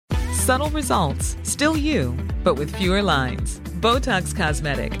Subtle results, still you, but with fewer lines. Botox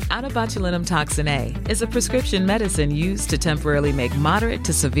Cosmetic, out of botulinum toxin A, is a prescription medicine used to temporarily make moderate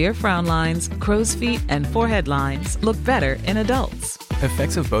to severe frown lines, crow's feet, and forehead lines look better in adults.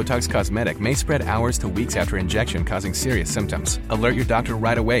 Effects of Botox Cosmetic may spread hours to weeks after injection, causing serious symptoms. Alert your doctor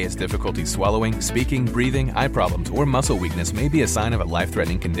right away as difficulty swallowing, speaking, breathing, eye problems, or muscle weakness may be a sign of a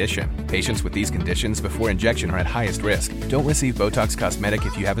life-threatening condition. Patients with these conditions before injection are at highest risk. Don't receive Botox Cosmetic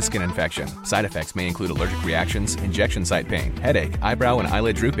if you have a skin infection. Side effects may include allergic reactions, injection site pain, headache, eyebrow and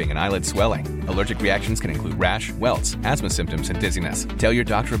eyelid drooping, and eyelid swelling. Allergic reactions can include rash, welts, asthma symptoms, and dizziness. Tell your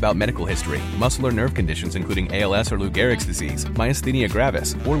doctor about medical history, muscle or nerve conditions including ALS or Lou Gehrig's disease, myasthenia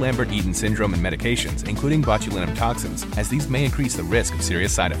gravis, or Lambert-Eaton syndrome, and medications, including botulinum toxins, as these may increase the risk of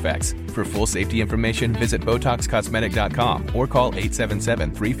serious side effects. For full safety information, visit BotoxCosmetic.com or call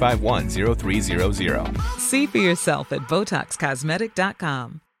 877-351-0300. See for yourself at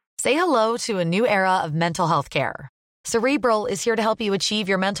BotoxCosmetic.com. Say hello to a new era of mental health care. Cerebral is here to help you achieve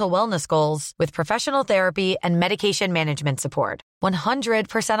your mental wellness goals with professional therapy and medication management support.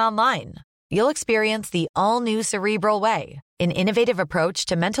 100% online. You'll experience the all-new Cerebral Way, an innovative approach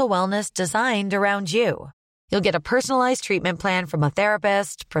to mental wellness designed around you. You'll get a personalized treatment plan from a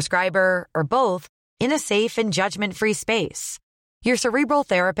therapist, prescriber, or both in a safe and judgment-free space. Your Cerebral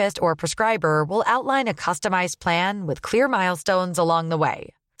therapist or prescriber will outline a customized plan with clear milestones along the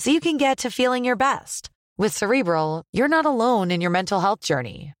way, so you can get to feeling your best. With Cerebral, you're not alone in your mental health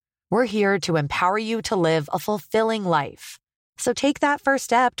journey. We're here to empower you to live a fulfilling life. So take that first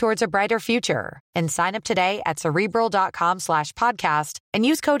step towards a brighter future and sign up today at Cerebral.com/podcast and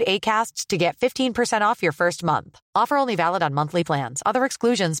use code ACAST to get 15% off your first month. Offer only valid on monthly plans. Other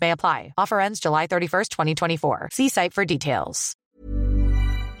exclusions may apply. Offer ends July 31st, 2024. See site for details.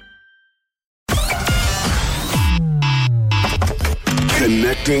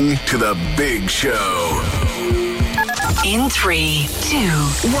 Connecting to the big show. In 3, 2,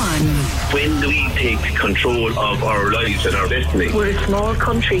 1. When do we take control of our lives and our destiny? We're a small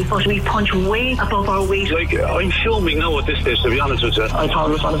country, but we punch way above our weight. Like, I'm filming now at this stage, to be honest with you. I thought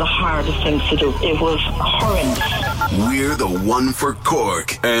it was one of the hardest things to do. It was horrendous. We're the one for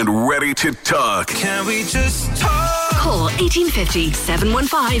Cork and ready to talk. Can we just talk? Call 1850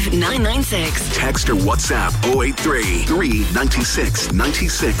 715 996. Text or WhatsApp 083 396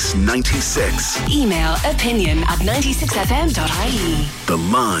 96 96. Email opinion@96fm.ie. The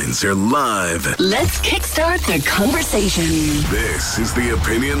lines are live. Let's kickstart the conversation. This is the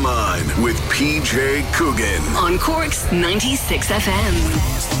Opinion Line with PJ Coogan On Cork's 96 FM.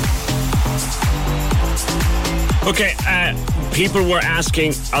 Okay, people were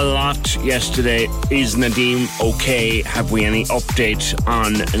asking a lot yesterday, is Nadeem okay? Have we any update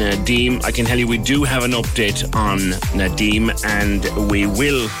on Nadeem? I can tell you we do have an update on Nadeem, and we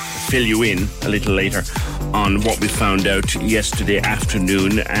will fill you in a little later on what we found out yesterday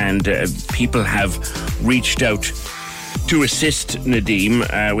afternoon, and people have reached out to assist Nadeem.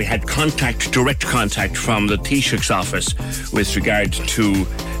 We had direct contact from the Taoiseach's office with regard to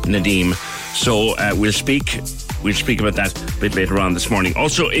Nadeem. So we'll speak about that a bit later on this morning.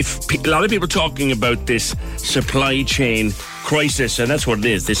 Also, a lot of people talking about this supply chain crisis, and that's what it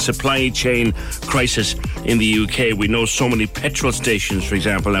is, this supply chain crisis in the UK. We know so many petrol stations, for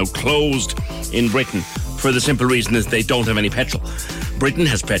example, now closed in Britain for the simple reason is they don't have any petrol. Britain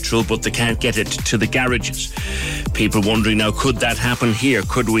has petrol, but they can't get it to the garages. People wondering now, could that happen here?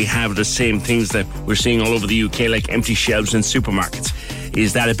 Could we have the same things that we're seeing all over the UK, like empty shelves in supermarkets?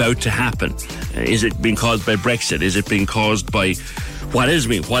 Is that about to happen? Is it being caused by Brexit? Is it being caused by... What is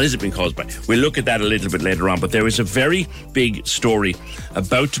it being caused by? We'll look at that a little bit later on, but there is a very big story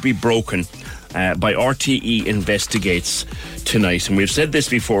about to be broken by RTE Investigates tonight. And we've said this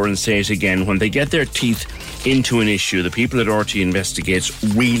before and say it again. When they get their teeth into an issue, the people at RTE Investigates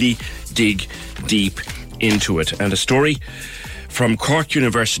really dig deep into it. And a story from Cork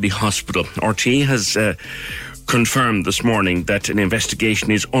University Hospital. RTE has confirmed this morning that an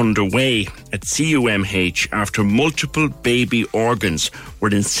investigation is underway at CUMH after multiple baby organs were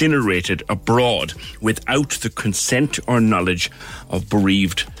incinerated abroad without the consent or knowledge of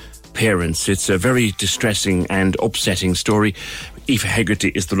bereaved parents. It's a very distressing and upsetting story. Aoife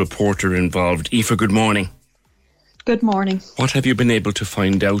Hegarty is the reporter involved. Aoife, good morning. Good morning. What have you been able to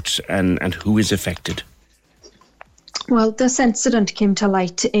find out, and who is affected? Well, this incident came to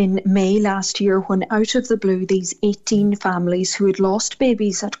light in May last year when, out of the blue, these 18 families who had lost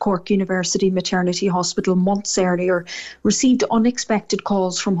babies at Cork University Maternity Hospital months earlier received unexpected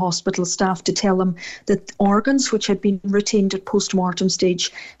calls from hospital staff to tell them that organs which had been retained at post-mortem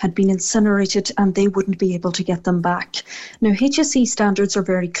stage had been incinerated and they wouldn't be able to get them back. Now, HSE standards are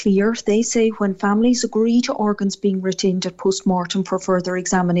very clear. They say when families agree to organs being retained at post-mortem for further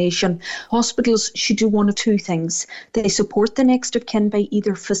examination, hospitals should do one of two things. They support the next of kin by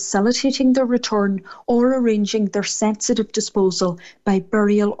either facilitating their return or arranging their sensitive disposal by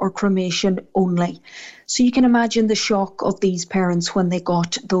burial or cremation only. So you can imagine the shock of these parents when they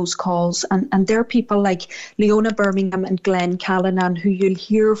got those calls. And there are people like Leona Birmingham and Glenn Callanan, who you'll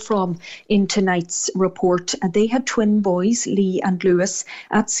hear from in tonight's report. They had twin boys, Lee and Lewis,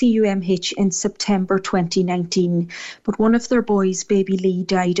 at CUMH in September 2019. But one of their boys, baby Lee,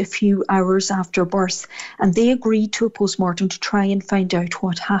 died a few hours after birth, and they agreed to a post-mortem to try and find out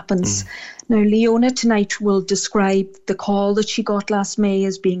what happens. Now, Leona tonight will describe the call that she got last May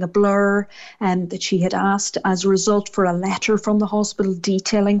as being a blur, and that she had asked as a result for a letter from the hospital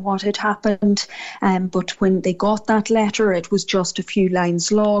detailing what had happened. But when they got that letter, it was just a few lines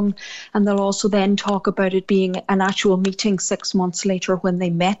long. And they'll also then talk about it being an actual meeting 6 months later when they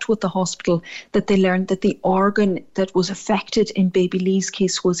met with the hospital, that they learned that the organ that was affected in baby Lee's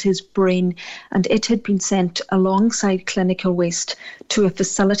case was his brain, and it had been sent alongside clinical waste to a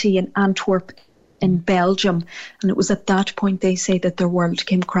facility in Antwerp in Belgium. And it was at that point, they say, that their world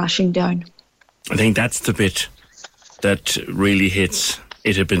came crashing down. I think that's the bit that really hits.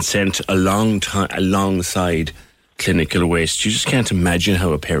 It had been sent a long time alongside clinical waste. You just can't imagine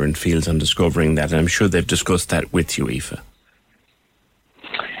how a parent feels on discovering that. And I'm sure they've discussed that with you, Aoife.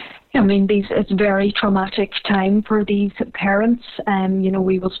 I mean, it's a very traumatic time for these parents.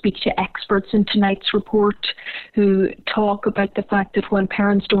 We will speak to experts in tonight's report who talk about the fact that when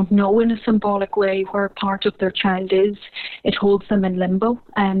parents don't know in a symbolic way where part of their child is, it holds them in limbo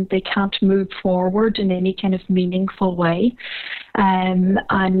and they can't move forward in any kind of meaningful way.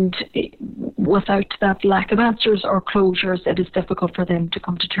 And without that lack of answers or closures, it is difficult for them to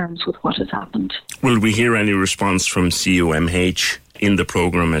come to terms with what has happened. Will we hear any response from CUMH in the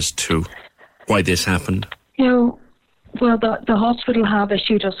programme as to why this happened? Well, the hospital have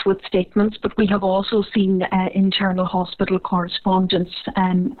issued us with statements, but we have also seen internal hospital correspondence,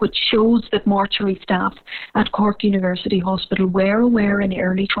 which shows that mortuary staff at Cork University Hospital were aware in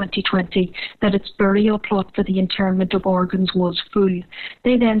early 2020 that its burial plot for the internment of organs was full.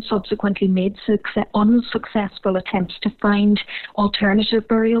 They then subsequently made unsuccessful attempts to find alternative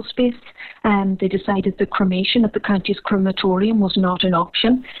burial space, and they decided that cremation at the county's crematorium was not an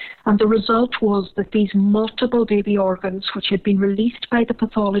option. And the result was that these multiple baby organs, which had been released by the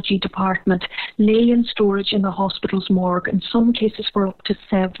pathology department, lay in storage in the hospital's morgue, in some cases for up to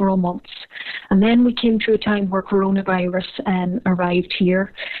several months. And then we came to a time where coronavirus arrived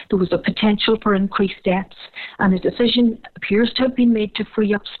here. There was a potential for increased deaths, and a decision appears to have been made to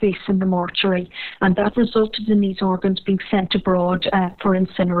free up space in the mortuary. And that resulted in these organs being sent abroad for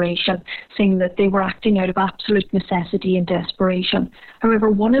incineration, saying that they were acting out of absolute necessity and desperation.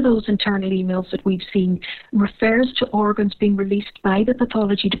 However, one of those internal emails that we've seen refers to organs being released by the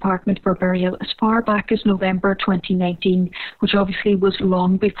pathology department for burial as far back as November 2019, which obviously was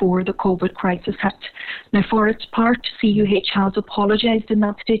long before the COVID crisis hit. Now, for its part, CUH has apologised in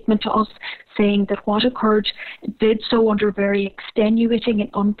that statement to us, saying that what occurred did so under very extenuating and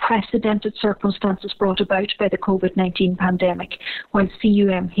unprecedented circumstances brought about by the COVID-19 pandemic, while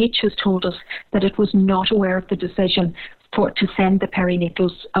CUMH has told us that it was not aware of the decision to send the perinatal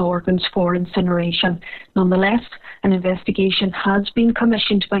organs for incineration. Nonetheless, an investigation has been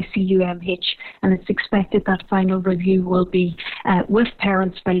commissioned by CUMH, and it's expected that final review will be with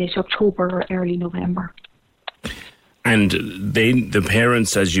parents by late October or early November. And the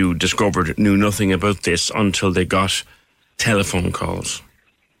parents, as you discovered, knew nothing about this until they got telephone calls.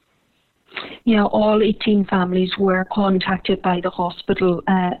 All 18 families were contacted by the hospital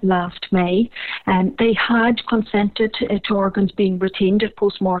last May, and they had consented to organs being retained at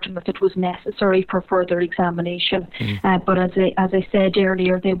post-mortem if it was necessary for further examination. But as I said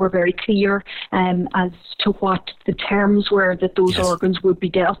earlier, they were very clear as to what the terms were that those organs would be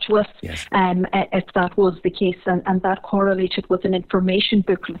dealt with if that was the case, and that correlated with an information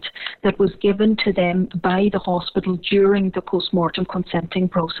booklet that was given to them by the hospital during the post-mortem consenting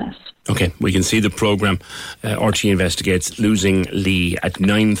process. Okay, we can see the programme RTE Investigates Losing Lee at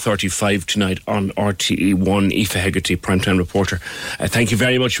 9:35 tonight on RTE1. Aoife Hegarty, primetime reporter. Thank you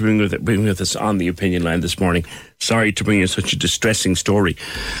very much for being with us on the Opinion Line this morning. Sorry to bring you such a distressing story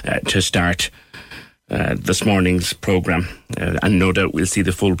to start. this morning's programme, and no doubt we'll see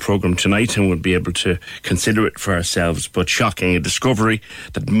the full programme tonight and we'll be able to consider it for ourselves. But shocking, a discovery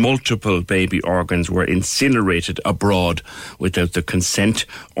that multiple baby organs were incinerated abroad without the consent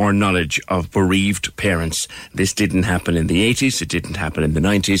or knowledge of bereaved parents. This didn't happen in the 80s, it didn't happen in the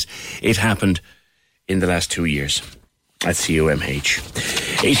 90s, it happened in the last 2 years at COMH.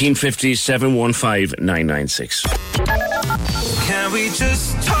 1850 715 996. Can we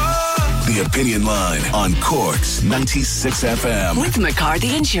just talk? The Opinion Line on Cork's 96 FM. With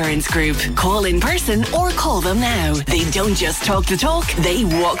McCarthy Insurance Group. Call in person or call them now. They don't just talk the talk, they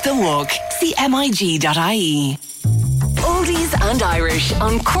walk the walk. See mig.ie. Oldies and Irish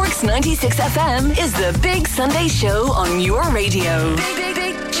on Cork's 96 FM is the Big Sunday Show on your radio. Big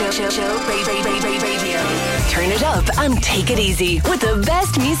show, radio. Turn it up and take it easy with the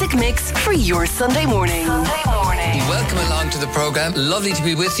best music mix for your Sunday morning. Welcome along to the programme. Lovely to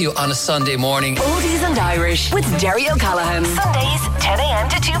be with you on a Sunday morning. Oldies and Irish with Derry O'Callaghan. Sundays, 10 a.m.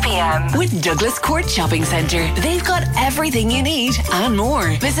 to 2 p.m. With Douglas Court Shopping Centre. They've got everything you need and more.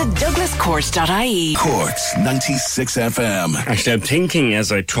 Visit douglascourt.ie. Cork's 96 FM. Actually, I'm thinking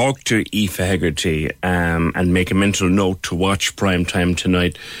as I talk to Aoife Hegarty and make a mental note to watch Prime Time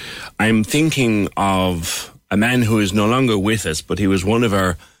tonight, I'm thinking of a man who is no longer with us, but he was one of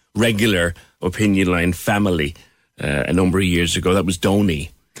our regular Opinion Line family a number of years ago. That was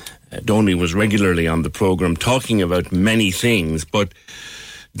Donny. Donny was regularly on the programme talking about many things, but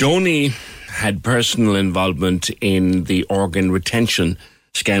Donny had personal involvement in the organ retention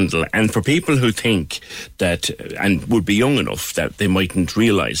scandal. And for people who think that, and would be young enough that they mightn't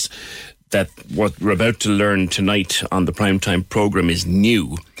realise that what we're about to learn tonight on the Primetime programme is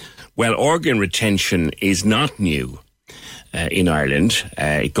new, well, organ retention is not new in Ireland.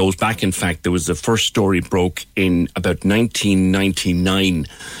 It goes back, in fact, there was the first story broke in about 1999.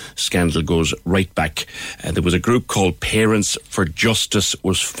 Scandal goes right back. There was a group called Parents for Justice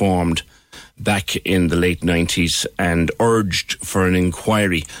was formed back in the late 90s and urged for an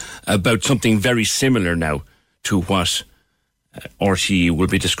inquiry about something very similar now to what RTE will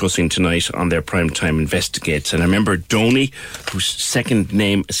be discussing tonight on their Primetime Investigates. And I remember Donny, whose second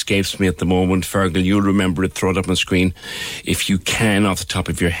name escapes me at the moment. Fergal, you'll remember it, throw it up on screen if you can off the top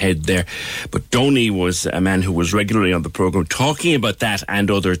of your head there. But Donny was a man who was regularly on the programme talking about that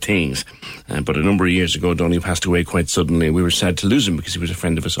and other things. But a number of years ago, Donny passed away quite suddenly. We were sad to lose him because he was a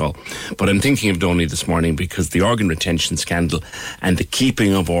friend of us all. But I'm thinking of Donny this morning because the organ retention scandal and the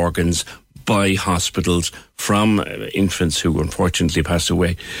keeping of organs by hospitals from infants who unfortunately passed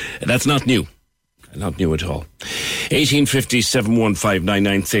away, that's not new. Not new at all. 1850 715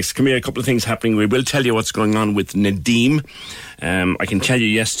 996. Come here, a couple of things happening. We will tell you what's going on with Nadeem. I can tell you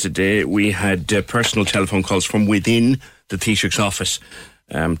yesterday we had personal telephone calls from within the Taoiseach's office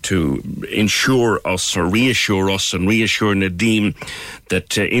to ensure us or reassure us and reassure Nadeem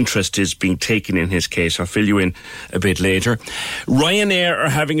that interest is being taken in his case. I'll fill you in a bit later. Ryanair are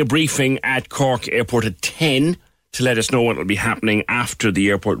having a briefing at Cork Airport at 10 to let us know what will be happening after the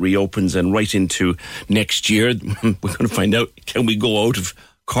airport reopens and right into next year. We're going to find out, can we go out of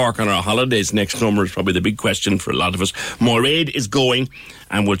Cork on our holidays next summer is probably the big question for a lot of us. Moraid is going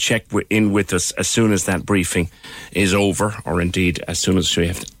and will check in with us as soon as that briefing is over, or indeed as soon as we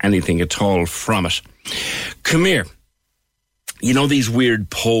have anything at all from it. Come here. You know these weird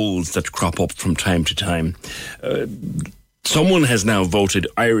polls that crop up from time to time? Someone has now voted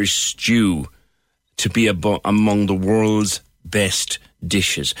Irish stew to be among the world's best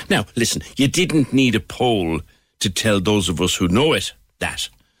dishes. Now, listen, you didn't need a poll to tell those of us who know it that.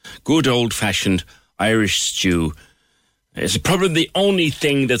 Good old-fashioned Irish stew is probably the only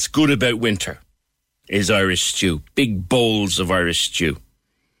thing that's good about winter, is Irish stew. Big bowls of Irish stew.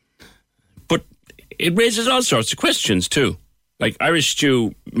 But it raises all sorts of questions too. Like Irish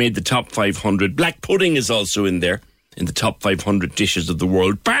stew made the top 500. Black pudding is also in there, in the top 500 dishes of the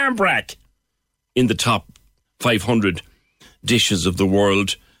world. Barmbrack in the top 500 dishes of the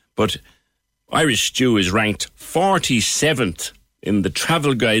world. But Irish stew is ranked 47th in the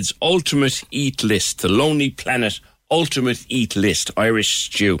Travel Guide's Ultimate Eat List, the Lonely Planet Ultimate Eat List, Irish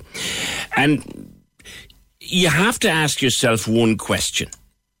stew. And you have to ask yourself one question,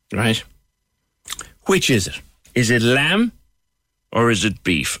 right? Which is it? Is it lamb or is it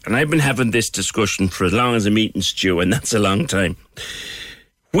beef? And I've been having this discussion for as long as I'm eating stew, and that's a long time.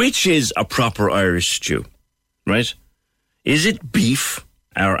 Which is a proper Irish stew, right? Is it beef,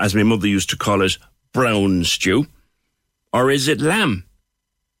 or as my mother used to call it, brown stew? Or is it lamb?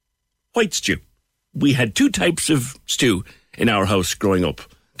 White stew. We had two types of stew in our house growing up.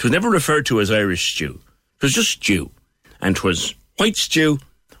 It was never referred to as Irish stew. It was just stew. And it was white stew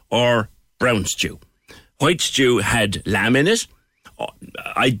or brown stew. white stew had lamb in it.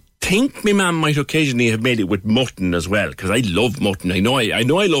 I think my mum might occasionally have made it with mutton as well, because I love mutton. I know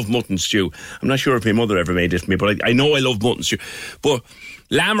I love mutton stew. I'm not sure if my mother ever made it for me, but I know I love mutton stew. But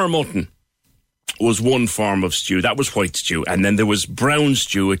lamb or mutton was one form of stew. That was white stew. And then there was brown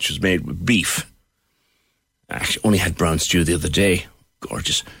stew, which was made with beef. I actually only had brown stew the other day.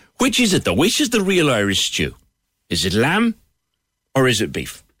 Gorgeous. Which is it, though? Which is the real Irish stew? Is it lamb or is it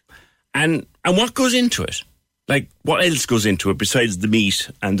beef? And what goes into it? Like, what else goes into it besides the meat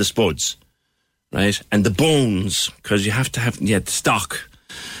and the spuds, right? And the bones, because you have to have, the stock.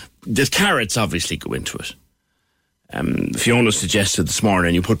 The carrots obviously go into it. Fiona suggested this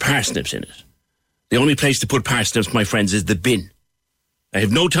morning you put parsnips in it. The only place to put parsnips, my friends, is the bin. I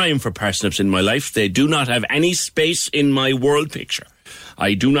have no time for parsnips in my life. They do not have any space in my world picture.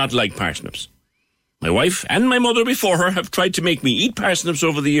 I do not like parsnips. My wife and my mother before her have tried to make me eat parsnips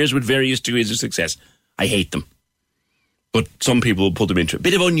over the years with various degrees of success. I hate them. But some people will put them into it. A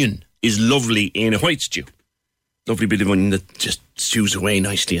bit of onion is lovely in a white stew. Lovely bit of onion that just stews away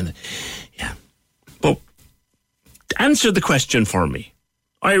nicely. Yeah. But answer the question for me.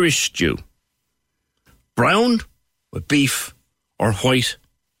 Irish stew. Brown with beef or white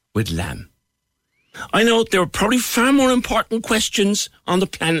with lamb? I know there are probably far more important questions on the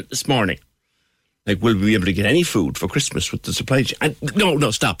planet this morning. Like, will we be able to get any food for Christmas with the supply chain?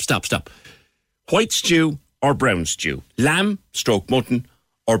 No, stop. White stew or brown stew? Lamb, mutton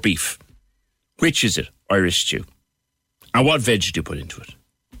or beef? Which is it? Irish stew. And what veg do you put into it?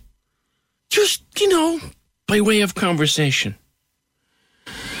 Just, by way of conversation.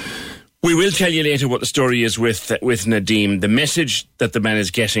 We will tell you later what the story is with Nadeem. The message that the man is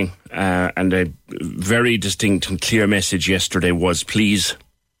getting, and a very distinct and clear message yesterday was, please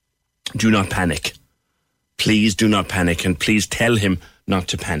do not panic. Please do not panic, and please tell him not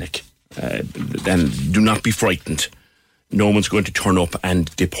to panic. And do not be frightened. No one's going to turn up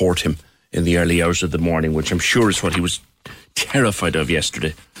and deport him in the early hours of the morning, which I'm sure is what he was terrified of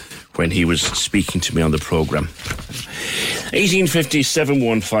yesterday when he was speaking to me on the programme. 1850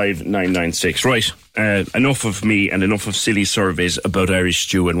 715 996. Right, enough of me and enough of silly surveys about Irish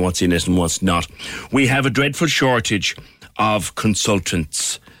stew and what's in it and what's not. We have a dreadful shortage of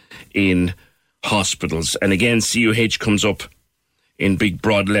consultants in hospitals. And again, CUH comes up in big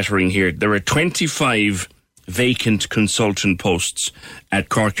broad lettering here. There are 25 vacant consultant posts at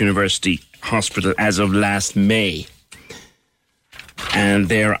Cork University Hospital as of last May. And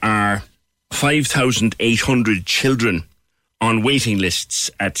there are 5,800 children on waiting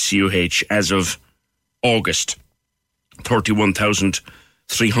lists at CUH as of August.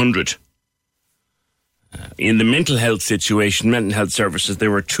 31,300. In the mental health services,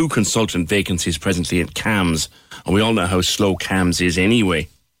 there were 2 consultant vacancies presently at CAMHS, and we all know how slow CAMHS is anyway.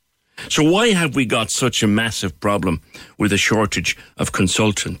 So why have we got such a massive problem with a shortage of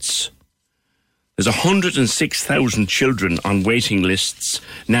consultants? There's 106,000 children on waiting lists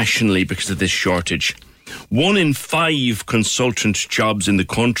nationally because of this shortage. 1 in 5 consultant jobs in the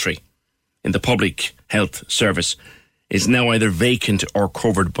country, in the public health service, is now either vacant or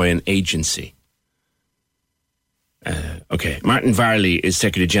covered by an agency. Martin Varley is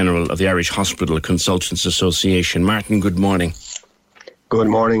Secretary General of the Irish Hospital Consultants Association. Martin, good morning. Good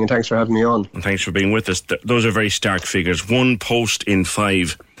morning, and thanks for having me on. And thanks for being with us. Those are very stark figures. 1 post in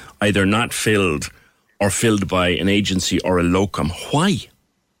 5 either not filled or filled by an agency or a locum. Why?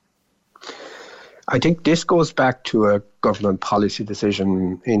 I think this goes back to a government policy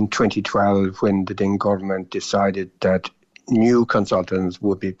decision in 2012 when the then government decided that new consultants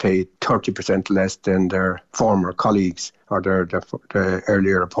would be paid 30% less than their former colleagues or their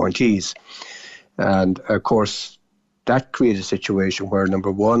earlier appointees. And of course, that created a situation where, number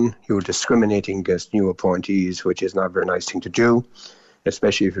one, you were discriminating against new appointees, which is not a very nice thing to do,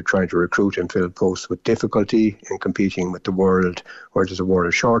 especially if you're trying to recruit and fill posts with difficulty and competing with the world where there's a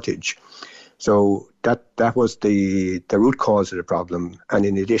world shortage. So that was the root cause of the problem. And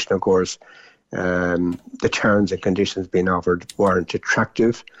in addition, of course, the terms and conditions being offered weren't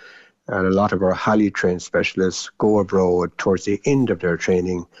attractive. And a lot of our highly trained specialists go abroad towards the end of their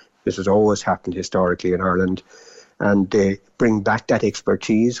training. This has always happened historically in Ireland. And they bring back that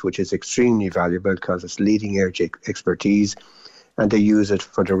expertise, which is extremely valuable because it's leading edge expertise. And they use it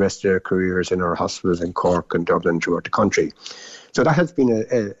for the rest of their careers in our hospitals in Cork and Dublin throughout the country. So that has been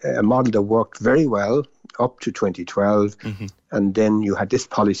a model that worked very well up to 2012. Mm-hmm. And then you had this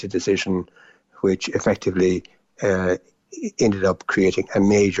policy decision, which effectively ended up creating a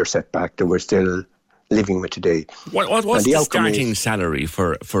major setback that we're still living with today. What's the starting salary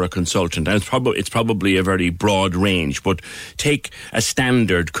for a consultant? And it's probably a very broad range, but take a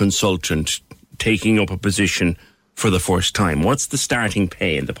standard consultant taking up a position for the first time? What's the starting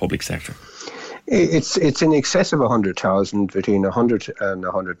pay in the public sector? It's in excess of 100,000, between 100 and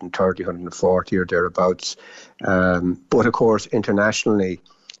 130, 140 or thereabouts. But of course, internationally,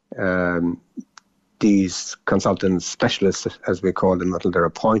 these consultants, specialists, as we call them, until they're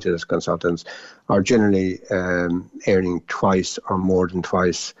appointed as consultants, are generally earning twice or more than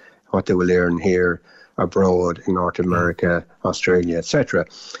twice what they will earn here abroad in North America, Australia, etc.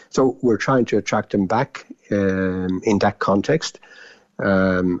 So we're trying to attract them back in that context.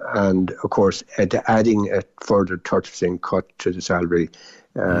 And of course, adding a further 30% cut to the salary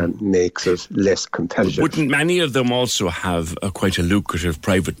makes us less competitive. Wouldn't many of them also have quite a lucrative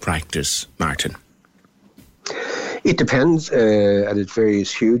private practice, Martin? It depends, and it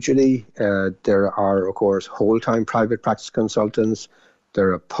varies hugely. There are, of course, whole-time private practice consultants.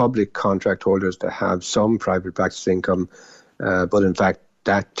 There are public contract holders that have some private practice income, but in fact,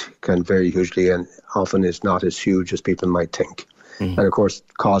 that can vary hugely and often is not as huge as people might think. And of course,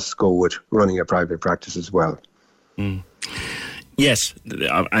 costs go with running a private practice as well. Yes,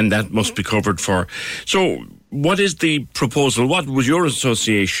 and that must be covered for. So, what is the proposal? What would your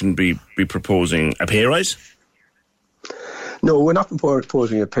association be proposing? A pay rise? No, we're not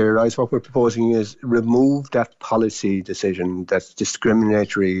proposing a pay rise. What we're proposing is remove that policy decision that's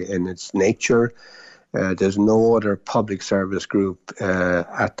discriminatory in its nature. There's no other public service group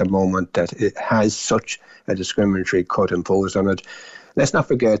at the moment that it has such a discriminatory cut imposed on it. Let's not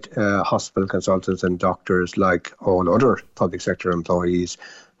forget hospital consultants and doctors, like all other public sector employees,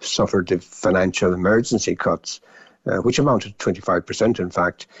 suffered the financial emergency cuts, which amounted to 25%, in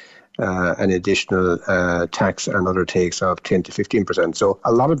fact, an additional tax and other takes of 10 to 15%. So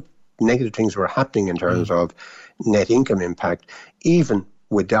a lot of negative things were happening in terms of net income impact, even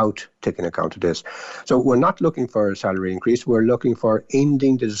without taking account of this. So we're not looking for a salary increase, we're looking for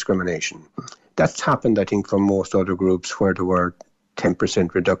ending the discrimination. That's happened, I think, for most other groups where there were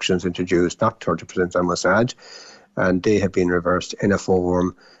 10% reductions introduced, not 30%, I must add, and they have been reversed in a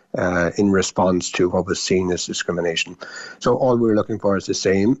form in response to what was seen as discrimination. So all we're looking for is the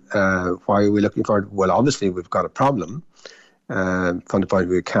same. Why are we looking for it? Well, obviously we've got a problem from the point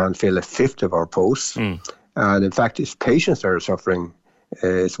we can't fill a fifth of our posts. And in fact, it's patients that are suffering.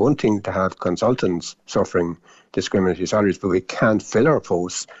 It's one thing to have consultants suffering discriminatory salaries, but we can't fill our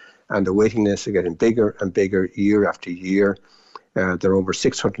posts, and the waiting lists are getting bigger and bigger year after year. There are over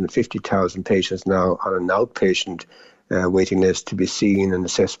 650,000 patients now on an outpatient waiting list to be seen and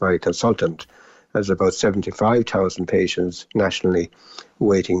assessed by a consultant. There's about 75,000 patients nationally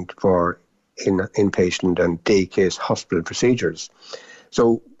waiting for inpatient and day case hospital procedures.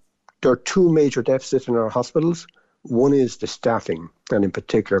 So there are two major deficits in our hospitals. One is the staffing, and in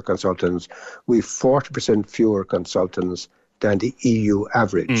particular consultants. We have 40% fewer consultants than the EU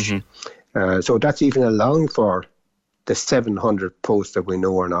average. So that's even allowing for the 700 posts that we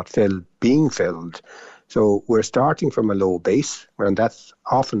know are not filled being filled. So we're starting from a low base, and that's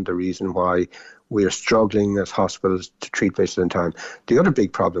often the reason why we are struggling as hospitals to treat patients in time. The other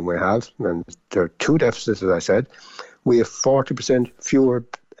big problem we have, and there are two deficits, as I said, we have 40% fewer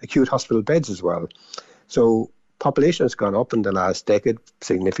acute hospital beds as well. So population has gone up in the last decade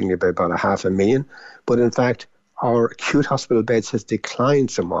significantly by about 500,000, but in fact our acute hospital beds has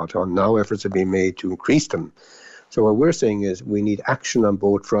declined somewhat, and now efforts are being made to increase them. So what we're saying is we need action on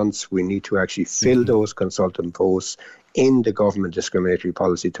both fronts. We need to actually fill those consultant posts in the government discriminatory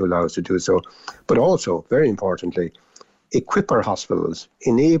policy to allow us to do so, but also, very importantly, equip our hospitals,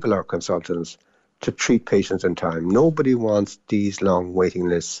 enable our consultants to treat patients in time. Nobody wants these long waiting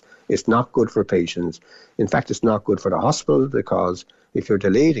lists. It's not good for patients. In fact, it's not good for the hospital, because if you're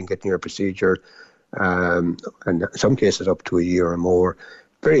delayed in getting your procedure, and in some cases up to a year or more,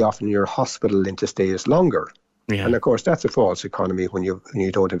 very often your hospital length to stay is longer. And of course, that's a false economy when you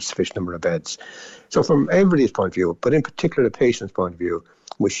don't have a sufficient number of beds. So from everybody's point of view, but in particular the patient's point of view,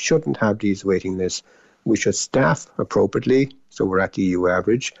 we shouldn't have these waiting lists. We should staff appropriately, so we're at the EU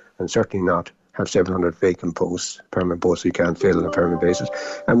average, and certainly not have 700 vacant posts, permanent posts we can't fill on a permanent basis.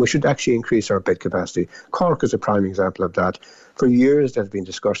 And we should actually increase our bed capacity. Cork is a prime example of that. For years there have been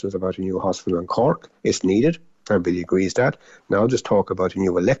discussions about a new hospital in Cork. It's needed. Everybody agrees that. Now there's talk about a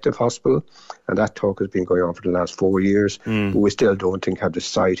new elective hospital, and that talk has been going on for the last 4 years, but we still don't have the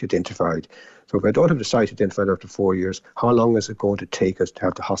site identified. So if I don't have the site identified after 4 years, how long is it going to take us to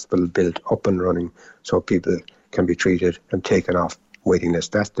have the hospital built up and running so people can be treated and taken off waiting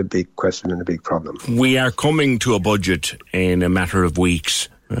list? That's the big question and the big problem. We are coming to a budget in a matter of weeks,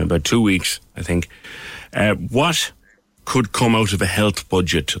 about 2 weeks, I think. What could come out of a health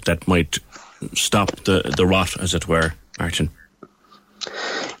budget that might stop the rot, as it were, Martin?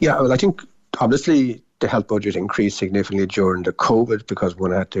 Yeah, well, I think obviously, the health budget increased significantly during the COVID because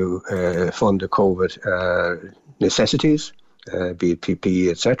one had to fund the COVID necessities, be it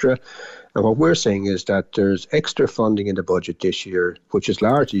PPE, etc. And what we're saying is that there's extra funding in the budget this year, which is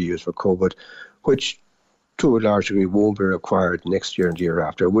largely used for COVID, which to a large degree won't be required next year and the year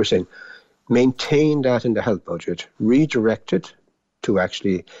after. We're saying maintain that in the health budget, redirect it to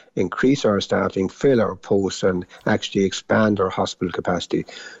actually increase our staffing, fill our posts and actually expand our hospital capacity.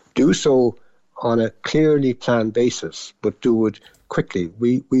 Do so on a clearly planned basis, but do it quickly.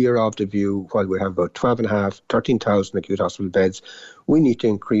 We are of the view, while we have about 13,000 acute hospital beds, we need to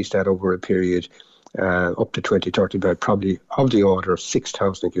increase that over a period up to 2030 bed, probably of the order of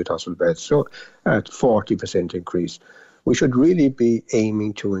 6,000 acute hospital beds. So at 40% increase. We should really be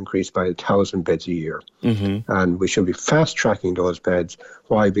aiming to increase by 1,000 beds a year. Mm-hmm. And we should be fast-tracking those beds.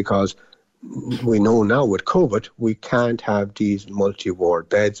 Why? Because we know now with COVID, we can't have these multi-ward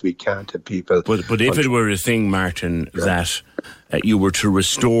beds. We can't have people... But if it were a thing, Martin, that you were to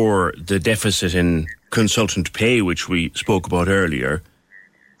restore the deficit in consultant pay, which we spoke about earlier,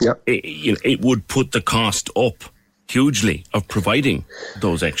 it would put the cost up hugely of providing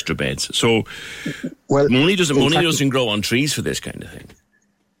those extra beds. So money doesn't grow on trees for this kind of thing.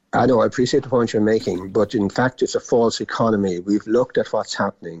 I know, I appreciate the point you're making, but in fact it's a false economy. We've looked at what's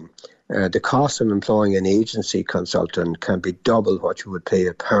happening. The cost of employing an agency consultant can be double what you would pay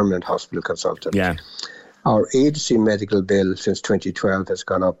a permanent hospital consultant. Yeah. Our agency medical bill since 2012 has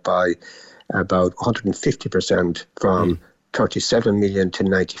gone up by about 150% from 37 million to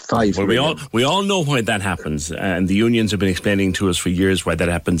 95 million. We all know why that happens, and the unions have been explaining to us for years why that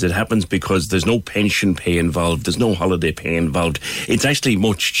happens. It happens because there's no pension pay involved, there's no holiday pay involved. It's actually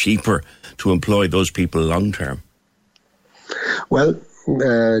much cheaper to employ those people long term. Well,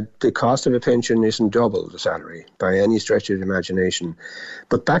 the cost of a pension isn't double the salary by any stretch of the imagination.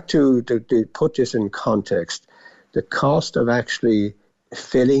 But back to put this in context, the cost of actually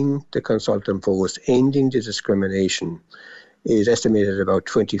filling the consultant post, ending the discrimination, is estimated at about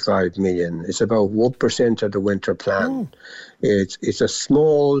 25 million. It's about 1% of the winter plan. It's a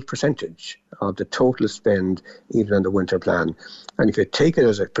small percentage of the total spend, even on the winter plan. And if you take it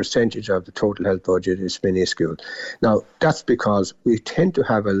as a percentage of the total health budget, it's minuscule. Now, that's because we tend to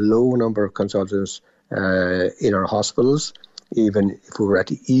have a low number of consultants in our hospitals. Even if we were at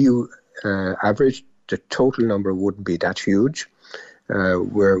the EU average, the total number wouldn't be that huge.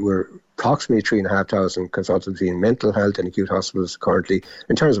 We're approximately 3,500 consultants in mental health and acute hospitals currently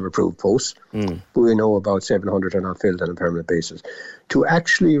in terms of approved posts. But we know about 700 are not filled on a permanent basis. To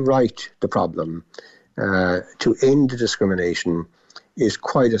actually right the problem, to end the discrimination, is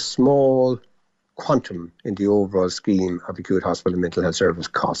quite a small quantum in the overall scheme of acute hospital and mental health service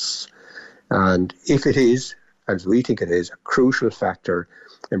costs. And if it is, as we think it is, a crucial factor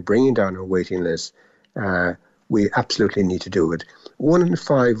in bringing down our waiting list, we absolutely need to do it. 1 in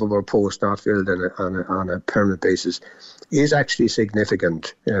 5 of our posts not filled on a permanent basis is actually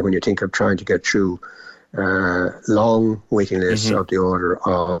significant when you think of trying to get through long waiting lists of the order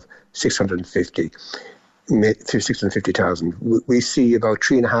of 650,000. We see about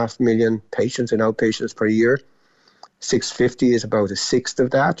 3.5 million patients and outpatients per year. 650 is about a sixth of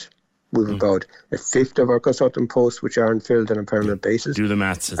that. We have about a fifth of our consultant posts which aren't filled on a permanent basis. Do the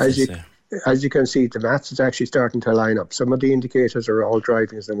maths, as you can see, the maths is actually starting to line up. Some of the indicators are all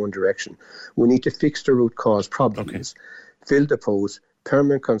driving us in one direction. We need to fix the root cause problems, fill the posts.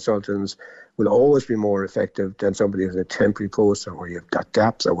 Permanent consultants will always be more effective than somebody who's in a temporary post or where you've got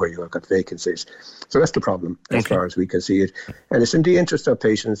gaps or where you've got vacancies. So that's the problem as far as we can see it. And it's in the interest of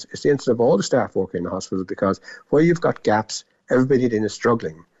patients, it's the interest of all the staff working in the hospital, because where you've got gaps, everybody then is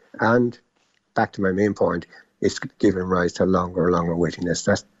struggling. And back to my main point, it's giving rise to longer and longer waiting lists.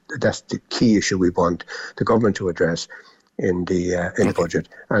 That's the key issue we want the government to address in the budget.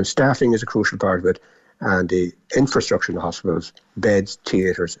 And staffing is a crucial part of it, and the infrastructure in the hospitals, beds,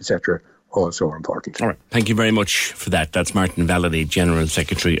 theatres, etc., also are important. All right. Thank you very much for that. That's Martin Vallely, General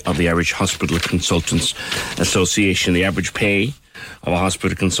Secretary of the Irish Hospital Consultants Association. The average pay of a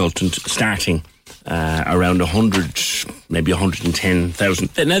hospital consultant starting around 100, maybe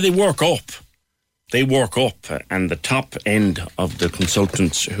 110,000. Now they work up. And the top end of the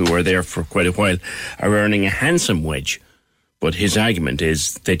consultants who are there for quite a while are earning a handsome wage. But his argument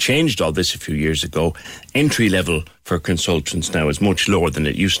is they changed all this a few years ago. Entry level for consultants now is much lower than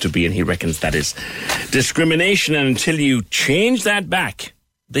it used to be, and he reckons that is discrimination. And until you change that back,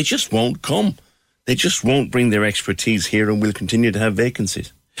 they just won't come. They just won't bring their expertise here, and we'll continue to have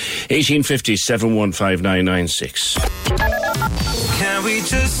vacancies. 1850 715 996. Can we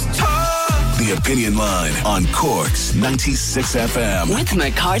just talk? The Opinion Line on Cork's 96 FM. With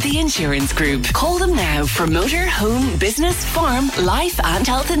McCarthy Insurance Group. Call them now for motor, home, business, farm, life and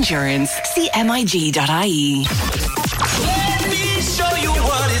health insurance. See MIG.ie. Let me show you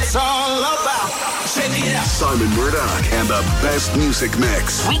what it's all about. Simon Murdoch and the best music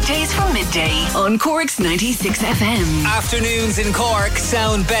mix. Weekdays from midday on Cork's 96 FM. Afternoons in Cork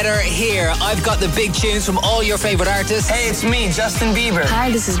sound better here. I've got the big tunes from all your favourite artists. Hey, it's me, Justin Bieber. Hi,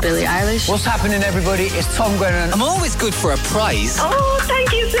 this is Billie Eilish. What's happening, everybody? It's Tom Grennan. I'm always good for a prize. Oh,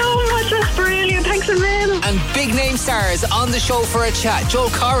 thank you so much. That's brilliant. Thanks a million. And big name stars on the show for a chat. Joel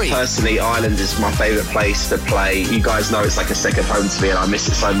Corry. Personally, Ireland is my favourite place to play. You guys know it's like a second home to me and I miss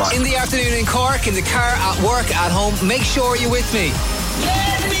it so much. In the afternoon in Cork, in the car, at work, at home, make sure you're with me.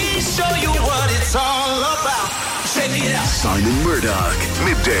 Let me show you what it's all about. Check it out. Simon Murdoch,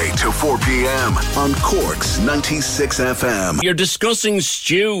 midday to 4 p.m. on Cork's 96 FM. You're discussing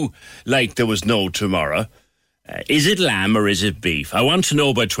stew like there was no tomorrow. Is it lamb or is it beef? I want to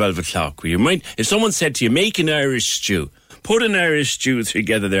know by 12 o'clock. You might, if someone said to you, make an Irish stew, put an Irish stew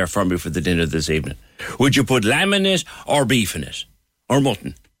together there for me for the dinner this evening. Would you put lamb in it or beef in it? Or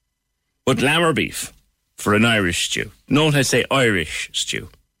mutton? But lamb or beef for an Irish stew? Note I say Irish stew.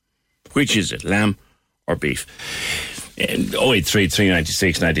 Which is it, lamb or beef? 083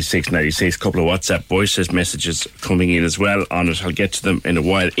 396 96 96. Couple of WhatsApp voices messages coming in as well on it. I'll get to them in a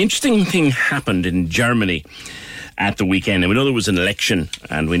while. Interesting thing happened in Germany at the weekend. And we know there was an election,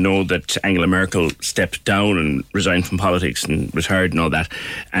 and we know that Angela Merkel stepped down and resigned from politics and retired and all that,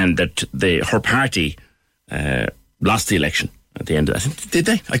 and that her party lost the election at the end of that. Did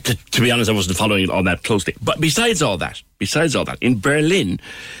they? To be honest, I wasn't following it all that closely. But besides all that, in Berlin,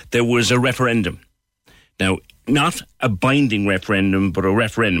 there was a referendum. Now, not a binding referendum, but a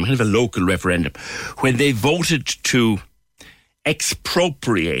referendum, kind of a local referendum, when they voted to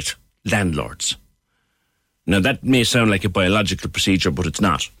expropriate landlords. Now, that may sound like a biological procedure, but it's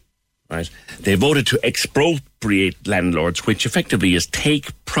not. Right? They voted to expropriate landlords, which effectively is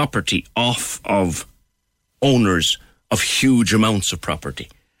take property off of owners of huge amounts of property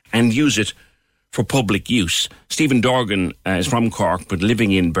and use it for public use. Stephen Dorgan is from Cork, but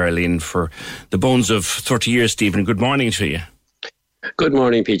living in Berlin for the bones of 30 years. Stephen, good morning to you. Good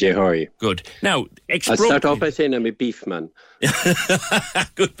morning, PJ. How are you? Good. Now, I'll start off by saying I'm a beef man.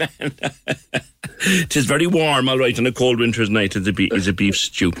 Good man. It is very warm, all right, on a cold winter's night is a beef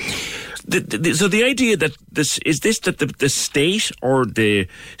stew. So the idea that that the state or the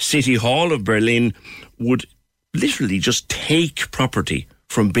city hall of Berlin would literally just take property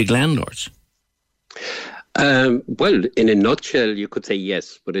from big landlords? Well, in a nutshell, you could say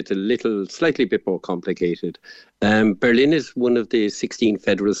yes, but it's slightly bit more complicated. Berlin is one of the 16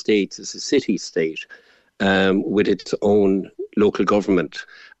 federal states. It's a city-state with its own local government.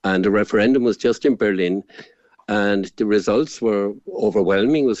 And the referendum was just in Berlin, and the results were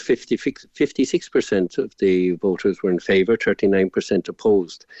overwhelming. It was 56% of the voters were in favour, 39%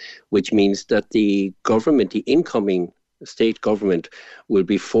 opposed, which means that the government, the incoming state government, will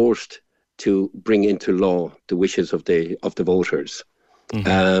be forced to bring into law the wishes of the voters.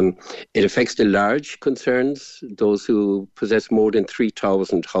 Mm-hmm. It affects the large concerns, those who possess more than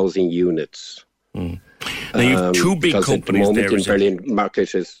 3,000 housing units. Mm. Now you have two big companies at the moment there. In Berlin market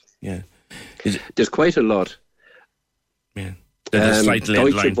there's quite a lot. Yeah,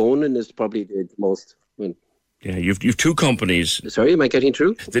 Deutsche Wohnen is probably the most. Yeah, you've two companies. Sorry, am I getting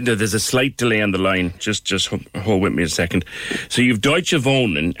through? There's a slight delay on the line. Just hold with me a second. So you've Deutsche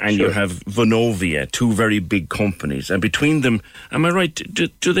Wohnen and you have Vonovia, two very big companies. And between them, am I right,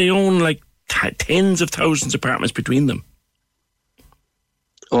 do they own like tens of thousands of apartments between them?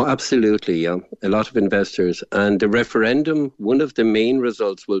 Oh, absolutely, yeah. A lot of investors. And the referendum, one of the main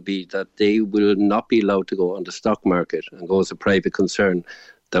results will be that they will not be allowed to go on the stock market and go as a private concern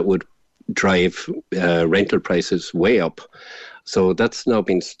that would drive rental prices way up. So that's now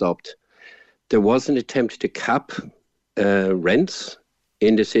been stopped. There was an attempt to cap rents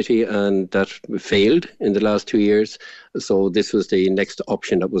in the city, and that failed in the last 2 years. So this was the next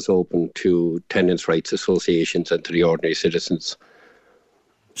option that was open to tenants' rights associations and to the ordinary citizens.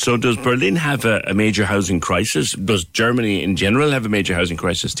 So does Berlin have a major housing crisis? Does Germany in general have a major housing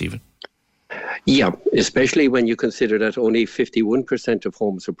crisis, Stephen? Yeah, especially when you consider that only 51% of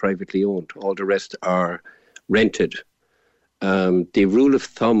homes are privately owned. All the rest are rented. The rule of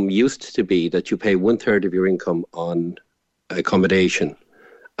thumb used to be that you pay 1/3 of your income on accommodation.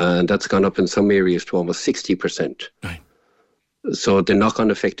 And that's gone up in some areas to almost 60%. Right. So the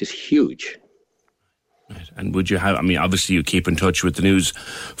knock-on effect is huge. Right. And would you have, I mean, obviously you keep in touch with the news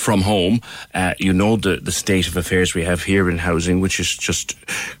from home. You know the state of affairs we have here in housing, which is just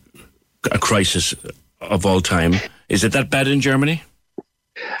a crisis of all time. Is it that bad in Germany?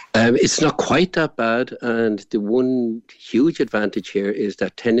 It's not quite that bad, and the one huge advantage here is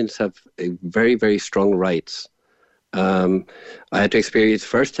that tenants have very, very strong rights. I had to experience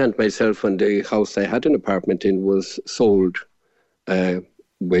firsthand myself when the house I had an apartment in was sold,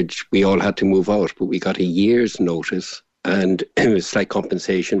 which we all had to move out, but we got a year's notice and it was slight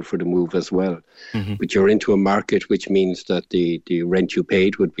compensation for the move as well. Mm-hmm. But you're into a market which means that the rent you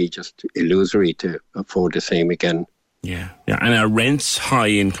paid would be just illusory to afford the same again. Yeah. And are rents high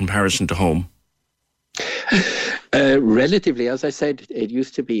in comparison to home? Relatively, as I said, it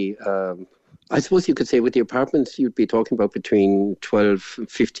used to be, I suppose you could say with the apartments, you'd be talking about between 12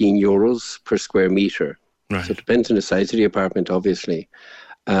 and 15 euros per square metre. Right. So it depends on the size of the apartment, obviously.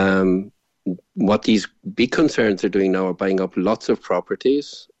 What these big concerns are doing now are buying up lots of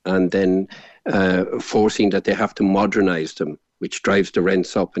properties and then forcing that they have to modernise them, which drives the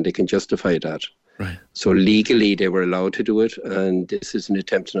rents up, and they can justify that. Right. So legally they were allowed to do it, and this is an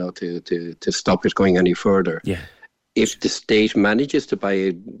attempt now to stop it going any further. Yeah. If the state manages to buy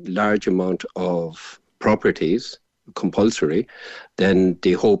a large amount of properties, compulsory, then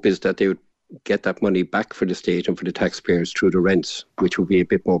the hope is that they would get that money back for the state and for the taxpayers through the rents, which will be a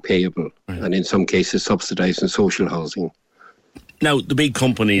bit more payable, and in some cases subsidised in social housing. Now, the big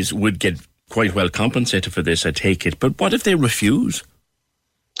companies would get quite well compensated for this, I take it, but what if they refuse?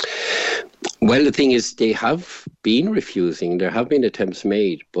 Well, the thing is, they have been refusing. There have been attempts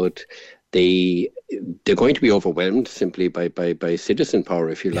made, but they're going to be overwhelmed simply by citizen power,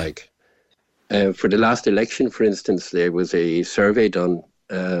 if you like. For the last election, for instance, there was a survey done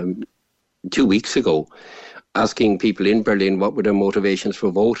 2 weeks ago asking people in Berlin what were their motivations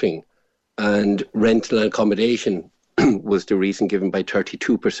for voting, and rental and accommodation was the reason given by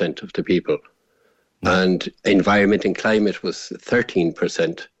 32% of the people, and environment and climate was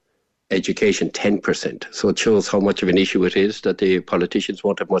 13%. Education 10%. So it shows how much of an issue it is that the politicians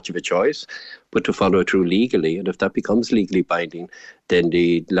won't have much of a choice but to follow it through legally. And if that becomes legally binding, then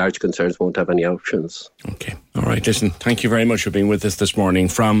the large concerns won't have any options. Okay. All right. Listen, thank you very much for being with us this morning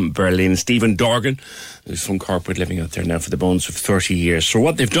from Berlin. Stephen Dorgan, who's from Corporate Living out there now for the bones of 30 years. So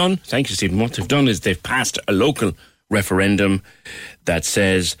what they've done, thank you, Stephen, what they've done is they've passed a local referendum that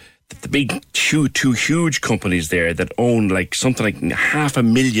says the big two huge companies there that own like something like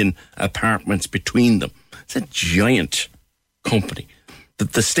 500,000 apartments between them. It's a giant company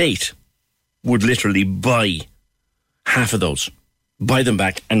that the state would literally buy half of those, buy them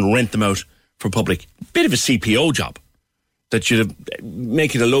back and rent them out for public. Bit of a CPO job. That you'd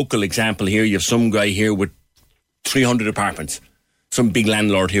make it a local example here. You have some guy here with 300 apartments. Some big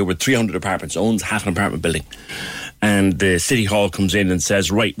landlord here with 300 apartments owns half an apartment building. And the City Hall comes in and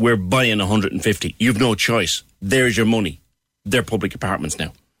says, right, we're buying 150. You've no choice. There's your money. They're public apartments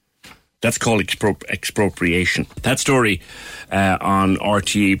now. That's called expropriation. That story on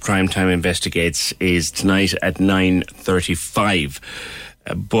RTE Primetime Investigates is tonight at 9:35.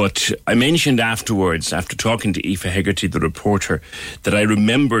 But I mentioned afterwards, after talking to Aoife Hegarty, the reporter, that I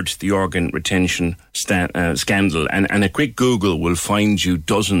remembered the organ retention scandal. And a quick Google will find you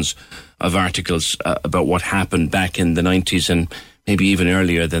dozens of articles about what happened back in the 90s and maybe even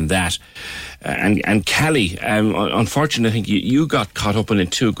earlier than that. And Callie, unfortunately, I think you got caught up in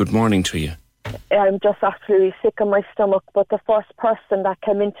it too. Good morning to you. I'm just absolutely sick in my stomach. But the first person that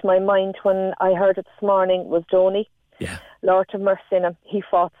came into my mind when I heard it this morning was Donny. Yeah. Lord have mercy on him. He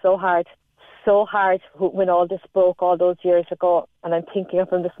fought so hard when all this broke all those years ago, and I'm thinking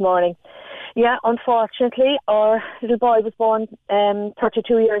of him this morning. Yeah, unfortunately, our little boy was born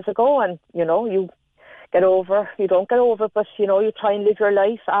 32 years ago, and, you don't get over, but, you try and live your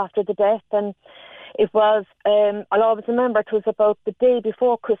life after the death, and it was, I'll always remember, it was about the day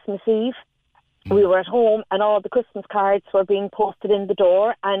before Christmas Eve. We were at home and all the Christmas cards were being posted in the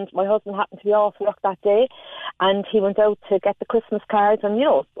door, and my husband happened to be off work that day, and he went out to get the Christmas cards and,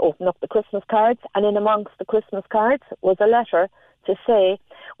 open up the Christmas cards, and in amongst the Christmas cards was a letter to say,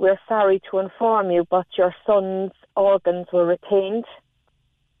 we're sorry to inform you, but your son's organs were retained.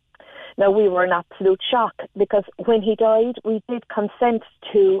 Now, we were in absolute shock because when he died, we did consent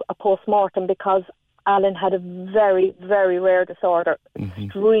to a post-mortem because Alan had a very, very rare disorder,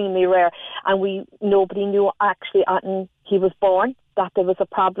 extremely rare, and nobody knew actually until he was born that there was a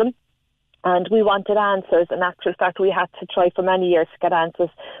problem, and we wanted answers. In actual fact, we had to try for many years to get answers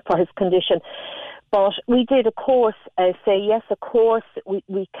for his condition. But we did, of course, say, yes, of course,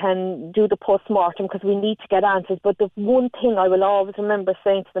 we can do the post-mortem because we need to get answers. But the one thing I will always remember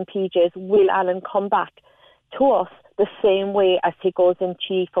saying to them, PJ, is, will Alan come back to us the same way as he goes in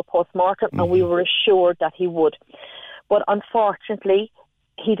chief for post-mortem? And we were assured that he would. But unfortunately,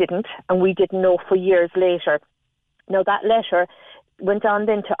 he didn't, and we didn't know for years later. Now, that letter went on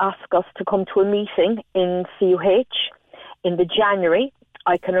then to ask us to come to a meeting in CUH in the January.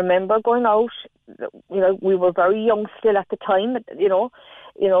 I can remember going out, we were very young still at the time,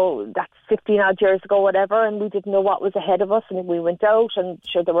 that's 15 odd years ago, whatever, and we didn't know what was ahead of us, and we went out, and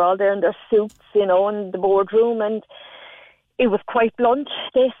sure, they were all there in their suits, in the boardroom, and it was quite blunt.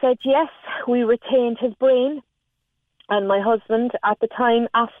 They said, yes, we retained his brain, and my husband at the time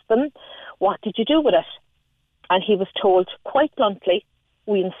asked them, what did you do with it? And he was told quite bluntly,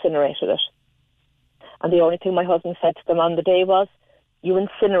 we incinerated it. And the only thing my husband said to them on the day was, you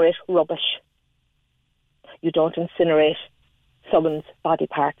incinerate rubbish. You don't incinerate someone's body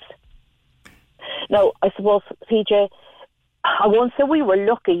parts. Now, I suppose, PJ, I won't say we were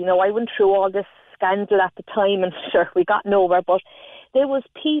lucky. I went through all this scandal at the time and sure, we got nowhere, but there was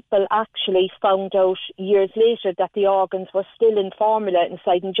people actually found out years later that the organs were still in formula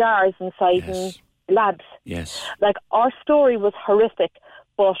inside in jars, inside in labs. Yes. Like, our story was horrific,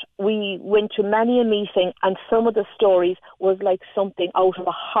 but we went to many a meeting and some of the stories was like something out of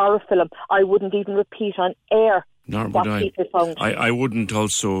a horror film. I wouldn't even repeat on air. Nor would I wouldn't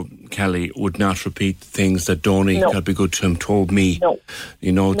also, Kelly, would not repeat things that Donny, God be good to him, told me.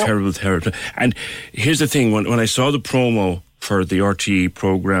 No. Terrible. And here's the thing, when I saw the promo for the RTE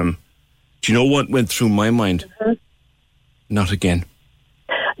programme, do you know what went through my mind? Mm-hmm. Not again.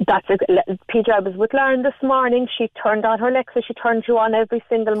 That's it. PJ, I was with Lauren this morning. She turned on her Alexa. She turned you on every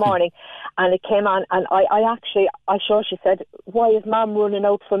single morning. And it came on. And she said, why is Mum running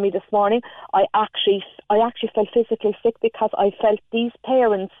out for me this morning? I actually felt physically sick because I felt these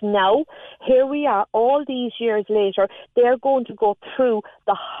parents now, here we are all these years later, they're going to go through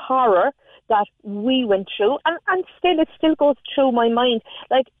the horror that we went through, and it still goes through my mind.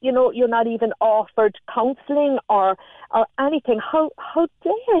 Like, you're not even offered counselling or anything. How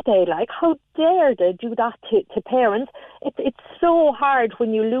dare they? Like, how dare they do that to parents? It's so hard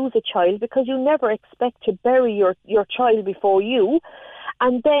when you lose a child because you never expect to bury your child before you,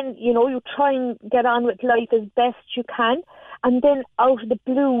 and then you try and get on with life as best you can, and then out of the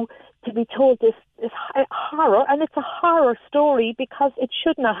blue to be told this horror, and it's a horror story because it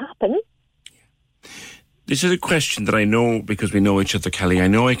shouldn't have happened. This is a question that I know because we know each other, Kelly. I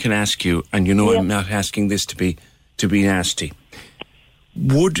know I can ask you, and I'm not asking this to be nasty.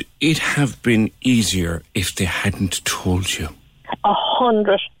 Would it have been easier if they hadn't told you?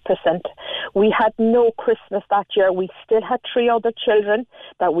 100%. We had no Christmas that year. We still had 3 other children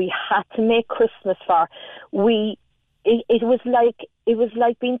that we had to make Christmas for. It was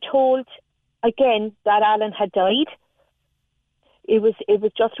like being told again that Alan had died. It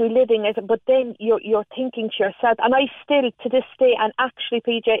was just reliving it, but then you're thinking to yourself, and I still to this day, and actually,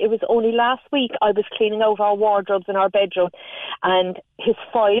 PJ, it was only last week I was cleaning out our wardrobes in our bedroom, and his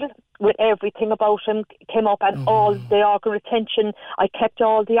file with everything about him came up, and all the organ retention, I kept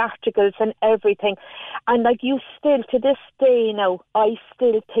all the articles and everything, and like you still to this day now, I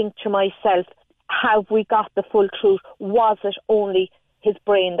still think to myself, have we got the full truth? Was it only his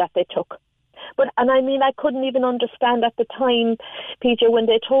brain that they took? And I couldn't even understand at the time, PJ, when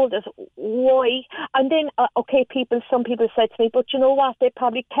they told us why. And then, some people said to me, but you know what, they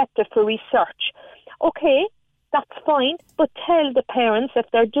probably kept it for research. Okay, that's fine, but tell the parents if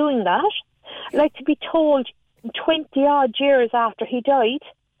they're doing that, like to be told 20 odd years after he died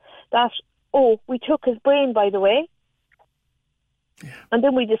that, we took his brain, by the way, and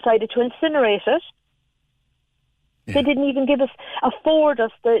then we decided to incinerate it. Yeah. They didn't even afford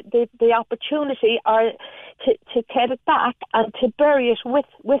us the opportunity or to get it back and to bury it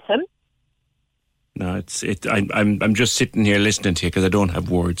with him. No, I'm just sitting here listening to you because I don't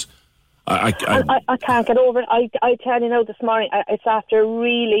have words. I can't get over it. I tell you now this morning, it's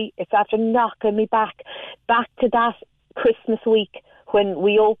after knocking me back to that Christmas week when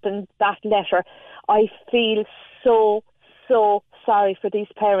we opened that letter. I feel so sorry for these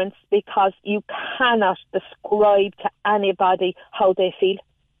parents because you cannot describe to anybody how they feel.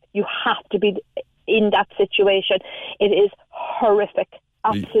 You have to be in that situation. It is horrific.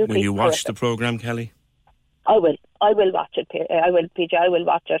 Absolutely. Will you watch the programme, Kelly? I will watch it. I will, PJ. I will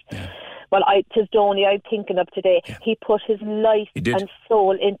watch it. Yeah. Well, tis Donny I'm thinking of today. Yeah. He put his life and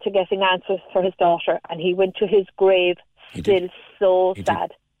soul into getting answers for his daughter, and he went to his grave still so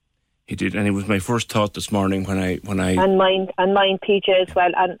sad. He did, and it was my first thought this morning when I and mine, PJ as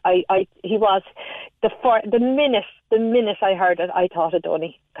well. And he was the minute I heard it, I thought of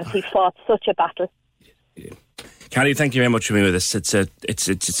Donny because he fought such a battle. Yeah. Kelly, thank you very much for being with us.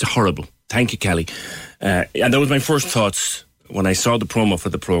 It's horrible. Thank you, Kelly. And that was my first thoughts when I saw the promo for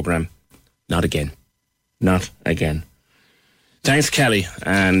the programme. Not again. Thanks, Kelly.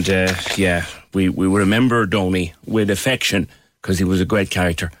 And we remember Domi with affection because he was a great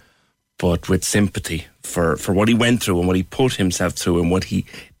character, but with sympathy for what he went through and what he put himself through and what he,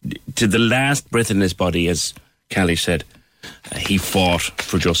 to the last breath in his body, as Kelly said, he fought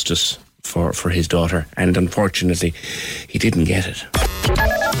for justice for his daughter, and unfortunately he didn't get it.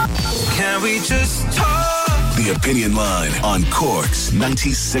 Can we just talk? The Opinion Line on Cork's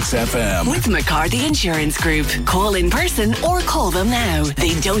 96 FM. With McCarthy Insurance Group. Call in person or call them now.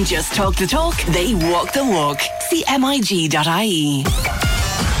 They don't just talk the talk, they walk the walk. See MIG.ie.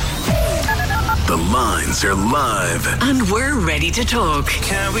 The lines are live. And we're ready to talk.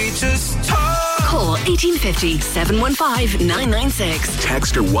 Can we just talk? Call 1850 715 996.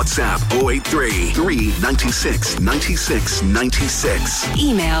 Text or WhatsApp 083 396 96 96.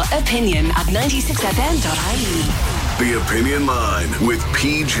 Email opinion@96fm.ie. The Opinion Line with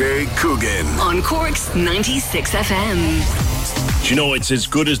PJ Coogan. On Cork's 96 FM. Do you know, it's as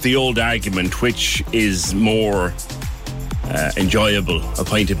good as the old argument, which is more enjoyable, a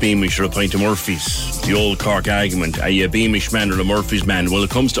pint of Beamish or a pint of Murphy's. The old Cork argument, are you a Beamish man or a Murphy's man? Well, it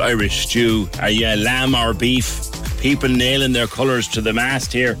comes to Irish stew, are you lamb or beef? People nailing their colours to the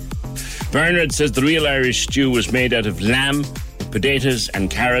mast here. Bernard says the real Irish stew was made out of lamb, potatoes and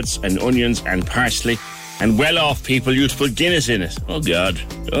carrots and onions and parsley, and well-off people used to put Guinness in it. Oh God,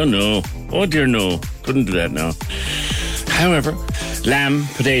 oh no, oh dear no, couldn't do that now. However, lamb,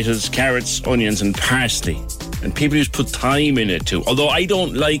 potatoes, carrots, onions and parsley. And people used to put thyme in it too. Although I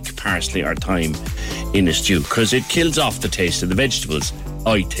don't like parsley or thyme in a stew because it kills off the taste of the vegetables,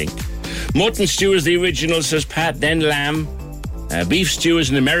 I think. Mutton stew is the original, says Pat, then lamb. Beef stew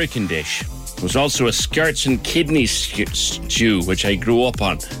is an American dish. There was also a skirts and kidney stew, which I grew up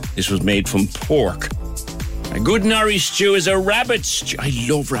on. This was made from pork. A good Irish stew is a rabbit stew. I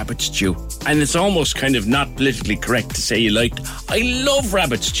love rabbit stew. And it's almost kind of not politically correct to say you liked. I love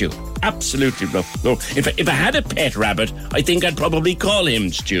rabbit stew. Absolutely love. So if I had a pet rabbit, I think I'd probably call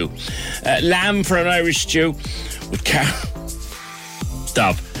him Stew. Lamb for an Irish stew with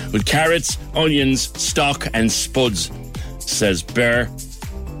with carrots, onions, stock and spuds, says Bear.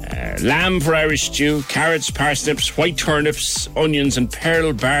 Lamb for Irish stew, carrots, parsnips, white turnips, onions and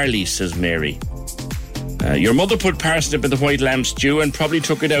pearl barley, says Mary. Your mother put parsnip in the white lamb stew and probably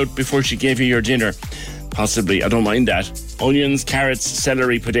took it out before she gave you your dinner. Possibly, I don't mind that. Onions, carrots,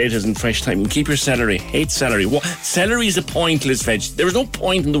 celery, potatoes and fresh thyme. Keep your celery. Hate celery. What? Celery is a pointless veg. There is no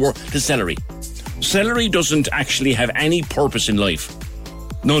point in the world to celery. Celery doesn't actually have any purpose in life.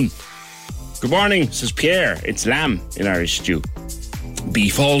 None. Good morning, says Pierre. It's lamb in Irish stew.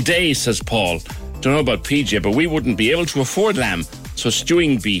 Beef all day, says Paul. Don't know about PJ, but we wouldn't be able to afford lamb. So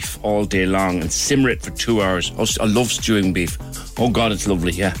stewing beef all day long and simmer it for 2 hours. Oh, I love stewing beef. Oh God, it's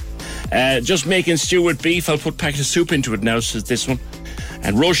lovely, yeah. Just making stew with beef. I'll put packet of soup into it now, says this one.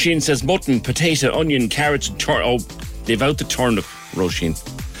 And Roisin says mutton, potato, onion, carrots and turnip. Oh, leave out the turnip, Roisin.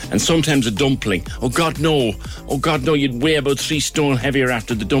 And sometimes a dumpling. Oh God, no. Oh God, no. You'd weigh about 3 stone heavier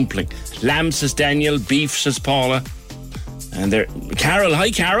after the dumpling. Lamb, says Daniel. Beef, says Paula. And there, Carol.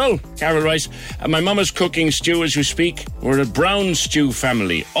 Hi, Carol. Carol writes, my mama's cooking stew as you speak. We're a brown stew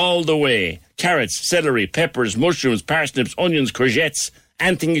family all the way. Carrots, celery, peppers, mushrooms, parsnips, onions, courgettes.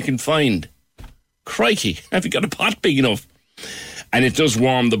 Anything you can find. Crikey, have you got a pot big enough? And it does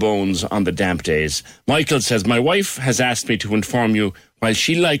warm the bones on the damp days. Michael says, my wife has asked me to inform you, while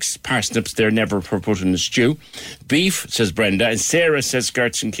she likes parsnips, they're never put in a stew. Beef, says Brenda, and Sarah says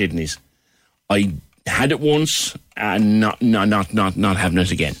skirts and kidneys. I had it once and not having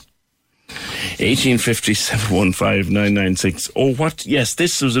it again. 1850 715 996. Oh, what? Yes,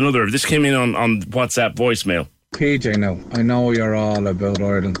 this was another. This came in on WhatsApp voicemail. PJ, now, I know you're all about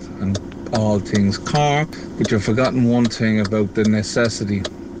Ireland and all things Cork, but you've forgotten one thing about the necessity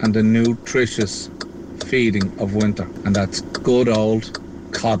and the nutritious feeding of winter, and that's good old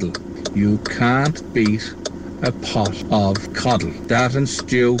coddle. You can't beat a pot of coddle. That and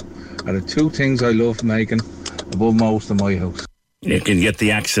stew are the two things I love making above most of my house. You can get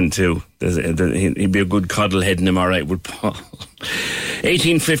the accent too. He'd be a good coddle heading him all right with Paul.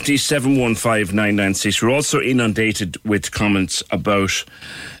 1850 715 996. We're also inundated with comments about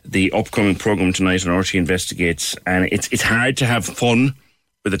the upcoming programme tonight on RTÉ Investigates, and it's hard to have fun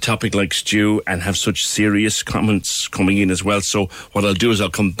with a topic like stew and have such serious comments coming in as well. So what I'll do is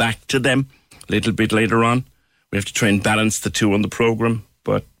I'll come back to them a little bit later on. We have to try and balance the two on the programme,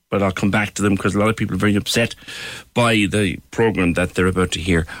 but I'll come back to them because a lot of people are very upset by the programme that they're about to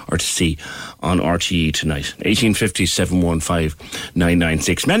hear or to see on RTE tonight. 1850 715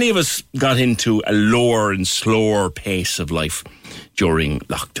 996. Many of us got into a lower and slower pace of life during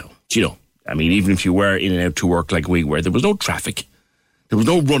lockdown. You know, I mean, even if you were in and out to work like we were, there was no traffic. There was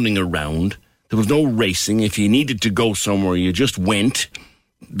no running around. There was no racing. If you needed to go somewhere, you just went.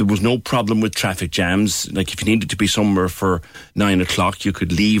 There was no problem with traffic jams. Like if you needed to be somewhere for 9 o'clock, you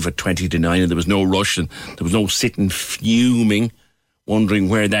could leave at 20 to 9 and there was no rush and there was no sitting fuming, wondering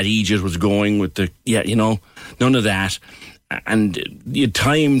where that Egypt was going with none of that. And you had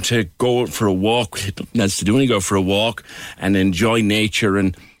time to go for a walk. Nothing else to do, only go for a walk and enjoy nature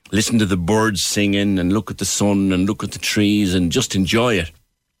and listen to the birds singing and look at the sun and look at the trees and just enjoy it.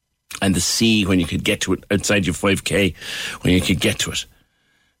 And the sea when you could get to it outside your 5K, when you could get to it.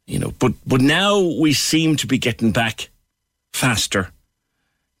 But now we seem to be getting back faster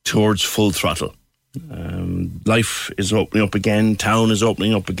towards full throttle. Life is opening up again. Town is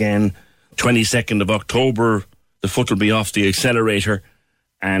opening up again. 22nd of October, the foot will be off the accelerator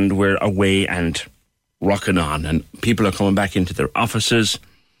and we're away and rocking on. And people are coming back into their offices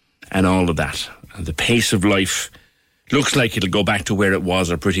and all of that. And the pace of life looks like it'll go back to where it was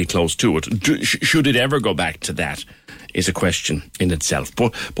or pretty close to it. Should it ever go back to that is a question in itself.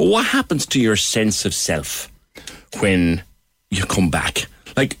 But what happens to your sense of self when you come back?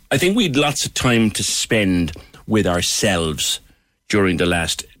 Like, I think we had lots of time to spend with ourselves during the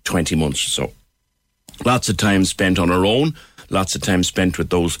last 20 months or so. Lots of time spent on our own, lots of time spent with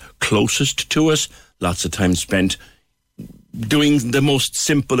those closest to us, lots of time spent doing the most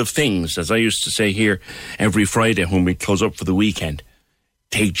simple of things, as I used to say here every Friday when we close up for the weekend.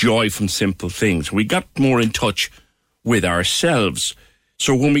 Take joy from simple things. We got more in touch with ourselves.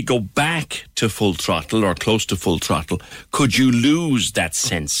 So when we go back to full throttle or close to full throttle, could you lose that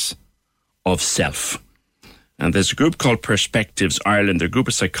sense of self? And there's a group called Perspectives Ireland. They're a group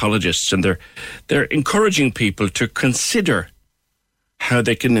of psychologists, and they're encouraging people to consider how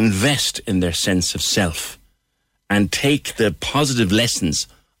they can invest in their sense of self and take the positive lessons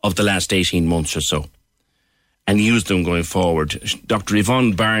of the last 18 months or so and use them going forward. Dr.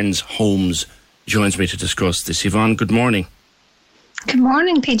 Yvonne Barnes-Holmes joins me to discuss this. Yvonne, good morning. Good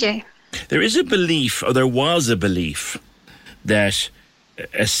morning, PJ. There is a belief, or there was a belief, that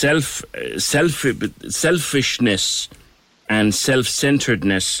a selfishness and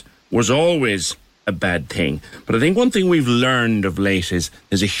self-centeredness was always a bad thing. But I think one thing we've learned of late is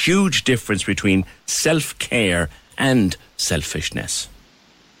there's a huge difference between self-care and selfishness.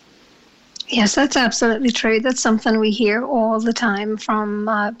 Yes, that's absolutely true. That's something we hear all the time from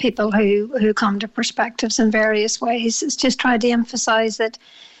people who come to Perspectives in various ways. It's just trying to emphasize that,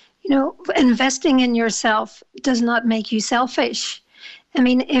 investing in yourself does not make you selfish. I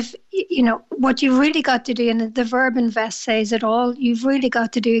mean, if, what you've really got to do, and the verb invest says it all, you've really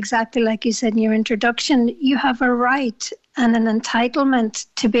got to do exactly like you said in your introduction. You have a right and an entitlement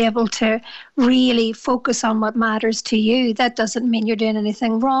to be able to really focus on what matters to you. That doesn't mean you're doing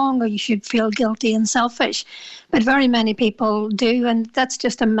anything wrong or you should feel guilty and selfish. But very many people do, and that's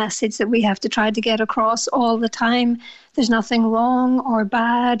just a message that we have to try to get across all the time. There's nothing wrong or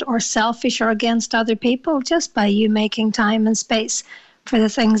bad or selfish or against other people just by you making time and space for the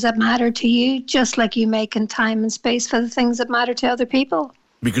things that matter to you, just like you making time and space for the things that matter to other people.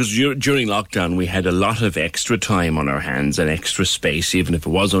 Because during lockdown, we had a lot of extra time on our hands and extra space, even if it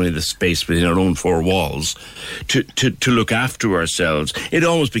was only the space within our own four walls, to look after ourselves. It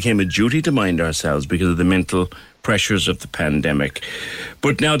almost became a duty to mind ourselves because of the mental pressures of the pandemic.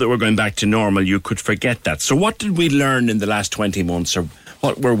 But now that we're going back to normal, you could forget that. So what did we learn in the last 20 months, or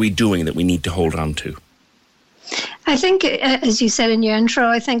what were we doing that we need to hold on to? I think, as you said in your intro,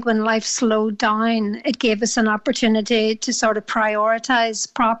 I think when life slowed down, it gave us an opportunity to sort of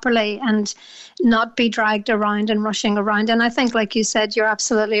prioritise properly and not be dragged around and rushing around. And I think, like you said, you're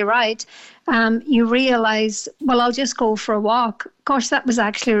absolutely right. You realise, well, I'll just go for a walk. Gosh, that was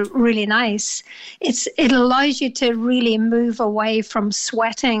actually really nice. It allows you to really move away from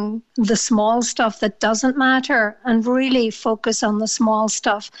sweating the small stuff that doesn't matter and really focus on the small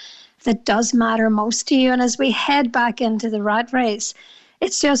stuff that does matter most to you. And as we head back into the rat race,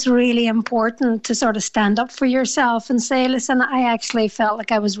 it's just really important to sort of stand up for yourself and say, listen, I actually felt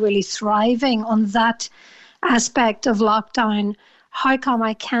like I was really thriving on that aspect of lockdown. How come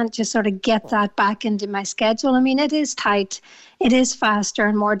I can't just sort of get that back into my schedule? I mean, it is tight, it is faster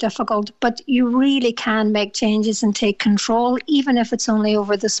and more difficult, but you really can make changes and take control, even if it's only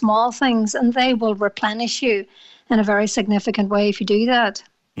over the small things, and they will replenish you in a very significant way if you do that.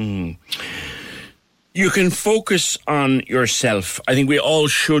 Mm. You can focus on yourself. I think we all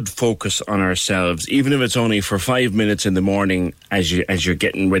should focus on ourselves, even if it's only for 5 minutes in the morning as you're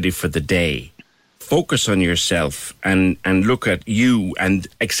getting ready for the day. Focus on yourself and look at you and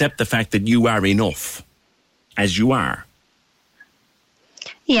accept the fact that you are enough as you are.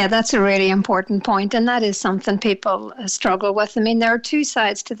 Yeah, that's a really important point, and that is something people struggle with. I mean, there are two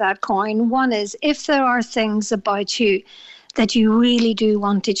sides to that coin. One is if there are things about you that you really do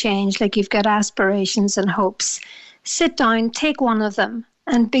want to change, like you've got aspirations and hopes, sit down, take one of them,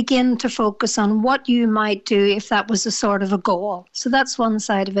 and begin to focus on what you might do if that was a sort of a goal. So that's one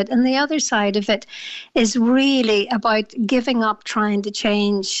side of it. And the other side of it is really about giving up trying to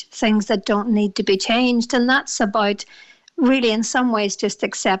change things that don't need to be changed. And that's about really in some ways just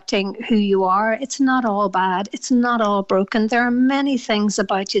accepting who you are. It's not all bad. It's not all broken. There are many things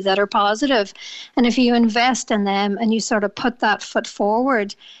about you that are positive. And if you invest in them and you sort of put that foot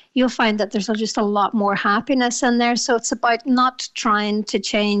forward, you'll find that there's just a lot more happiness in there. So it's about not trying to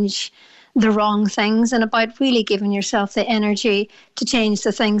change the wrong things and about really giving yourself the energy to change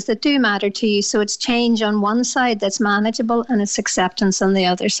the things that do matter to you. So it's change on one side that's manageable and it's acceptance on the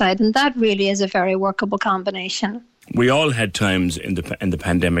other side. And that really is a very workable combination. We all had times in the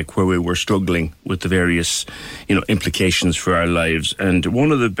pandemic where we were struggling with the various, implications for our lives. And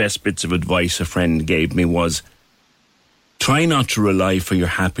one of the best bits of advice a friend gave me was, try not to rely for your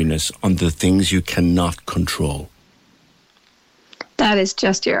happiness on the things you cannot control. That is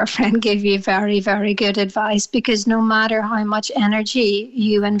just your friend gave you very, very good advice, because no matter how much energy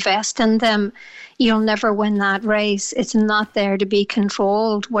you invest in them, you'll never win that race. It's not there to be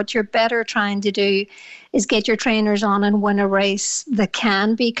controlled. What you're better trying to do is get your trainers on and win a race that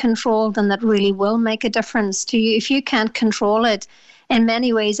can be controlled and that really will make a difference to you. If you can't control it, in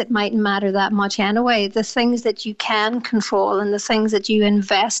many ways it mightn't matter that much anyway. The things that you can control and the things that you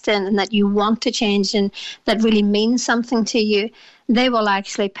invest in and that you want to change and that really mean something to you, they will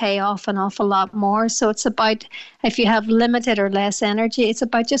actually pay off an awful lot more. So it's about, if you have limited or less energy, it's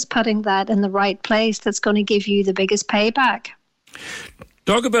about just putting that in the right place that's going to give you the biggest payback.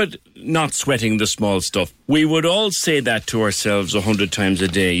 Talk about not sweating the small stuff. We would all say that to ourselves 100 times a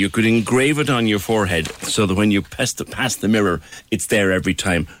day. You could engrave it on your forehead so that when you pass the mirror, it's there every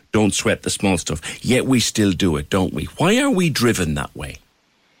time. Don't sweat the small stuff. Yet we still do it, don't we? Why are we driven that way?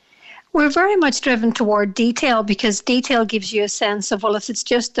 We're very much driven toward detail, because detail gives you a sense of, well, if it's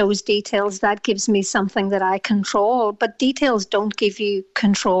just those details, that gives me something that I control. But details don't give you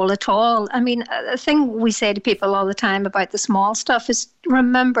control at all. I mean, a thing we say to people all the time about the small stuff is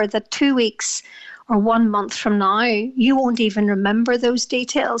remember that 2 weeks or 1 month from now, you won't even remember those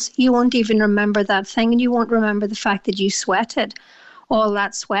details. You won't even remember that thing, and you won't remember the fact that you sweated all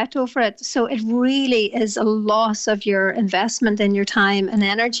that sweat over it. So it really is a loss of your investment in your time and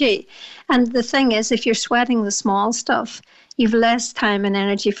energy. And the thing is, if you're sweating the small stuff, you've less time and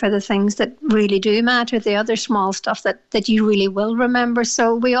energy for the things that really do matter, the other small stuff that you really will remember.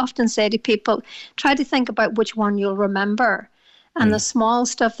 So we often say to people, try to think about which one you'll remember. And the small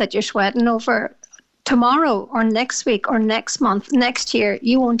stuff that you're sweating over, tomorrow or next week or next month, next year,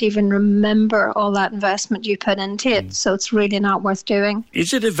 you won't even remember all that investment you put into it. So it's really not worth doing.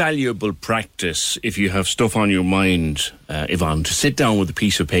 Is it a valuable practice, if you have stuff on your mind, Yvonne, to sit down with a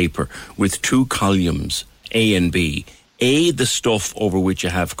piece of paper with two columns, A and B? A, the stuff over which you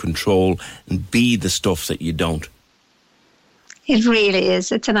have control, and B, the stuff that you don't? It really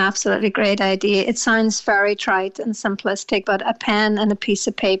is. It's an absolutely great idea. It sounds very trite and simplistic, but a pen and a piece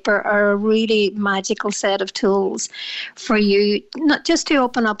of paper are a really magical set of tools for you, not just to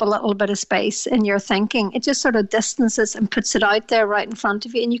open up a little bit of space in your thinking. It just sort of distances and puts it out there right in front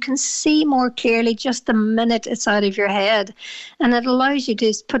of you, and you can see more clearly just the minute it's out of your head. And it allows you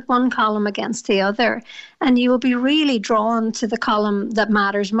to put one column against the other, and you will be really drawn to the column that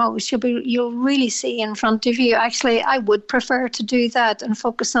matters most. You'll really see in front of you, actually, I would prefer to do that and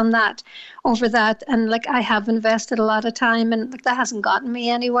focus on that over that. And I have invested a lot of time, and that hasn't gotten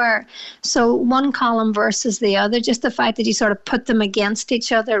me anywhere. So one column versus the other, just the fact that you sort of put them against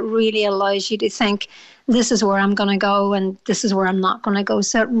each other really allows you to think, this is where I'm going to go and this is where I'm not going to go.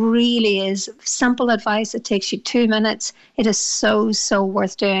 So it really is simple advice. It takes you 2 minutes. It is so, so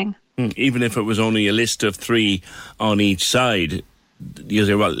worth doing. Even if it was only a list of 3 on each side, you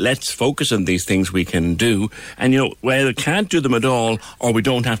say, well, let's focus on these things we can do. And, we either can't do them at all or we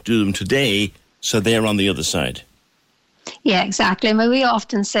don't have to do them today, so they're on the other side. Yeah, exactly. I mean, we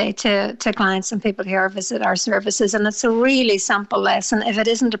often say to clients and people who visit our services, and it's a really simple lesson, if it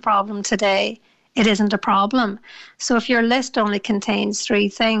isn't a problem today, it isn't a problem. So if your list only contains 3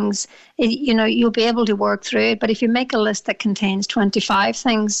 things, you'll be able to work through it. But if you make a list that contains 25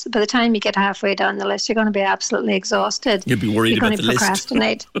 things, by the time you get halfway down the list, you're going to be absolutely exhausted. You'll be worried about the list. You're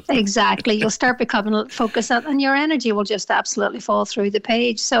going to procrastinate. Exactly. You'll start becoming focused, and your energy will just absolutely fall through the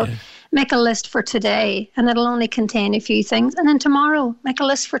page. So make a list for today, and it'll only contain a few things. And then tomorrow, make a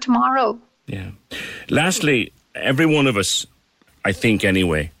list for tomorrow. Yeah. Lastly, every one of us I think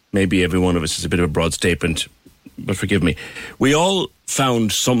anyway, maybe every one of us is a bit of a broad statement, but forgive me. We all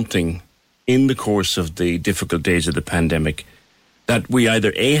found something in the course of the difficult days of the pandemic that we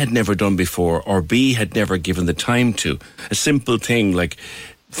either A, had never done before, or B, had never given the time to. A simple thing like,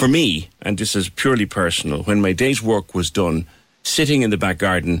 for me, and this is purely personal, when my day's work was done, sitting in the back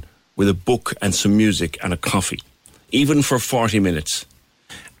garden with a book and some music and a coffee, even for 40 minutes.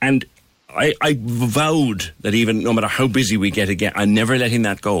 And I vowed that even no matter how busy we get again, I'm never letting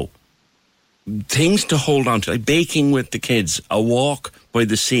that go. Things to hold on to, like baking with the kids, a walk by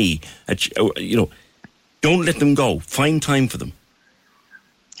the sea, don't let them go. Find time for them.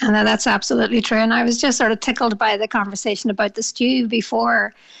 And that's absolutely true. And I was just sort of tickled by the conversation about the stew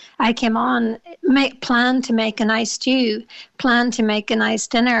before I came on. Plan to make a nice stew, plan to make a nice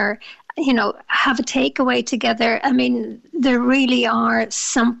dinner, have a takeaway together. I mean, there really are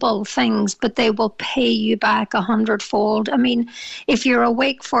simple things, but they will pay you back 100-fold. I mean, if you're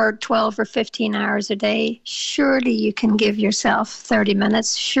awake for 12 or 15 hours a day, surely you can give yourself 30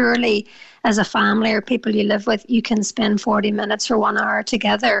 minutes. Surely, as a family or people you live with, you can spend 40 minutes or 1 hour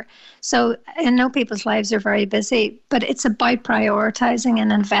together. So I know people's lives are very busy, but it's about prioritising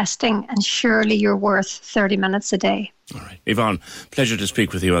and investing, and surely you're worth 30 minutes a day. All right. Yvonne, pleasure to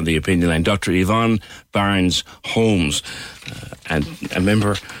speak with you on the Opinion Line. Dr. Yvonne Barnes-Holmes, and a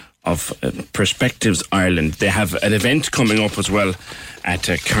member of Perspectives Ireland. They have an event coming up as well at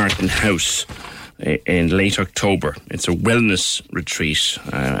Carton House in late October. It's a wellness retreat.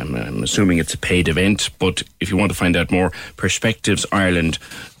 I'm assuming it's a paid event, but if you want to find out more,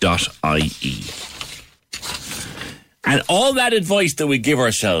 perspectivesireland.ie. And all that advice that we give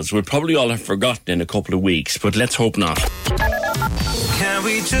ourselves, we'll probably all have forgotten in a couple of weeks, but let's hope not. Can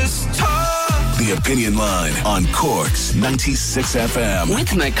we just talk? The Opinion Line on Cork's 96 FM.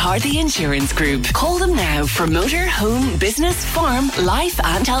 With McCarthy Insurance Group. Call them now for motor, home, business, farm, life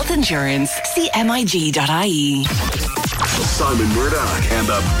and health insurance. See MIG.ie. Simon Murdoch and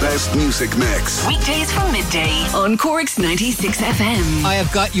the best music mix. Weekdays from midday on Cork's 96 FM. I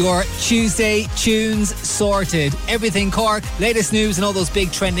have got your Tuesday tunes sorted. Everything Cork, latest news and all those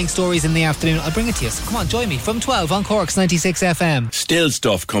big trending stories in the afternoon. I'll bring it to you. So come on, join me from 12 on Cork's 96 FM. Still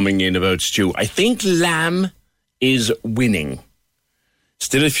stuff coming in about Stu. I think lamb is winning.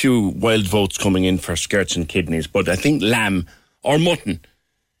 Still a few wild votes coming in for skirts and kidneys, but I think lamb or mutton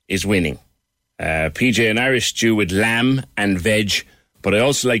is winning. PJ, an Irish stew with lamb and veg, but I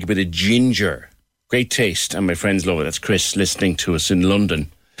also like a bit of ginger. Great taste, and my friends love it. That's Chris listening to us in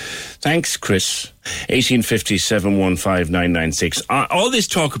London. Thanks, Chris. 1850 715 996. All this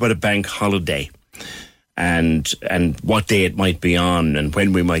talk about a bank holiday and what day it might be on and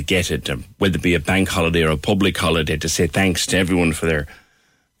when we might get it, whether it be a bank holiday or a public holiday, to say thanks to everyone for their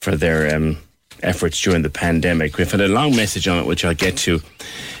efforts during the pandemic. We've had a long message on it, which I'll get to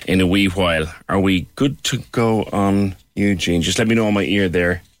in a wee while. Are we good to go on, Eugene? Just let me know on my ear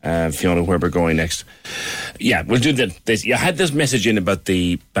there, Fiona, where we're going next. Yeah, we'll do that. You had this message in about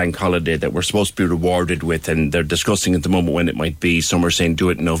the bank holiday that we're supposed to be rewarded with, and they're discussing at the moment when it might be. Some are saying do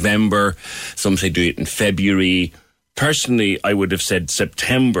it in November, some say do it in February. Personally, I would have said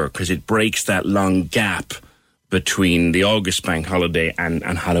September, because it breaks that long gap between the August bank holiday and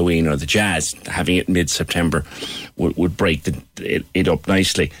Halloween or the Jazz. Having it mid-September would break it up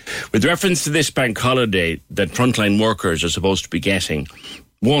nicely. With reference to this bank holiday that frontline workers are supposed to be getting,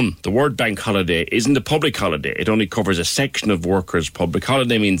 one, the word bank holiday isn't a public holiday. It only covers a section of workers. Public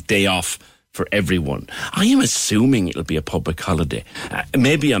holiday means day off for everyone. I am assuming it'll be a public holiday.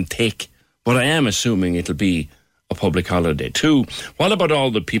 Maybe I'm thick, but I am assuming it'll be a public holiday. Two, what about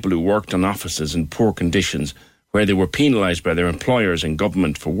all the people who worked in offices in poor conditions where they were penalised by their employers and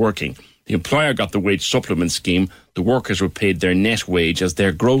government for working? The employer got the wage supplement scheme. The workers were paid their net wage as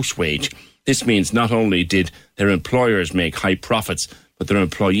their gross wage. This means not only did their employers make high profits, but their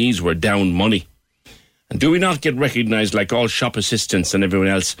employees were down money. And do we not get recognised like all shop assistants and everyone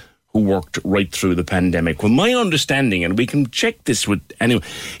else who worked right through the pandemic? Well, my understanding, and we can check this with anyone,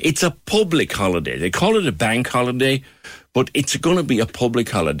 it's a public holiday. They call it a bank holiday, but it's going to be a public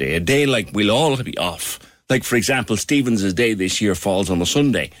holiday, a day like we'll all be off. Like, for example, Stephen's Day this year falls on a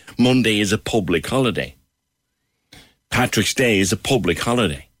Sunday. Monday is a public holiday. Patrick's Day is a public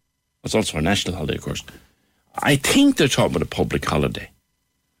holiday. It's also a national holiday, of course. I think they're talking about a public holiday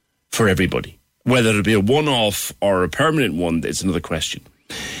for everybody. Whether it'll be a one-off or a permanent one is another question.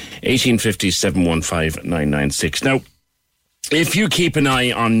 1850 715 996. Now, if you keep an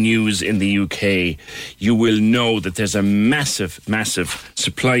eye on news in the UK, you will know that there's a massive, massive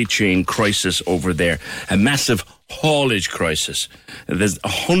supply chain crisis over there, a massive haulage crisis. There's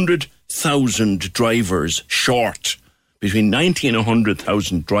 100,000 drivers short between 90 and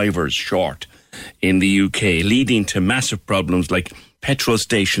 100,000 drivers short in the UK, leading to massive problems like petrol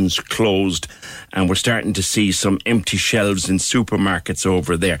stations closed, and we're starting to see some empty shelves in supermarkets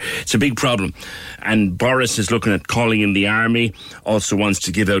over there. It's a big problem. And Boris is looking at calling in the army, also wants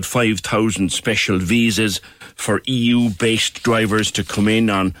to give out 5,000 special visas for EU-based drivers to come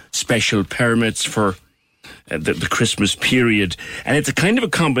in on special permits for the Christmas period. And it's a kind of a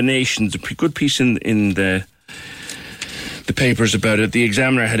combination. There's a good piece in the papers about it. The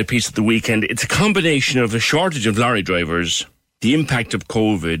Examiner had a piece at the weekend. It's a combination of a shortage of lorry drivers, the impact of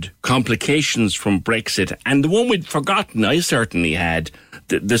COVID, complications from Brexit, and the one we'd forgotten, I certainly had,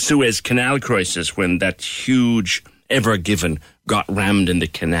 the Suez Canal crisis, when that huge Ever Given got rammed in the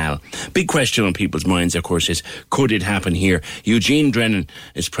canal. Big question on people's minds, of course, is could it happen here? Eugene Drennan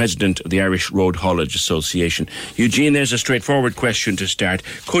is president of the Irish Road Haulage Association. Eugene, there's a straightforward question to start.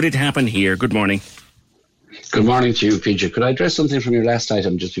 Could it happen here? Good morning. Good morning to you, PJ. Could I address something from your last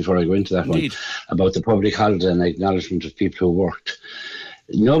item just before I go into that Indeed. One about the public holiday and acknowledgement of people who worked?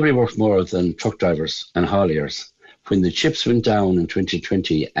 Nobody worked more than truck drivers and hauliers. When the chips went down in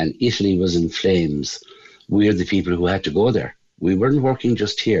 2020 and Italy was in flames, we're the people who had to go there. We weren't working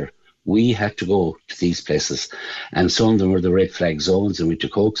just here. We had to go to these places. And some of them were the red flag zones, and we had to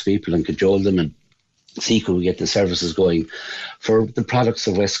coax people and cajole them and see could we get the services going for the products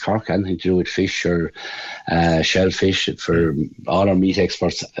of West Cork, anything to do with fish or shellfish, for all our meat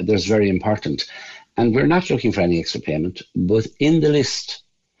exports. That's very important. And we're not looking for any extra payment, but in the list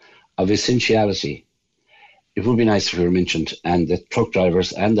of essentiality, it would be nice if we were mentioned and the truck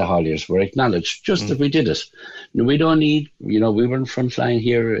drivers and the hauliers were acknowledged just that we did it. No, we don't need, we weren't front line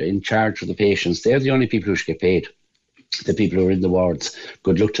here in charge of the patients. They're the only people who should get paid. The people who are in the wards,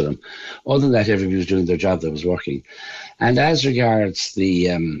 good luck to them. Other than that, everybody was doing their job that was working. And as regards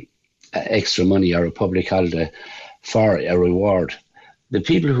the extra money or a public holiday for a reward, the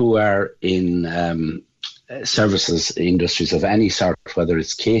people who are in services industries of any sort, whether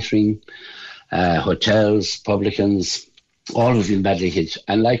it's catering, hotels, publicans, all have been badly hit,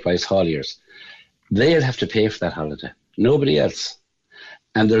 and likewise hauliers, they'll have to pay for that holiday. Nobody else.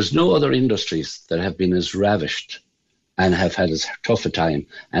 And there's no other industries that have been as ravished and have had as tough a time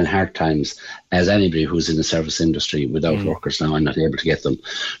and hard times as anybody who's in the service industry without workers now and not able to get them.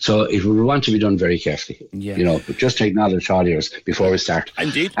 So it would want to be done very carefully, but just to acknowledge hauliers before we start.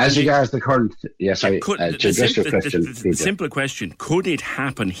 Indeed. As regards the current, to address your question. The simpler question, could it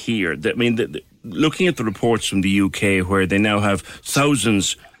happen here? Looking at the reports from the UK where they now have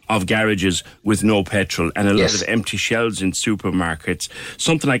thousands of garages with no petrol and a lot of empty shelves in supermarkets,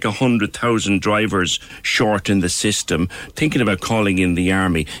 something like 100,000 drivers short in the system, thinking about calling in the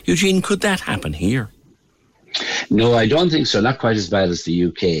army. Eugene, could that happen here? No, I don't think so. Not quite as bad as the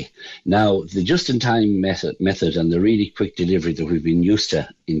UK. Now, the just-in-time method and the really quick delivery that we've been used to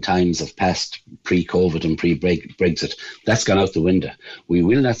in times of past pre-COVID and pre-Brexit, that's gone out the window. We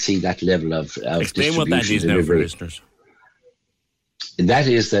will not see that level of Explain what that is now for listeners. That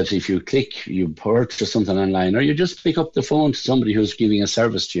is that if you click, you purchase something online, or you just pick up the phone to somebody who's giving a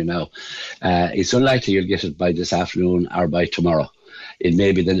service to you now, it's unlikely you'll get it by this afternoon or by tomorrow. It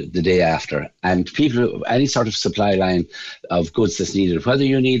may be the day after. And people, any sort of supply line of goods that's needed, whether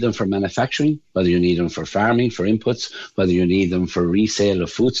you need them for manufacturing, whether you need them for farming, for inputs, whether you need them for resale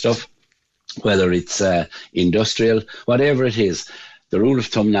of foodstuff, whether it's industrial, whatever it is, the rule of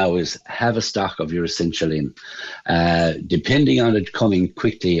thumb now is have a stock of your essential in. Depending on it coming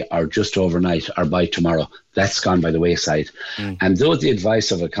quickly or just overnight or by tomorrow, that's gone by the wayside. And though the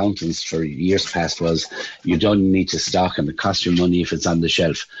advice of accountants for years past was you don't need to stock and it costs you money if it's on the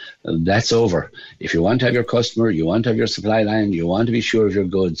shelf, that's over. If you want to have your customer, you want to have your supply line, you want to be sure of your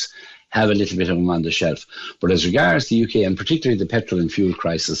goods, have a little bit of them on the shelf. But as regards the UK and particularly the petrol and fuel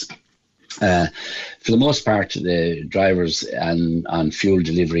crisis, for the most part, the drivers on fuel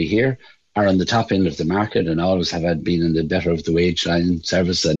delivery here are on the top end of the market and always have been in the better of the wage line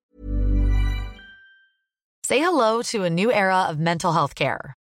service. Say hello to a new era of mental health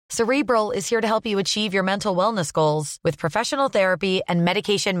care. Cerebral is here to help you achieve your mental wellness goals with professional therapy and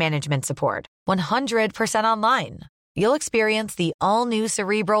medication management support. 100% online. You'll experience the all-new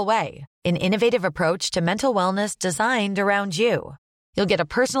Cerebral Way, an innovative approach to mental wellness designed around you. You'll get a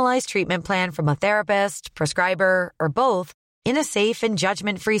personalized treatment plan from a therapist, prescriber, or both in a safe and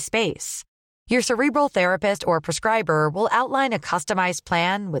judgment-free space. Your Cerebral therapist or prescriber will outline a customized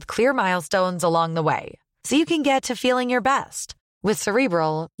plan with clear milestones along the way, so you can get to feeling your best. With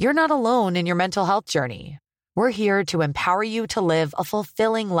Cerebral, you're not alone in your mental health journey. We're here to empower you to live a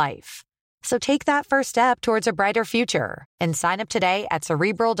fulfilling life. So take that first step towards a brighter future and sign up today at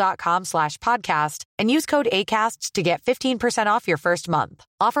Cerebral.com/podcast and use code ACAST to get 15% off your first month.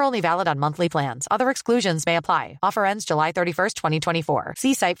 Offer only valid on monthly plans. Other exclusions may apply. Offer ends July 31st, 2024.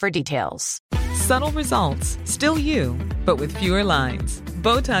 See site for details. Subtle results, still you, but with fewer lines.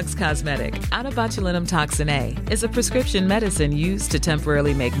 Botox Cosmetic, out of botulinum toxin A, is a prescription medicine used to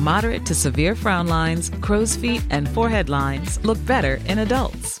temporarily make moderate to severe frown lines, crow's feet, and forehead lines look better in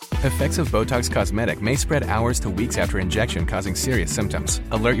adults. Effects of Botox Cosmetic may spread hours to weeks after injection, causing serious symptoms.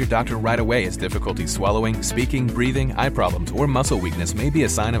 Alert your doctor right away as difficulty swallowing, speaking, breathing, eye problems, or muscle weakness may be a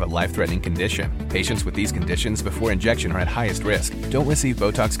sign of a life-threatening condition. Patients with these conditions before injection are at highest risk. Don't receive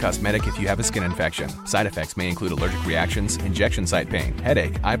Botox Cosmetic if you have a skin infection. Side effects may include allergic reactions, injection site pain,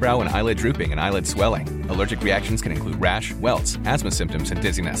 headache, eyebrow and eyelid drooping, and eyelid swelling. Allergic reactions can include rash, welts, asthma symptoms, and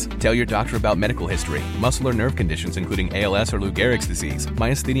dizziness. Tell your doctor about medical history, muscle or nerve conditions including ALS or Lou Gehrig's disease,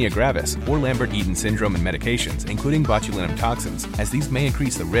 myasthenia gravis, or Lambert-Eaton syndrome, and medications, including botulinum toxins, as these may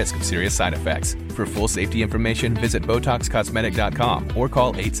increase the risk of serious side effects. For full safety information, visit BotoxCosmetic.com or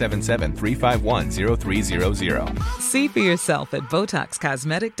call 877-351-0300. See for yourself at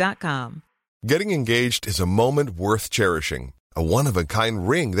BotoxCosmetic.com. Getting engaged is a moment worth cherishing. A one-of-a-kind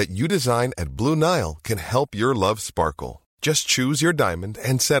ring that you design at Blue Nile can help your love sparkle. Just choose your diamond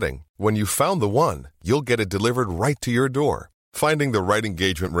and setting. When you've found the one, you'll get it delivered right to your door. Finding the right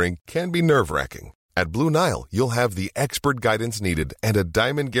engagement ring can be nerve-wracking. At Blue Nile, you'll have the expert guidance needed and a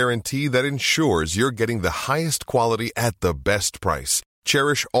diamond guarantee that ensures you're getting the highest quality at the best price.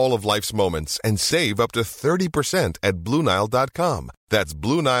 Cherish all of life's moments and save up to 30% at BlueNile.com. That's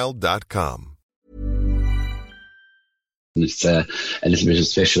BlueNile.com. It's a little bit of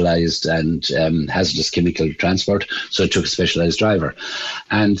specialised and hazardous chemical transport, so it took a specialised driver.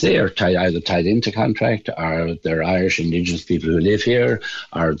 And they are either tied into contract, or they're Irish Indigenous people who live here,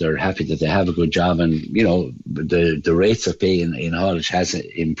 or they're happy that they have a good job. And, you know, the rates of pay in haulage has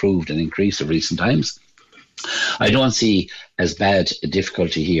improved and increased in recent times. I don't see as bad a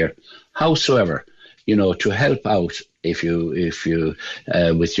difficulty here. Howsoever, you know, to help out, if you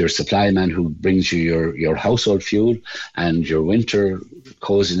with your supply man who brings you your household fuel and your winter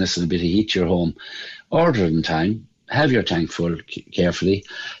coziness and a bit of heat to your home, order in time, have your tank full carefully.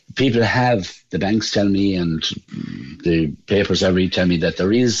 People have, the banks tell me and the papers I read tell me that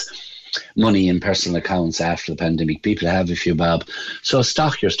there is money in personal accounts after the pandemic. People have a few bob, so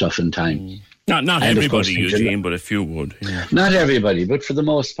stock your stuff in time. Not everybody, Eugene, but a few would. Yeah. Not everybody, but for the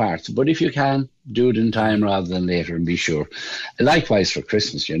most part. But if you can, do it in time rather than later, and be sure. Likewise for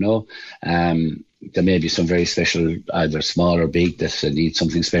Christmas, you know. There may be some very special, either small or big, that need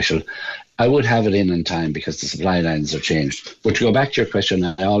something special. I would have it in time because the supply lines are changed. But to go back to your question,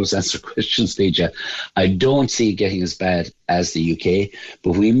 I always answer questions, Deja. I don't see it getting as bad as the UK,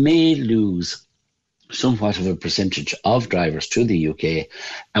 but we may lose somewhat of a percentage of drivers to the UK,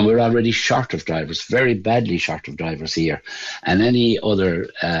 and we're already short of drivers, very badly short of drivers here. And any other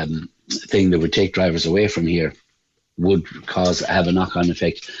thing that would take drivers away from here would have a knock-on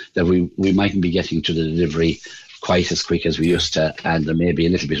effect that we mightn't be getting to the delivery quite as quick as we used to, and there may be a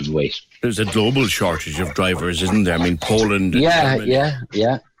little bit of wait. There's a global shortage of drivers, isn't there? I mean, Poland... Yeah.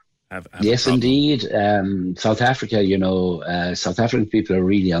 Yes, indeed. South Africa, you know, South African people are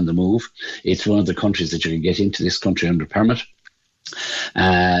really on the move. It's one of the countries that you can get into this country under permit,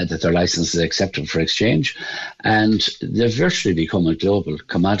 that their license is accepted for exchange. And they've virtually become a global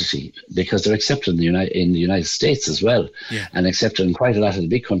commodity because they're accepted in the United States as well, and accepted in quite a lot of the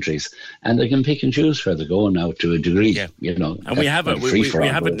big countries. And they can pick and choose where they go now to a degree, you know. And we have it.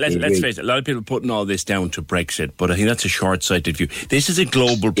 Let's face it, a lot of people putting all this down to Brexit, but I think that's a short-sighted view. This is a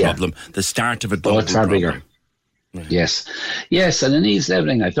global problem, the start of a global problem. Bigger. Yes, and it needs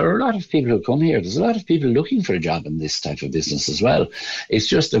levelling. There are a lot of people who come here. There's a lot of people looking for a job in this type of business as well. It's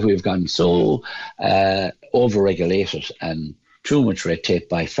just that we've gone so over-regulated and too much red tape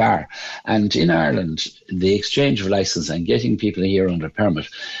by far. And in Ireland, the exchange of licence and getting people here under permit,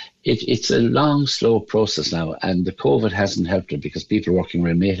 it's a long, slow process now, and the COVID hasn't helped it because people working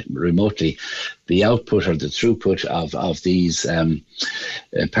remotely, the output or the throughput of these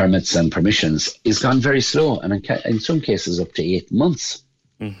permits and permissions is gone very slow, and in some cases up to 8 months.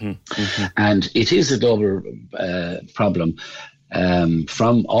 And it is a global problem.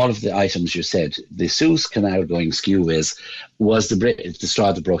 From all of the items you said, the Suez Canal going skew-ways was the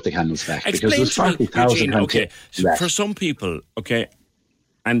straw that broke the camel's back. Explain because there's 40,000 for some people,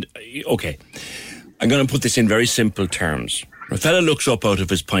 I'm going to put this in very simple terms. A fella looks up out of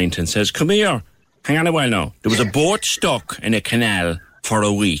his pint and says, come here, hang on a while now. There was a boat stuck in a canal for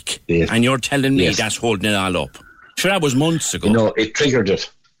a week, and you're telling me that's holding it all up. Sure, that was months ago. No, it triggered it.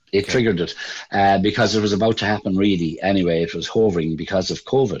 It triggered it because it was about to happen really anyway. It was hovering because of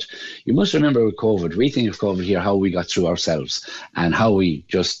COVID. You must remember with COVID, we think of COVID here, how we got through ourselves and how we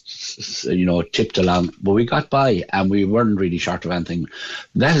just, tipped along. But we got by and we weren't really short of anything.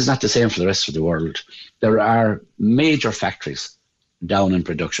 That is not the same for the rest of the world. There are major factories down in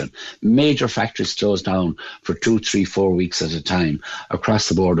production. Major factories closed down for 2, 3, 4 weeks at a time across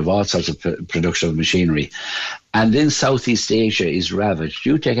the board of all sorts of production of machinery. And then Southeast Asia is ravaged.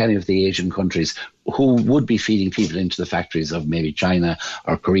 You take any of the Asian countries who would be feeding people into the factories of maybe China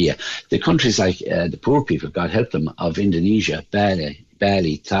or Korea. The countries like the poor people, God help them, of Indonesia, Bali,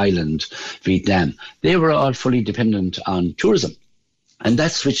 Thailand, Vietnam, they were all fully dependent on tourism. And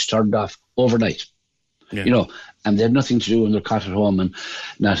that switch turned off overnight. Yeah. And they had nothing to do and they're caught at home and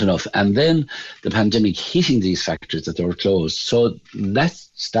not enough. And then the pandemic hitting these factories that they were closed. So that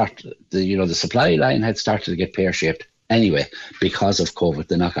started, the supply line had started to get pear-shaped anyway because of COVID,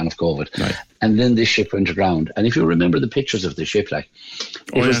 the knock-on of COVID. Right. And then this ship went aground. And if you remember the pictures of the ship,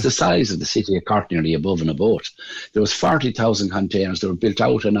 it was the size of the city of Cork, nearly above in a boat. There was 40,000 containers that were built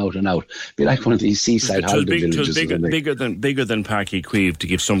out and out and out. Be like one of these seaside holiday villages. It was bigger than Park Equive, to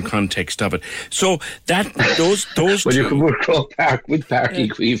give some context of it. So that those well, you could work Croke Park with Park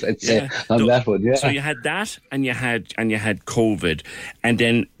Equive, I'd say, on that one. Yeah. So you had that, and you had COVID, and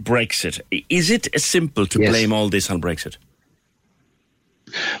then Brexit. Is it as simple to blame all this on Brexit?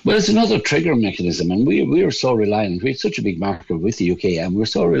 Well, it's another trigger mechanism, and we are so reliant. We had such a big market with the UK, and we're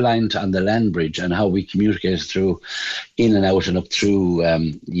so reliant on the land bridge and how we communicate through, in and out and up through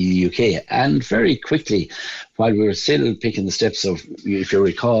the UK. And very quickly, while we were still picking the steps of, if you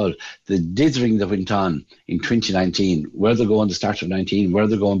recall, the dithering that went on in 2019, where they're going the start of 19, where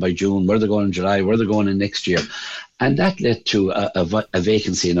they're going by June, where they're going in July, where they're going in next year. And that led to a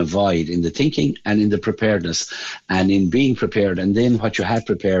vacancy and a void in the thinking and in the preparedness and in being prepared. And then what you had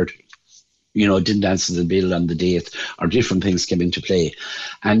prepared, didn't answer the bill on the date, or different things came into play.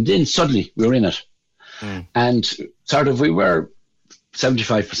 And then suddenly we were in it. And sort of we were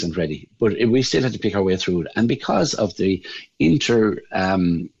 75% ready, but we still had to pick our way through it. And because of the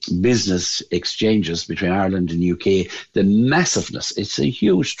business exchanges between Ireland and UK, the massiveness, it's a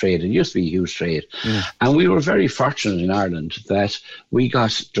huge trade. It used to be a huge trade. And we were very fortunate in Ireland that we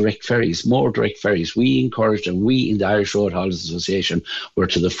got direct ferries, more direct ferries. We encouraged, and we in the Irish Road Haulers Association were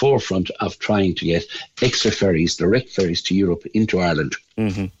to the forefront of trying to get extra ferries, direct ferries to Europe into Ireland.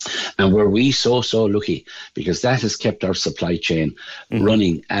 And were we so lucky, because that has kept our supply chain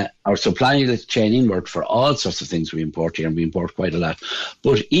running, our supply chain inward for all sorts of things we import here, and we import quite a lot.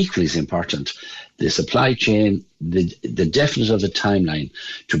 But equally as important, the supply chain, the definite of the timeline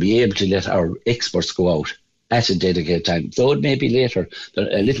to be able to let our exports go out at a dedicated time, though it may be later,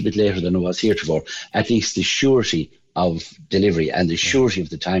 a little bit later than it was heretofore. At least the surety of delivery and the surety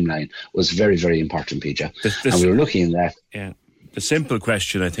of the timeline was very, very important, PJ. And we were looking at that. Yeah. The simple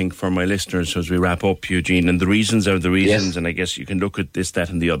question, I think, for my listeners as we wrap up, Eugene, and the reasons are the reasons, and I guess you can look at this, that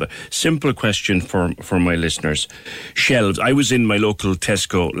and the other. Simple question for my listeners. Shelves. I was in my local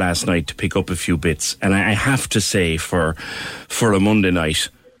Tesco last night to pick up a few bits, and I have to say for a Monday night,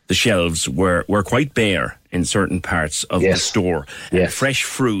 the shelves were quite bare in certain parts of the store. Fresh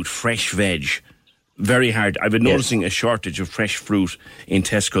fruit, fresh veg. Very hard. I've been noticing a shortage of fresh fruit in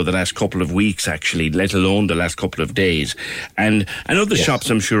Tesco the last couple of weeks, actually, let alone the last couple of days. And other shops,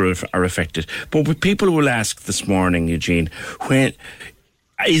 I'm sure, are affected. But people will ask this morning, Eugene, when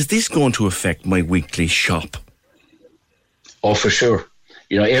is this going to affect my weekly shop? Oh, for sure.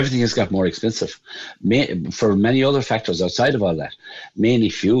 Everything has got more expensive. For many other factors outside of all that, mainly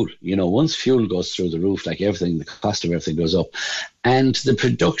fuel. Once fuel goes through the roof, like everything, the cost of everything goes up. And the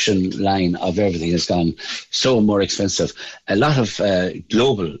production line of everything has gone so more expensive. A lot of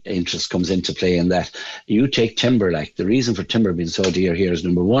global interest comes into play in that. You take timber, the reason for timber being so dear here is,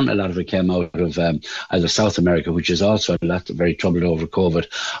 number one, a lot of it came out of either South America, which is also a lot very troubled over COVID,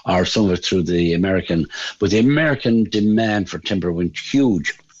 or some of it through the American. But the American demand for timber went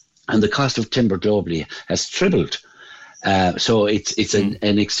huge, and the cost of timber globally has tripled. So it's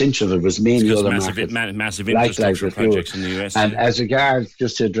an extension of it. Was mainly other markets, massive infrastructure projects in the US. And as regards,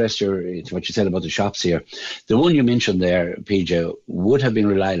 just to address what you said about the shops here, the one you mentioned there, PJ, would have been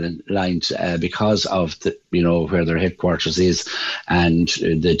reliant because of where their headquarters is and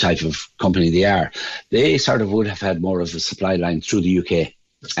the type of company they are. They sort of would have had more of a supply line through the UK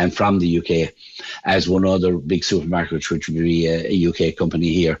and from the UK, as one other big supermarket, which would be a UK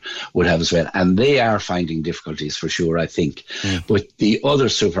company here, would have as well. And they are finding difficulties for sure, I think. But the other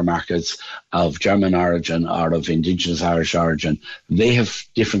supermarkets of German origin or of indigenous Irish origin, they have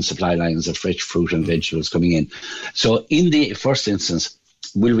different supply lines of fresh fruit and vegetables coming in. So in the first instance,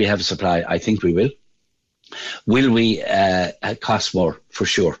 Will we have a supply? I think we will. Will we cost more? For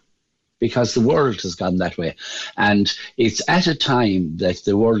sure. Because the world has gone that way. And it's at a time that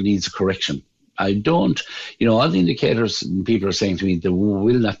the world needs a correction. I don't, all the indicators, people are saying to me there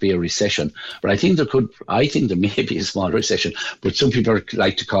will not be a recession, but I think there may be a small recession, but some people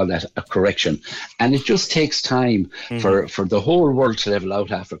like to call that a correction. And it just takes time for the whole world to level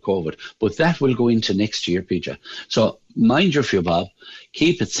out after COVID. But that will go into next year, PJ. So mind your few, Bob.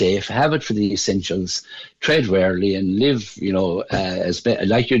 Keep it safe, have it for the essentials, tread warily, and live,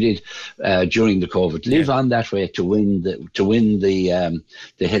 like you did during the COVID. Live on that way to win the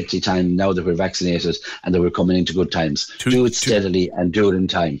healthy time now that we're vaccinated and that we're coming into good times. Do it steadily and do it in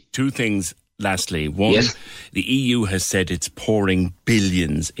time. Two things. Lastly, one, the EU has said it's pouring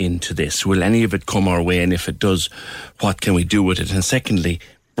billions into this. Will any of it come our way? And if it does, what can we do with it? And secondly,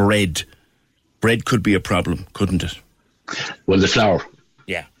 bread. Bread could be a problem, couldn't it? Well, the flour.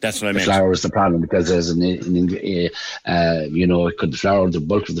 Yeah, that's what I meant. The flour is the problem because there's the flour, the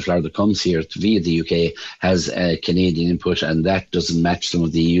bulk of the flour that comes here via the UK has a Canadian input, and that doesn't match some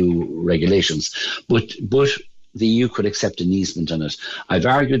of the EU regulations. But the EU could accept an easement on it. I've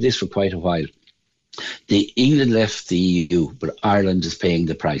argued this for quite a while. England left the EU, but Ireland is paying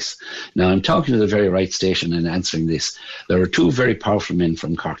the price. Now, I'm talking to the very right station and answering this. There are two very powerful men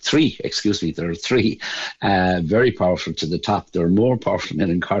from Cork. There are three very powerful to the top. There are more powerful men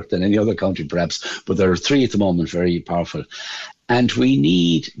in Cork than any other country, perhaps, but there are three at the moment very powerful. And we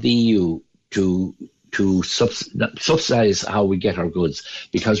need the EU to subsidise how we get our goods,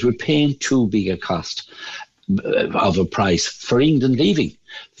 because we're paying too big a cost of a price for England leaving.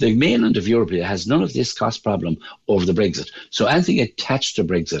 The mainland of Europe has none of this cost problem over the Brexit. So anything attached to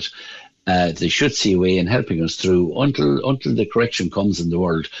Brexit, they should see a way in helping us through until the correction comes in the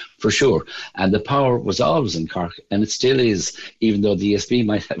world, for sure. And the power was always in Cork, and it still is, even though the ESB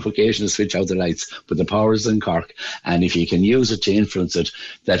might have occasionally switch out the lights, but the power is in Cork. And if you can use it to influence it,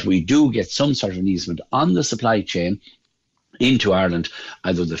 that we do get some sort of an easement on the supply chain into Ireland,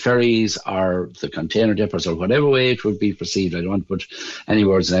 either the ferries or the container depots or whatever way it would be perceived. I don't want to put any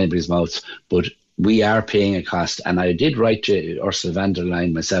words in anybody's mouths, but we are paying a cost. And I did write to Ursula von der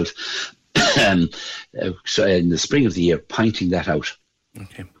Leyen myself so in the spring of the year, pointing that out.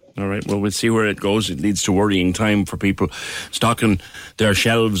 Okay. All right. Well, we'll see where it goes. It leads to worrying time for people stocking their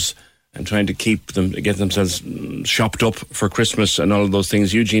shelves and trying to get themselves shopped up for Christmas and all of those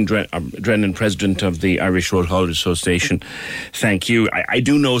things. Eugene Drennan, President of the Irish Road Haulage Association, thank you. I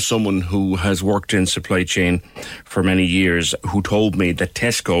do know someone who has worked in supply chain for many years who told me that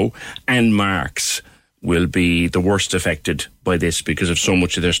Tesco and Marks will be the worst affected by this because of so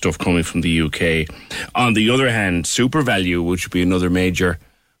much of their stuff coming from the UK. On the other hand, SuperValu, which would be another major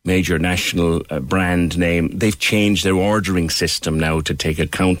national brand name, they've changed their ordering system now to take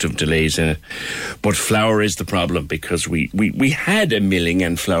account of delays in it. But flour is the problem, because we had a milling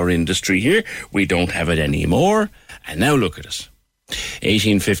and flour industry here. We don't have it anymore. And now look at us.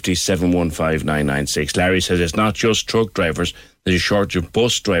 1850 715 996. Larry says it's not just truck drivers, there's a shortage of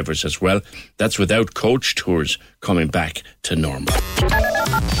bus drivers as well. That's without coach tours coming back to normal.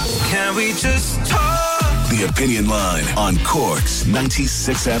 Can we just talk? The Opinion Line on Cork's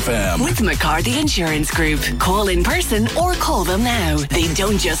 96 FM. With McCarthy Insurance Group. Call in person or call them now. They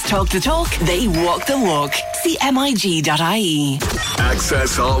don't just talk the talk, they walk the walk. See MIG.ie.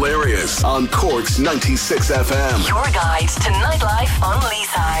 Access all areas on Cork's 96 FM. Your guide to nightlife on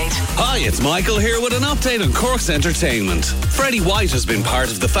Leaside. Hi, it's Michael here with an update on Cork's entertainment. Freddie White has been part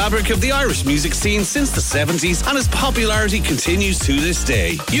of the fabric of the Irish music scene since the 70s, and his popularity continues to this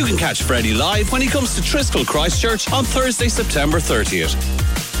day. You can catch Freddie live when he comes to Triskel Christchurch on Thursday, September 30th.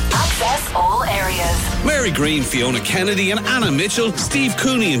 Access all areas. Mary Green, Fiona Kennedy and Anna Mitchell, Steve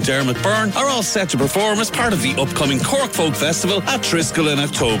Cooney and Dermot Byrne are all set to perform as part of the upcoming Cork Folk Festival at Triskel in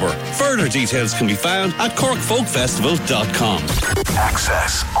October. Further details can be found at corkfolkfestival.com.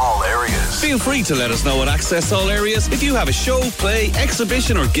 Access all areas. Feel free to let us know at Access All Areas if you have a show, play,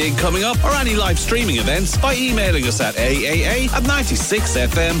 exhibition or gig coming up, or any live streaming events, by emailing us at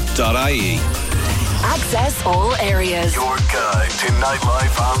aaa@96fm.ie. Access all areas. Your guide to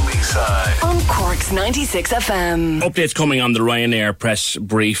nightlife on Leaside. On Cork's 96 FM. Updates coming on the Ryanair press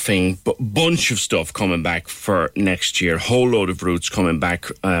briefing. Bunch of stuff coming back for next year. Whole load of routes coming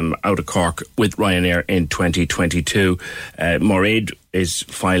back out of Cork with Ryanair in 2022. Mairead is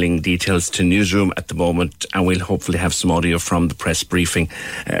filing details to Newsroom at the moment, and we'll hopefully have some audio from the press briefing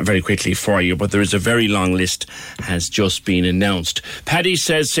very quickly for you. But there is a very long list has just been announced. Paddy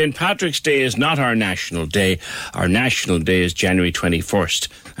says St. Patrick's Day is not our national day. Our national day is January 21st.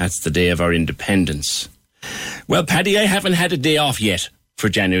 That's the day of our independence. Well, Paddy, I haven't had a day off yet for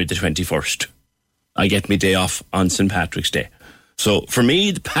January the 21st. I get my day off on St. Patrick's Day. So for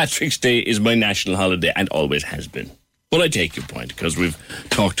me, the Patrick's Day is my national holiday and always has been. But I take your point, because we've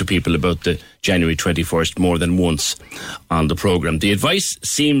talked to people about the January 21st more than once on the programme. The advice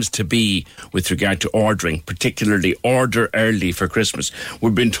seems to be with regard to ordering, particularly order early for Christmas.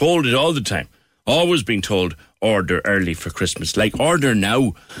 We've been told it all the time. Always being told, order early for Christmas. Like, order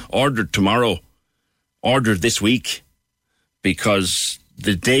now, order tomorrow, order this week, because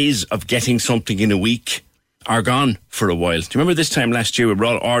the days of getting something in a week are gone for a while. Do you remember this time last year we were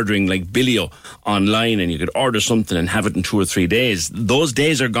all ordering like Billio online, and you could order something and have it in 2 or 3 days? Those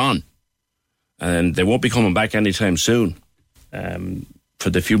days are gone, and they won't be coming back anytime soon, for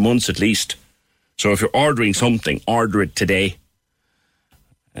the few months at least. So if you're ordering something, order it today,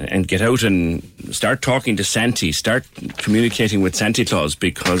 and get out and start talking to Santa, start communicating with Santa Claus,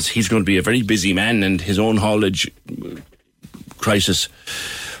 because he's going to be a very busy man, and his own haulage crisis,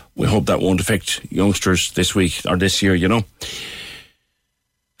 we hope that won't affect youngsters this week or this year,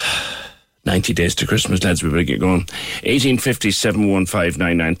 90 days to Christmas, lads, we better get going. 1850 715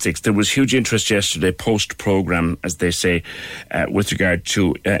 996. There was huge interest yesterday, post-programme, as they say, with regard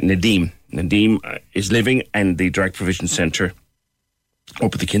to Nadeem. Nadeem is living in the Direct Provision Centre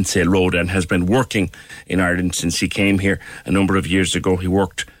up at the Kinsale Road and has been working in Ireland since he came here a number of years ago. He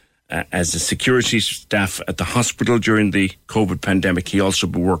worked as a security staff at the hospital during the COVID pandemic. He also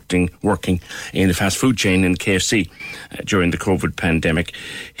been working in a fast food chain in KFC during the COVID pandemic.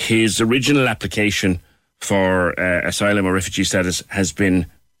 His original application for asylum or refugee status has been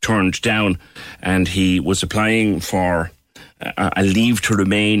turned down, and he was applying for a leave to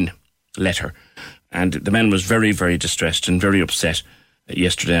remain letter. And the man was very, very distressed and very upset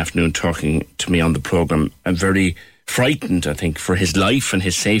yesterday afternoon, talking to me on the programme, and very frightened, I think, for his life and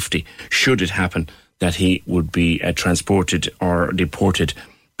his safety, should it happen that he would be transported or deported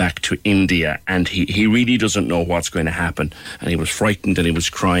back to India. And he really doesn't know what's going to happen. And he was frightened and he was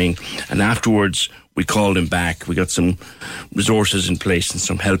crying. And afterwards, we called him back. We got some resources in place and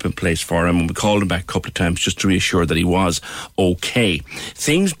some help in place for him. And we called him back a couple of times just to reassure that he was okay.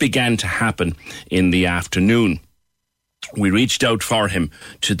 Things began to happen in the afternoon. We reached out for him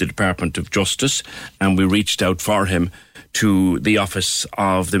to the Department of Justice, and we reached out for him to the office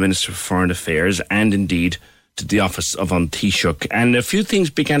of the Minister for Foreign Affairs, and indeed to the office of An Taoiseach. And a few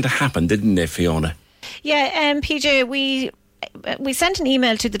things began to happen, didn't they, Fiona? Yeah, PJ, we sent an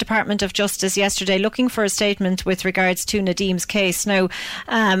email to the Department of Justice yesterday looking for a statement with regards to Nadeem's case. Now,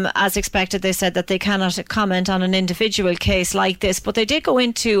 as expected, they said that they cannot comment on an individual case like this, but they did go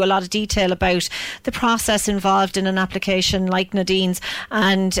into a lot of detail about the process involved in an application like Nadeem's,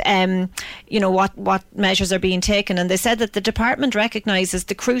 and what measures are being taken. And they said that the department recognises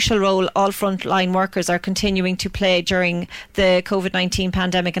the crucial role all frontline workers are continuing to play during the COVID-19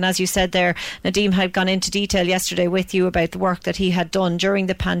 pandemic. And as you said there, Nadeem had gone into detail yesterday with you about the work that he had done during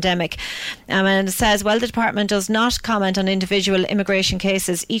the pandemic. And it says, while the department does not comment on individual immigration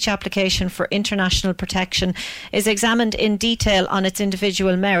cases, each application for international protection is examined in detail on its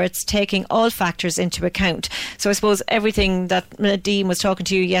individual merits, taking all factors into account. So I suppose everything that Nadeem was talking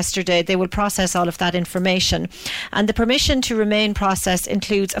to you yesterday, they will process all of that information. And the permission to remain process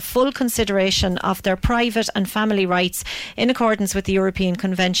includes a full consideration of their private and family rights in accordance with the European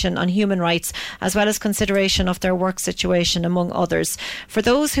Convention on Human Rights, as well as consideration of their work situation, among others. For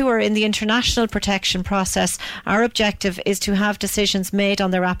those who are in the international protection process, our objective is to have decisions made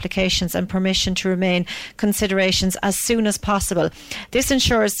on their applications and permission to remain considerations as soon as possible. This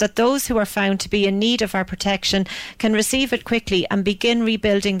ensures that those who are found to be in need of our protection can receive it quickly and begin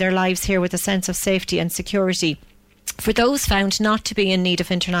rebuilding their lives here with a sense of safety and security. For those found not to be in need of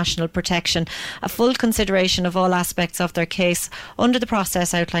international protection, a full consideration of all aspects of their case under the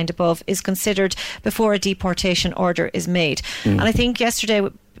process outlined above is considered before a deportation order is made. And I think yesterday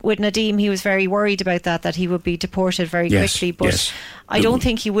with Nadeem, he was very worried about that he would be deported very quickly, but I don't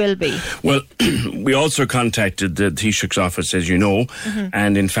think he will be. Well, we also contacted the Taoiseach's office, as you know,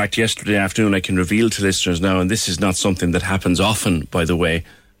 and in fact yesterday afternoon, I can reveal to listeners now, and this is not something that happens often, by the way,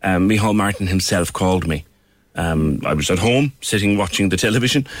 Micheál Martin himself called me. I was at home sitting watching the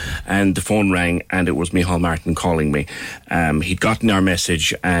television, and the phone rang, and it was Micheál Martin calling me. He'd gotten our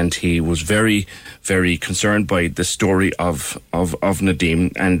message, and he was very, very concerned by the story of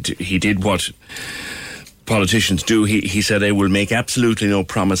Nadeem, and he did what politicians do. He said, I will make absolutely no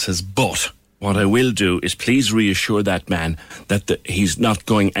promises, but what I will do is please reassure that man that he's not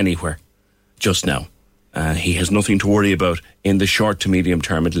going anywhere just now. He has nothing to worry about in the short to medium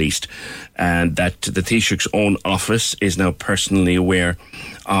term at least, and that the Taoiseach's own office is now personally aware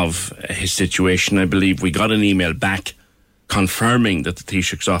of his situation. I believe we got an email back confirming that the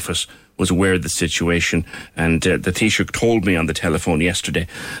Taoiseach's office was aware of the situation, and the Taoiseach told me on the telephone yesterday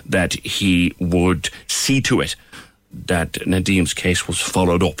that he would see to it that Nadim's case was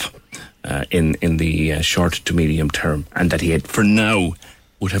followed up in the short to medium term, and that he had, for now,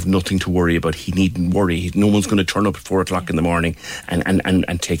 would have nothing to worry about. He needn't worry. No one's going to turn up at 4 o'clock in the morning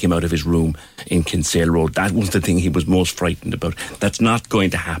and take him out of his room in Kinsale Road. That was the thing he was most frightened about. That's not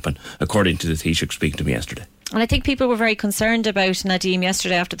going to happen, according to the Taoiseach speaking to me yesterday. And I think people were very concerned about Nadeem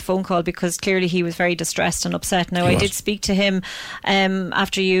yesterday after the phone call, because clearly he was very distressed and upset. Now, I did speak to him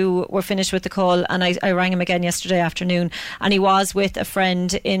after you were finished with the call, and I rang him again yesterday afternoon, and he was with a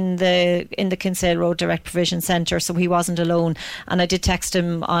friend in the Kinsale Road Direct Provision Centre, so he wasn't alone. And I did text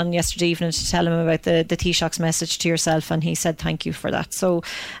him on yesterday evening to tell him about the Taoiseach's message to yourself, and he said thank you for that. So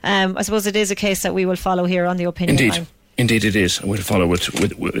I suppose it is a case that we will follow here on the opinion line. Indeed it is. I'm going to follow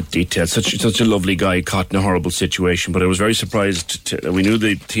with details. Such a lovely guy caught in a horrible situation, but I was very surprised. We knew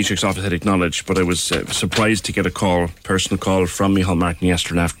the Taoiseach's office had acknowledged, but I was surprised to get a personal call from Micheál Martin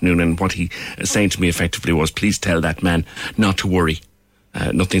yesterday afternoon, and what he was saying to me effectively was, please tell that man not to worry.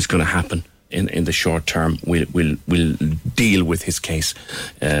 Nothing's going to happen in the short term. We'll deal with his case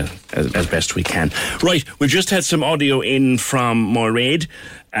as best we can. Right, we've just had some audio in from Mairead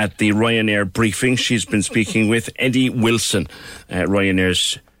at the Ryanair briefing. She's been speaking with Eddie Wilson,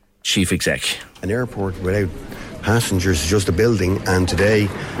 Ryanair's chief exec. An airport without passengers is just a building, and today,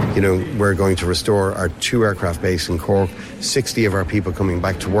 we're going to restore our 2 aircraft base in Cork, 60 of our people coming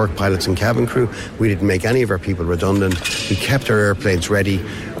back to work, pilots and cabin crew. We didn't make any of our people redundant. We kept our airplanes ready.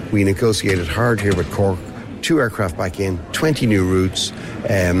 We negotiated hard here with Cork. 2 aircraft back in, 20 new routes,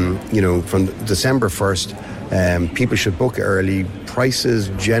 from December 1st. People should book early. Prices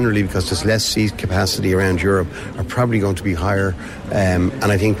generally, because there's less seat capacity around Europe, are probably going to be higher, and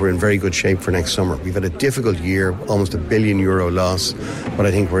I think we're in very good shape for next summer. We've had a difficult year, almost €1 billion loss, but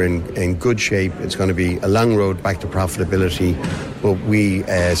I think we're in good shape. It's going to be a long road back to profitability, but we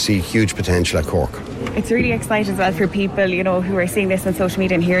see huge potential at Cork. It's really exciting as well for people, who are seeing this on social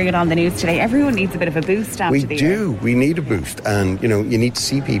media and hearing it on the news today. Everyone needs a bit of a boost after the year. We do. We need a boost, and you need to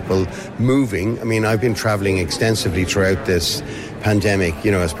see people moving. I mean, I've been travelling extensively throughout this pandemic,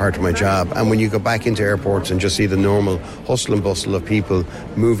 as part of my job, and when you go back into airports and just see the normal hustle and bustle of people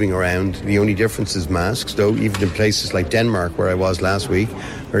moving around, the only difference is masks, though even in places like Denmark, where I was last week,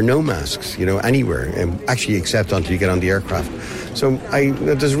 there are no masks, anywhere, actually, except until you get on the aircraft. So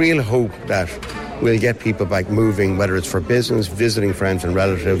there's real hope that we'll get people back moving, whether it's for business, visiting friends and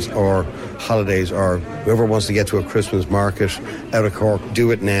relatives, or holidays, or whoever wants to get to a Christmas market out of Cork, do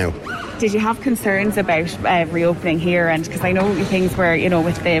it now. Did you have concerns about reopening here? And because I know things were,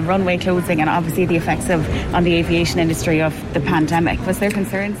 with the runway closing and obviously the effects on the aviation industry of the pandemic, was there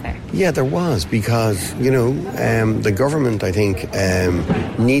concerns there? Yeah, there was, because, the government, I think,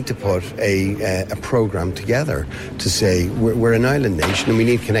 need to put a programme together to say we're an island nation and we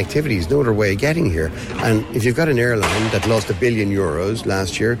need connectivity. There's no other way of getting here. And if you've got an airline that lost €1 billion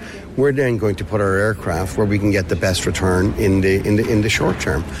last year, we're then going to put our aircraft where we can get the best return in the short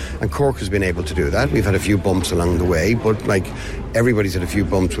term. And Cork has been able to do that. We've had a few bumps along the way, but everybody's had a few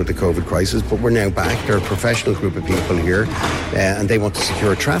bumps with the COVID crisis, but we're now back. They're a professional group of people here, and they want to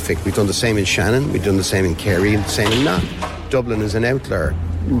secure traffic. We've done the same in Shannon, we've done the same in Kerry, and the same in Knock. Dublin is an outlier,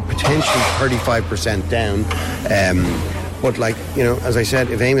 potentially 35% down. But as I said,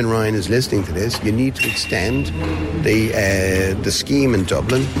 if Eamon Ryan is listening to this, you need to extend the scheme in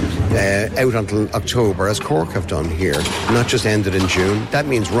Dublin out until October, as Cork have done here, not just end it in June. That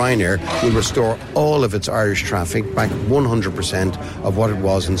means Ryanair will restore all of its Irish traffic back 100% of what it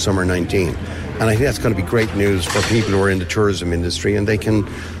was in summer 19. And I think that's going to be great news for people who are in the tourism industry, and they can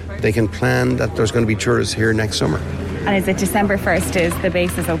plan that there's going to be tourists here next summer. And is it December 1st is the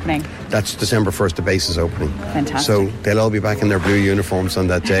base is opening? That's December 1st, the base is opening. Fantastic. So they'll all be back in their blue uniforms on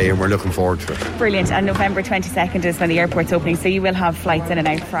that day, and we're looking forward to it. Brilliant. And November 22nd is when the airport's opening, so you will have flights in and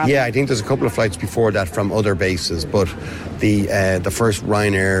out from... Yeah, I think there's a couple of flights before that from other bases, but the first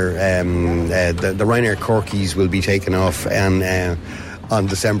Ryanair, the Ryanair Corkies will be taken off on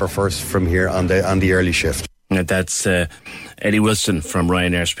December 1st from here on the early shift. That's Eddie Wilson from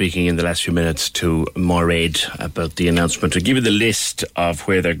Ryanair speaking in the last few minutes to Mairead about the announcement. To give you the list of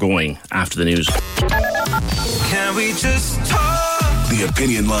where they're going after the news. Can we just talk? The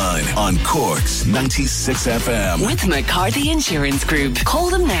Opinion Line on Cork's 96 FM. With McCarthy Insurance Group. Call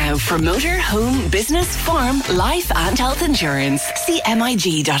them now for motor, home, business, farm, life and health insurance. See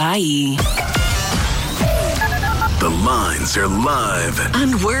MIG.ie. The lines are live.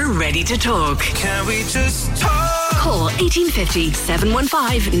 And we're ready to talk. Can we just talk? call 1850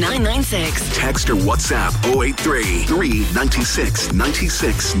 715 996. Text or WhatsApp 083 396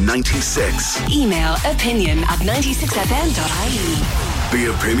 96 96. Email opinion@96fm.ie.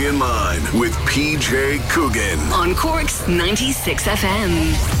 The Opinion Line with PJ Coogan on Cork's 96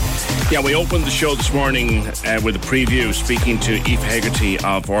 FM. Yeah, we opened the show this morning with a preview, speaking to Aoife Hegarty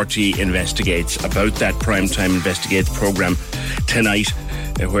of RTÉ Investigates about that Primetime Investigates programme tonight,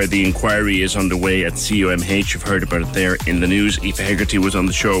 where the inquiry is underway at CUMH. You've heard about it there in the news. Aoife Hegarty was on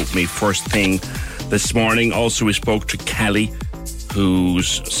the show with me first thing this morning. Also, we spoke to Callie,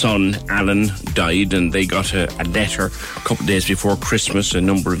 whose son Alan died, and they got a letter a couple of days before Christmas, a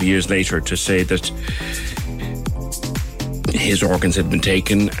number of years later, to say that his organs had been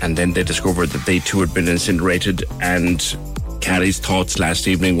taken, and then they discovered that they too had been incinerated. And Callie's thoughts last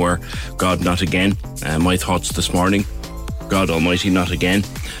evening were, God, not again. My thoughts this morning, God Almighty, not again.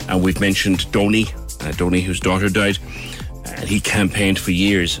 And we've mentioned Donny, whose daughter died. And he campaigned for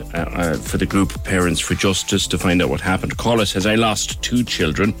years for the group of Parents for Justice to find out what happened. Carla says, I lost 2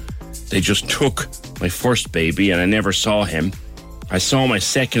 children. They just took my first baby and I never saw him. I saw my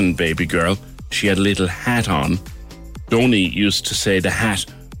second baby girl. She had a little hat on. Donny used to say the hat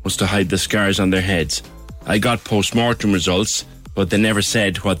was to hide the scars on their heads. I got post-mortem results, but they never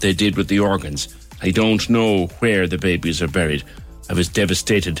said what they did with the organs. I don't know where the babies are buried. I was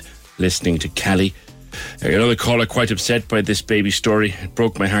devastated listening to Callie. Another caller quite upset by this baby story. It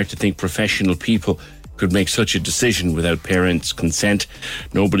broke my heart to think professional people could make such a decision without parents' consent.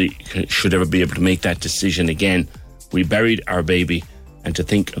 Nobody should ever be able to make that decision again. We buried our baby, and to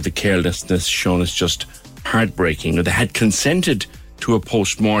think of the carelessness shown is just heartbreaking. They had consented to a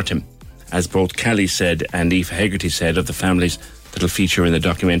post-mortem, as both Callie said and Aoife Hegarty said of the families that'll feature in the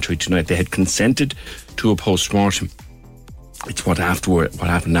documentary tonight. They had consented to a post-mortem. It's what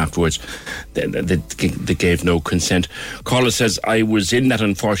happened afterwards. They gave no consent. Caller says, I was in that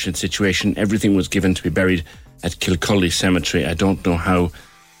unfortunate situation. Everything was given to be buried at Kilcully Cemetery. I don't know how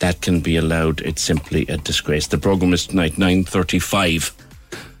that can be allowed. It's simply a disgrace. The programme is tonight, 9:35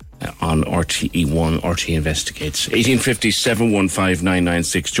 on RTE1, RTÉ Investigates. 1850 715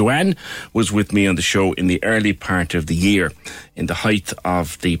 996. Joanne was with me on the show in the early part of the year, in the height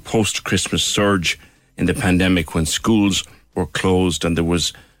of the post-Christmas surge in the pandemic, when schools were closed and there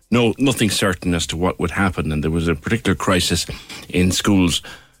was nothing certain as to what would happen, and there was a particular crisis in schools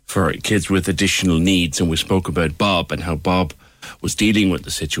for kids with additional needs. And we spoke about Bob and how Bob was dealing with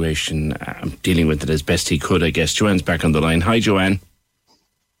the situation, dealing with it as best he could, I guess. Joanne's back on the line. Hi, Joanne.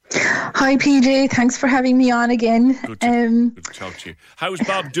 Hi, PJ. Thanks for having me on again. Good to talk to you. How's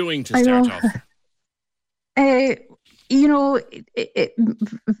Bob doing to start off?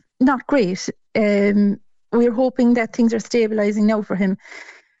 Not great. We're hoping that things are stabilising now for him.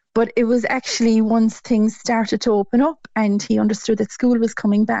 But it was actually once things started to open up and he understood that school was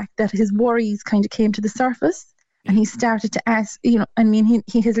coming back, that his worries kind of came to the surface, and he started to ask, he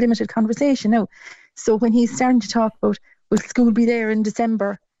has limited conversation now. So when he's starting to talk about, will school be there in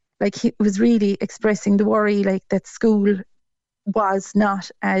December? Like, he was really expressing the worry, like that school was not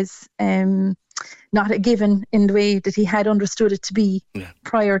as, not a given in the way that he had understood it to be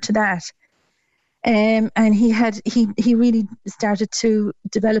prior to that. And he really started to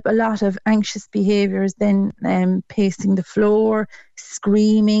develop a lot of anxious behaviours, then pacing the floor,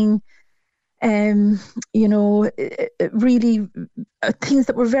 screaming, really things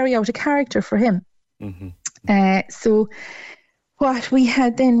that were very out of character for him. Mm-hmm. So what we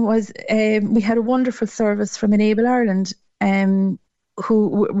had then was we had a wonderful service from Enable Ireland who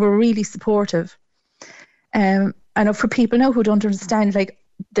were really supportive. And for people now who don't understand, like,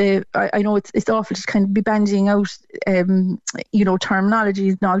 I know it's awful to kind of be bandying out,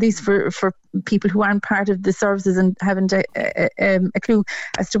 terminologies and all these for people who aren't part of the services and haven't a clue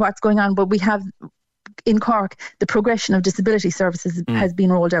as to what's going on. But we have in Cork, the progression of disability services has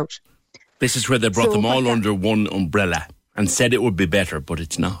been rolled out. This is where they brought them all under one umbrella and said it would be better, but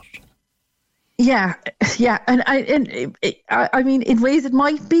it's not. Yeah, and I mean, in ways it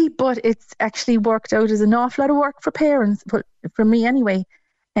might be, but it's actually worked out as an awful lot of work for parents, but for me anyway.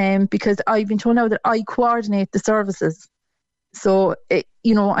 Because I've been told now that I coordinate the services. So,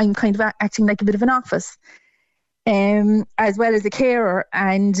 I'm kind of acting like a bit of an office, as well as a carer.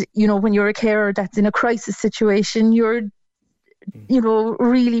 And, when you're a carer that's in a crisis situation, you're,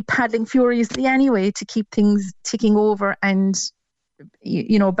 really paddling furiously anyway to keep things ticking over and,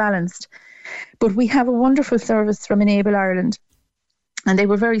 balanced. But we have a wonderful service from Enable Ireland. And they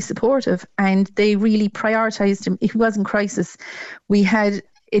were very supportive and they really prioritised him. If he was in crisis, we had...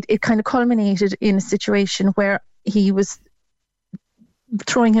 It kind of culminated in a situation where he was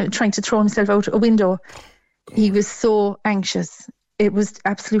trying to throw himself out a window He was so anxious. It was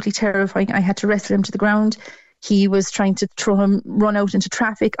absolutely terrifying. I had to wrestle him to the ground. He was trying to run out into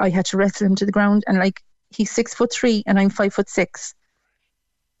traffic. I had to wrestle him to the ground. And like, he's 6'3" and I'm 5'6"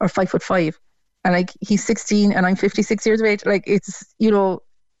 or 5'5". And like, he's 16 and I'm 56 years of age. Like, it's, you know,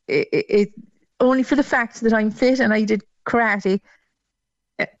 it only for the fact that I'm fit and I did karate,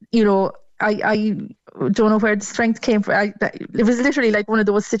 you know, I don't know where the strength came from. It was literally like one of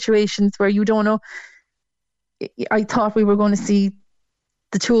those situations where you don't know. I thought we were going to see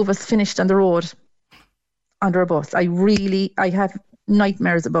the two of us finished on the road under a bus. I have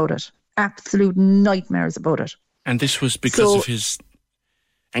nightmares about it. Absolute nightmares about it. And this was because of his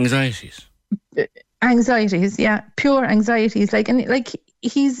anxieties? Anxieties, yeah. Pure anxieties.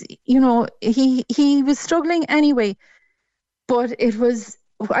 He's, you know, he was struggling anyway, but it was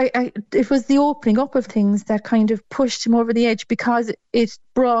the opening up of things that kind of pushed him over the edge, because it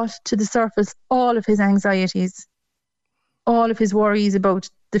brought to the surface all of his anxieties, all of his worries about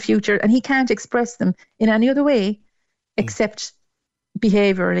the future, and he can't express them in any other way except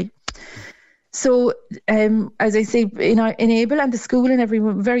behaviourally. So, as I say, in Able and the school and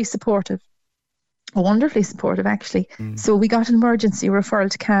everyone, very supportive, wonderfully supportive actually. So we got an emergency referral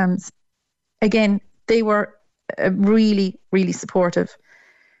to CAMHS. Again, they were really, really supportive.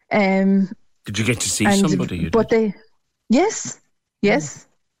 Did you get to see somebody? Yes,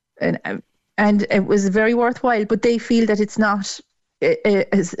 and it was very worthwhile. But they feel that it's not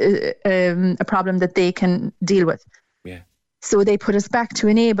a problem that they can deal with. Yeah. So they put us back to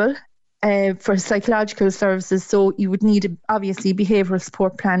Enable for psychological services. So you would need obviously behavioural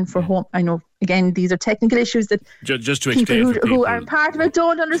support plan for home. I know, again, these are technical issues that just to people explain who aren't part of it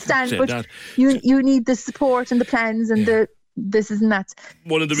don't understand. But you need the support and the plans and the this is and that.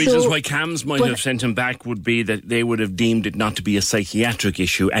 One of the reasons why CAMHS might have sent him back would be that they would have deemed it not to be a psychiatric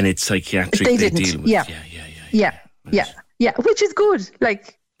issue, and it's psychiatric they deal with. Yeah, which is good.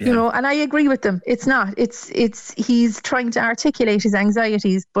 You know, and I agree with them. It's not. It's he's trying to articulate his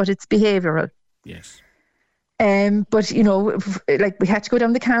anxieties, but it's behavioural. Yes. But you know, we had to go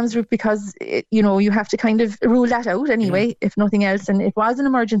down the CAMHS route because you know, you have to kind of rule that out anyway, if nothing else. And it was an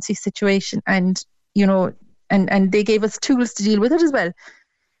emergency situation, and you know, and they gave us tools to deal with it as well.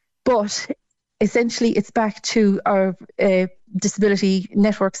 But essentially, it's back to our disability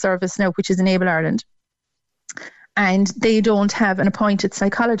network service now, which is Enable Ireland. And they don't have an appointed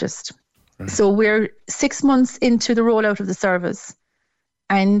psychologist. Right. So we're 6 months into the rollout of the service.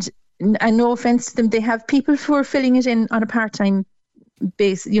 And no offence to them, they have people who are filling it in on a part-time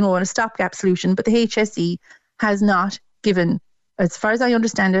basis, you know, on a stopgap solution. But the HSE has not given, as far as I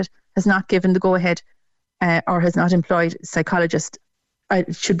understand it, has not given the go-ahead or has not employed psychologists.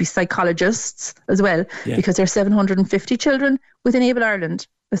 It should be psychologists as well, because there are 750 children with Enable Ireland.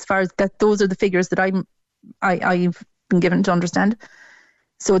 As far as that, those are the figures that I've been given to understand.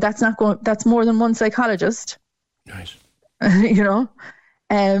 So that's more than one psychologist. Right. You know.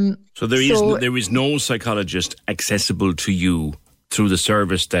 So there is no psychologist accessible to you through the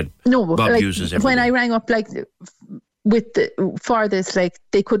service that Bob uses every when day. I rang up for this,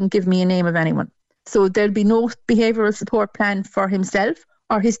 they couldn't give me a name of anyone. So there'll be no behavioural support plan for himself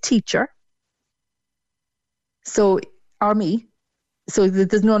or his teacher. So, or me. So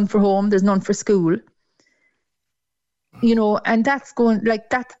there's none for home, there's none for school. You know, and that's going like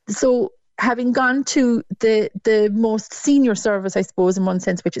that. So having gone to the most senior service, I suppose, in one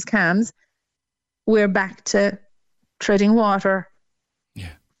sense, which is CAMHS, we're back to treading water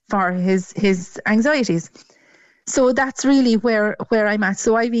for his anxieties. So that's really where I'm at.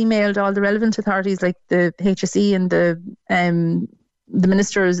 So I've emailed all the relevant authorities, like the HSE and the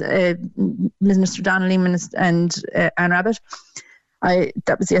ministers, Minister Donnelly and Anne Rabbitte.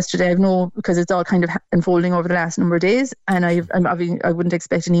 That was yesterday. Because it's all kind of unfolding over the last number of days, and I wouldn't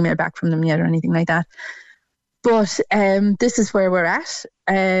expect an email back from them yet or anything like that. But this is where we're at,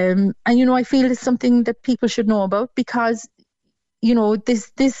 and you know, I feel it's something that people should know about, because you know,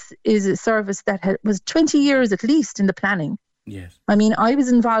 this is a service that was 20 years at least in the planning. Yes. I mean, I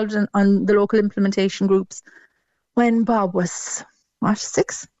was involved on the local implementation groups when Bob was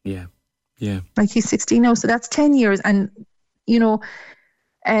 6. Yeah. Like he's 16 now, so that's 10 years, and you know,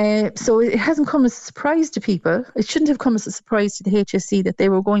 so it hasn't come as a surprise to people. It shouldn't have come as a surprise to the HSE that they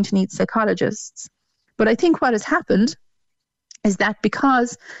were going to need psychologists. But I think what has happened is that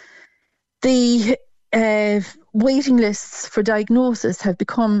because the waiting lists for diagnosis have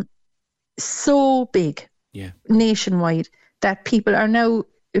become so big nationwide that people are now,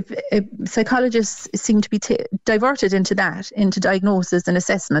 psychologists seem to be diverted into diagnosis and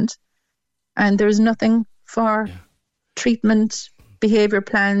assessment, and there's nothing for treatment, behaviour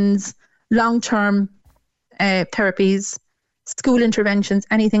plans, long-term therapies, school interventions,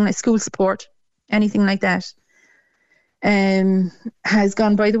 anything like school support, anything like that, has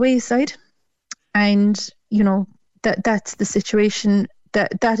gone by the wayside. And, you know, that's the situation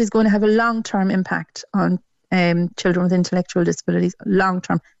that is going to have a long-term impact on children with intellectual disabilities,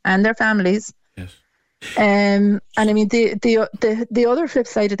 long-term, and their families. Yes. And I mean, the other flip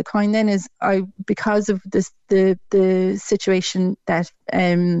side of the coin then is because of this, the situation that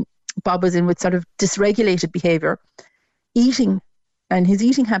Bob was in with sort of dysregulated behaviour, eating and his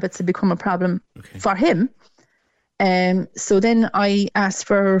eating habits have become a problem for him. So then I asked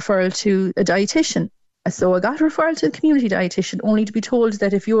for a referral to a dietitian. So I got a referral to the community dietitian, only to be told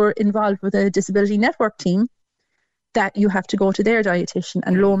that if you're involved with a disability network team, that you have to go to their dietitian.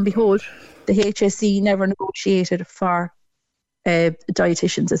 And lo and behold, the HSE never negotiated for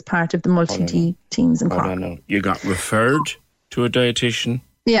dietitians as part of the multi-D teams in Cork. No. You got referred to a dietitian?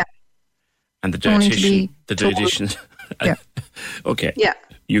 Yeah. And the dietitian... Yeah. Okay. Yeah.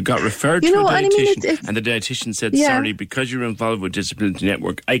 You got referred to a dietitian, and the dietitian said, sorry, because you're involved with Disability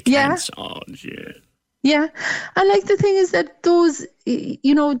Network, I can't. Oh, yeah. Yeah. And like the thing is that those,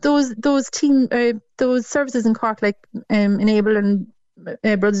 you know, those services in Cork, like Enable and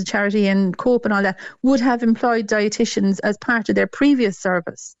Brothers of Charity and Cope and all that, would have employed dietitians as part of their previous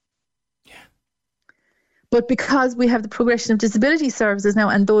service. Yeah. But because we have the progression of disability services now,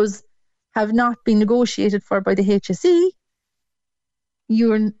 and those have not been negotiated for by the HSE,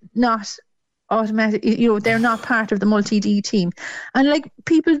 you're not automatic, you know, they're not part of the multi-D team. And like,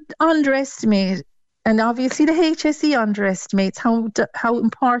 people underestimate, and obviously the HSE underestimates how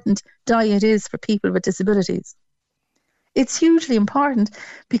important diet is for people with disabilities. It's hugely important,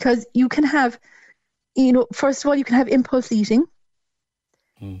 because you can have, you know, first of all, you can have impulse eating,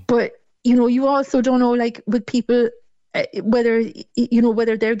 but, you know, you also don't know, like with people, whether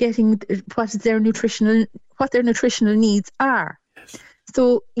they're getting what their nutritional needs are. Yes.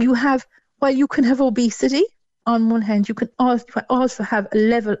 So you have, while you can have obesity on one hand, you can also have a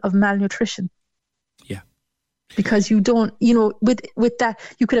level of malnutrition. Yeah. Because you don't, you know, with that,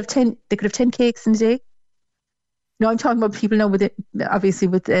 they could have 10 cakes in a day. No, I'm talking about people now with obviously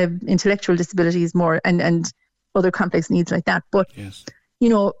with intellectual disabilities more and other complex needs like that. But yes, you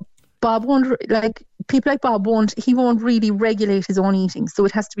know, Bob won't, like people like Bob won't really regulate his own eating, so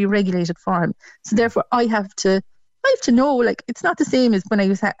it has to be regulated for him. So therefore, I have to know, like, it's not the same as when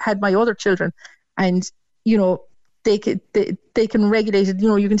I had my other children, and you know, they can regulate it. You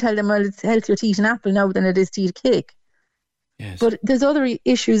know, you can tell them, well, it's healthier to eat an apple now than it is to eat a cake. Yes. But there's other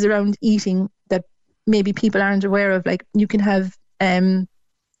issues around eating that maybe people aren't aware of. Like, you can have, you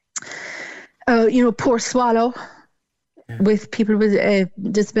know, poor swallow with people with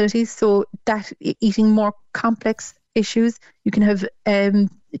disabilities. So that eating more complex issues. You can have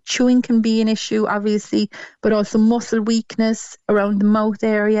chewing can be an issue, obviously, but also muscle weakness around the mouth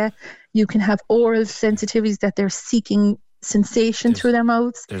area. You can have oral sensitivities, that they're seeking sensation through their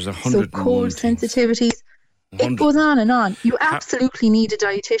mouths. There's 100 so cold sensitivities. It goes on and on. You absolutely need a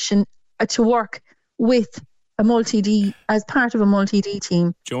dietitian to work with a multi-D as part of a multi-D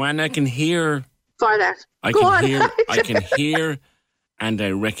team. Joanne, I can hear for that. I can hear and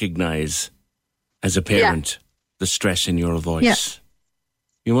I recognise as a parent the stress in your voice. Yeah.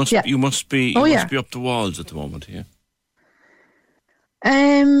 You must be up the walls at the moment, yeah.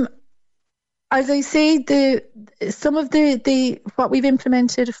 As I say, some of the what we've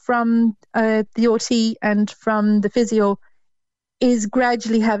implemented from the OT and from the physio is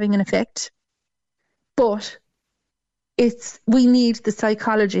gradually having an effect, but we need the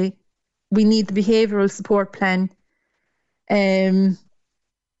psychology, we need the behavioural support plan, and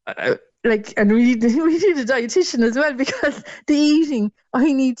we need a dietitian as well, because the eating,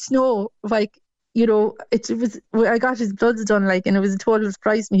 I need to know, like, you know, I got his bloods done, like, and it was a total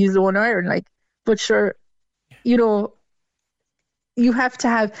surprise to me. He's low in iron, like, but sure, you know, you have to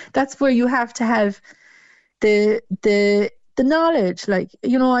have, that's where you have to have the knowledge, like,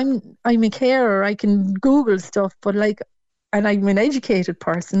 you know, I'm a carer, I can Google stuff, but like, and I'm an educated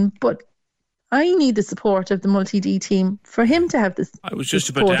person, but I need the support of the multi-D team for him to have this. I was just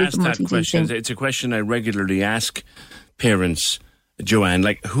about to ask that question. It's a question I regularly ask parents, Joanne,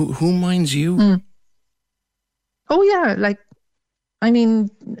 like, who minds you? Oh yeah, like, I mean,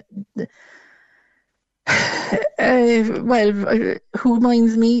 who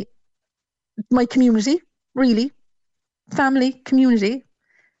minds me? My community, really. Family, community.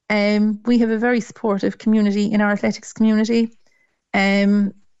 We have a very supportive community in our athletics community.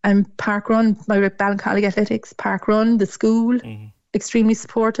 And Park Run, my Ballincollig Athletics, Park Run, the school, extremely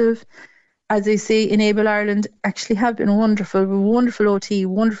supportive. As I say, Enable Ireland actually have been wonderful OT,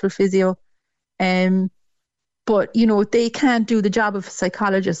 wonderful physio. But, you know, they can't do the job of a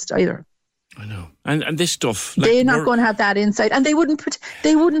psychologist either. I know. And this stuff... they're not going to have that insight. And they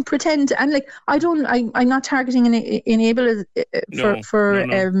wouldn't pretend to, and like, I'm not targeting Enable for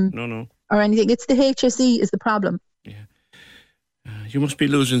No. or anything. It's the HSE is the problem. Yeah. You must be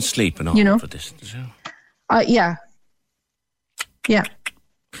losing sleep and all, you know, for this. Yeah. Yeah.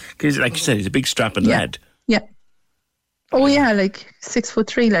 Because, like you said, he's a big strapping lad. Yeah. Oh yeah, like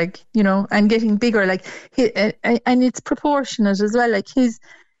 6'3", like, you know, and getting bigger, like, and it's proportionate as well. Like his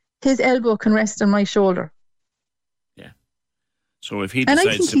elbow can rest on my shoulder. Yeah. So if he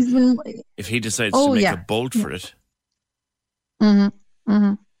decides to make a bolt for it. Mm-hmm.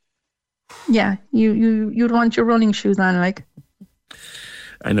 Mm-hmm. Yeah, you'd want your running shoes on, like.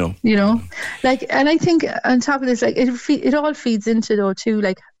 I know. You know, like, and I think on top of this, like, it all feeds into, though, too,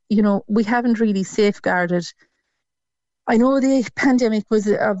 like, you know, we haven't really safeguarded. I know the pandemic was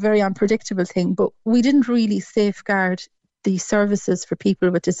a very unpredictable thing, but we didn't really safeguard the services for people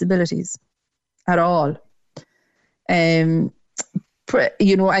with disabilities at all. You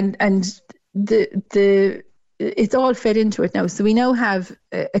know, and the it's all fed into it now. So we now have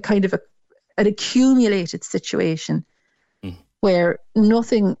a kind of an accumulated situation where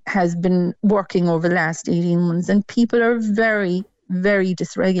nothing has been working over the last 18 months, and people are very, very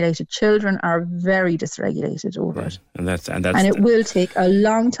dysregulated. Children are very dysregulated over it. And it will take a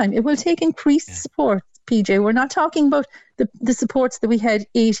long time. It will take increased support, PJ. We're not talking about the supports that we had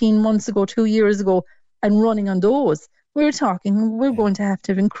 18 months ago, 2 years ago, and running on those. We're going to have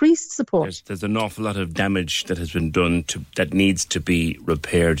increased support. There's an awful lot of damage that has been done that needs to be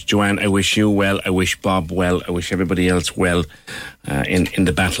repaired. Joanne, I wish you well. I wish Bob well. I wish everybody else well in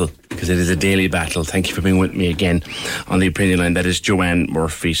the battle, because it is a daily battle. Thank you for being with me again on the Opinion Line. That is Joanne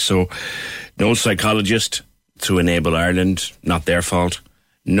Murphy. So, no psychologist through Enable Ireland, not their fault.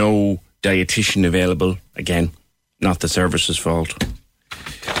 No dietitian available, again, not the service's fault.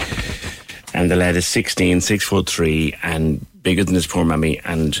 And the lad is 16, 6'3", and bigger than his poor mammy,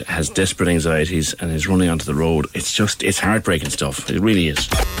 and has desperate anxieties, and is running onto the road. It's heartbreaking stuff. It really is.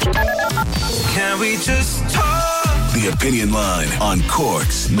 Can we just talk? The Opinion Line on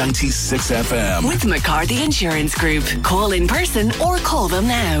Cork's 96 FM. With McCarthy Insurance Group. Call in person or call them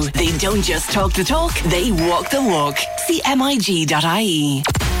now. They don't just talk the talk, they walk the walk. See MIG.ie.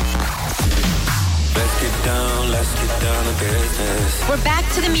 Let's get down to business. We're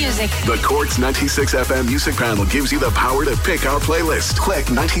back to the music. The Cork's 96 FM music panel gives you the power to pick our playlist. Click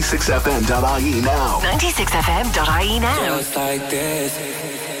 96fm.ie now. 96fm.ie now. Just like this.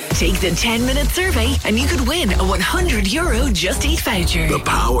 Take the 10-minute survey and you could win a €100 Just Eat voucher. The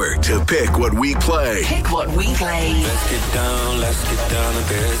power to pick what we play. Pick what we play. Let's get down to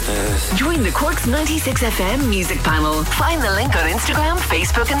business. Join the Cork's 96 FM music panel. Find the link on Instagram,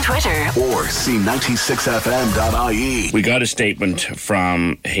 Facebook and Twitter. Or see 96fm.ie. We got a statement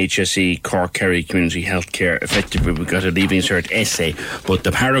from HSE Cork Kerry Community Healthcare. Effectively, we got a Leaving Cert essay, but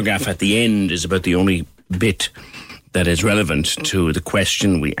the paragraph at the end is about the only bit that is relevant to the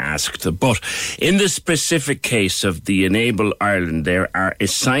question we asked. But in the specific case of the Enable Ireland, there are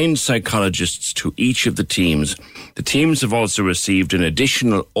assigned psychologists to each of the teams. The teams have also received an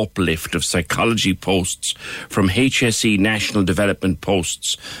additional uplift of psychology posts from HSE National Development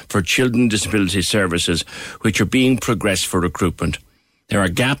Posts for Children Disability Services, which are being progressed for recruitment. There are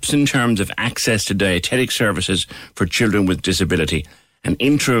gaps in terms of access to dietetic services for children with disability. An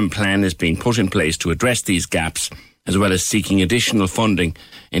interim plan is being put in place to address these gaps, as well as seeking additional funding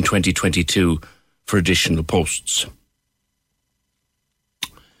in 2022 for additional posts.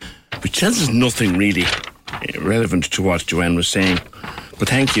 Which tells us nothing really relevant to what Joanne was saying. But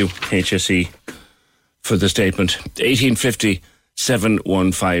thank you, HSE, for the statement. 1850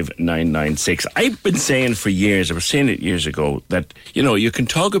 715 996. I've been saying for years, I was saying it years ago, that, you know, you can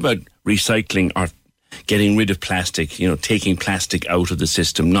talk about recycling or getting rid of plastic, you know, taking plastic out of the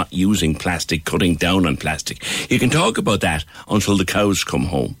system, not using plastic, cutting down on plastic. You can talk about that until the cows come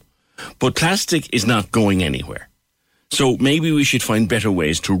home. But plastic is not going anywhere. So maybe we should find better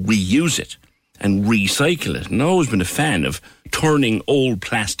ways to reuse it and recycle it. And I've always been a fan of turning old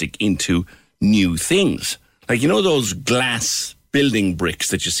plastic into new things. Like, you know, those glass building bricks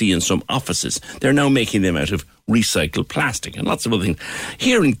that you see in some offices, they're now making them out of recycled plastic and lots of other things.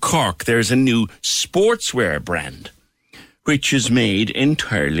 Here in Cork, there's a new sportswear brand which is made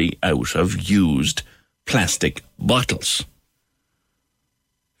entirely out of used plastic bottles.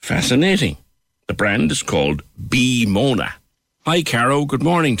 Fascinating. The brand is called Be Mona. Hi, Caro. Good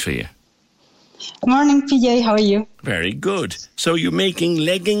morning to you. Good morning, PJ. How are you? Very good. So you're making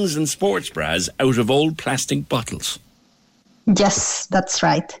leggings and sports bras out of old plastic bottles? Yes, that's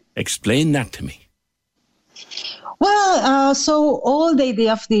right. Explain that to me. Well, so all the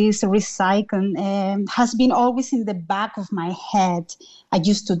idea of this recycling has been always in the back of my head. I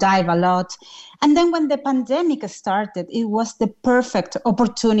used to dive a lot. And then when the pandemic started, it was the perfect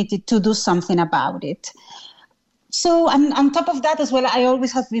opportunity to do something about it. So, and on top of that as well, I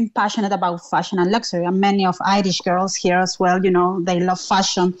always have been passionate about fashion and luxury. And many of Irish girls here as well, they love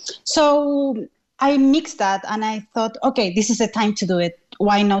fashion. So I mixed that and I thought, okay, this is the time to do it.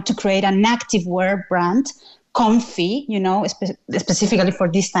 Why not to create an activewear brand, comfy, specifically for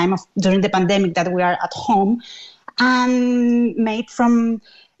this time during the pandemic that we are at home, and made from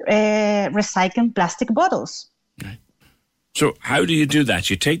recycled plastic bottles. Right. So how do you do that?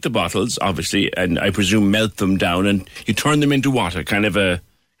 You take the bottles, obviously, and I presume melt them down, and you turn them into what? A kind of a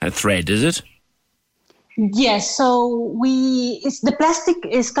thread, is it? Yes, so the plastic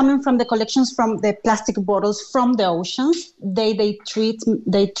is coming from the collections from the plastic bottles from the oceans. They treat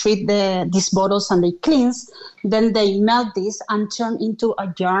these bottles and they cleanse. Then they melt this and turn into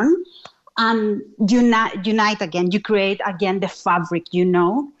a yarn and unite again. You create again the fabric,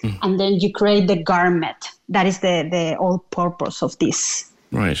 and then you create the garment. That is the whole purpose of this.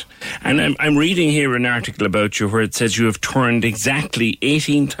 Right. And I'm reading here an article about you where it says you have turned exactly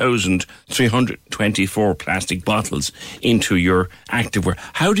 18,324 plastic bottles into your activewear.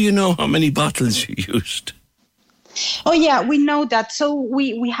 How do you know how many bottles you used? Oh, yeah, we know that. So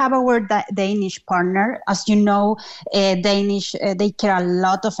we have our Danish partner. As you know, Danish, they care a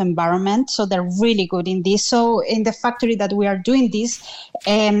lot of environment, so they're really good in this. So in the factory that we are doing this,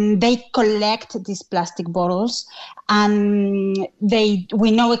 they collect these plastic bottles, and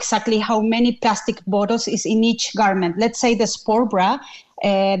we know exactly how many plastic bottles is in each garment. Let's say the sport bra,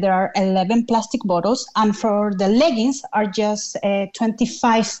 there are 11 plastic bottles, and for the leggings are just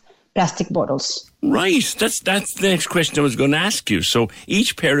 25 plastic bottles. Right, that's the next question I was going to ask you. So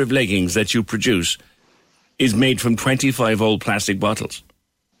each pair of leggings that you produce is made from 25 old plastic bottles?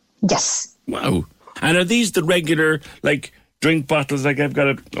 Yes. Wow. And are these the regular, drink bottles? I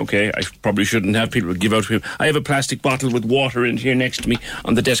probably shouldn't have people give out to me. I have a plastic bottle with water in here next to me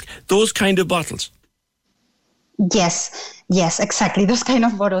on the desk. Those kind of bottles? Yes, exactly. Those kind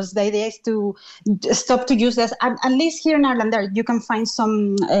of bottles. They used to stop to use this. At least here in Ireland, you can find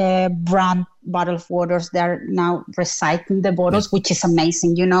some brand bottled waters. They're now recycling the bottles, which is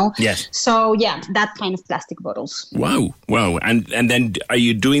amazing, Yes. So, yeah, that kind of plastic bottles. Wow. And then are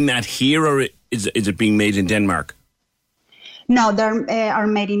you doing that here, or is it being made in Denmark? No, they are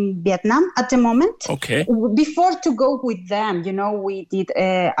made in Vietnam at the moment. Okay. Before to go with them, we did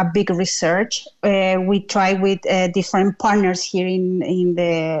a big research. We tried with different partners here in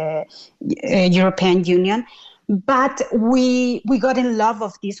the European Union. But we got in love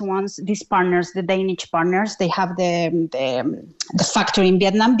of these partners, the Danish partners. They have the factory in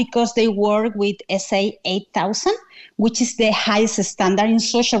Vietnam because they work with SA 8000, which is the highest standard in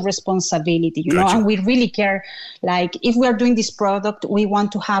social responsibility, Gotcha. and we really care. If we are doing this product, we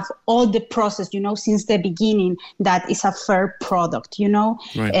want to have all the process, since the beginning, that is a fair product,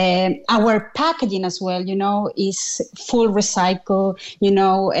 Right. Our packaging as well, is full recycle,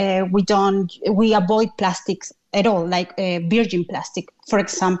 we avoid plastics at all, like virgin plastic. For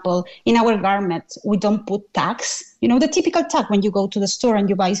example, in our garments, we don't put tags, the typical tag when you go to the store and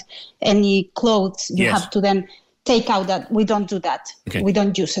you buy any clothes, you Yes. have to then take out that. We don't do that. Okay. We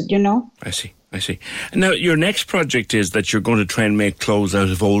don't use it, I see. Now, your next project is that you're going to try and make clothes out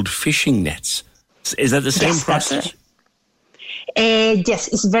of old fishing nets. Is that the same process? Yes,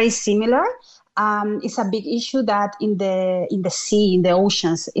 it's very similar. It's a big issue that in the sea, in the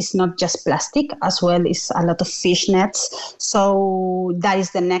oceans, it's not just plastic, as well as a lot of fish nets. So that is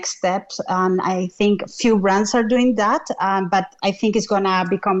the next step, and I think few brands are doing that. But I think it's gonna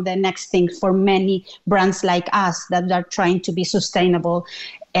become the next thing for many brands like us that are trying to be sustainable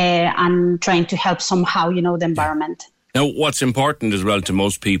and trying to help somehow, the environment. Now, what's important as well to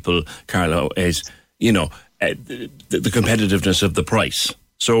most people, Carlo, is the competitiveness of the price.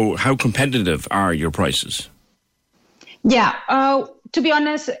 So how competitive are your prices? Yeah, to be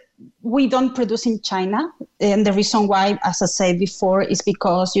honest, we don't produce in China. And the reason why, as I said before, is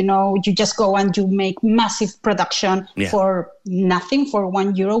because, you just go and you make massive production for nothing, for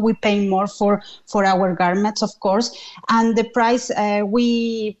 €1. We pay more for our garments, of course. And the price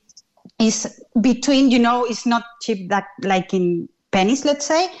is between, it's not cheap that like in pennies, let's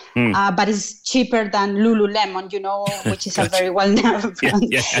say, but it's cheaper than Lululemon, which is a very well-known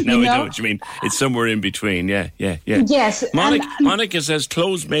brand. Yeah, I know what you mean. It's somewhere in between, yeah. Yes. Monica says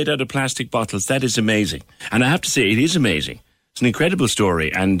clothes made out of plastic bottles. That is amazing. And I have to say, it is amazing. It's an incredible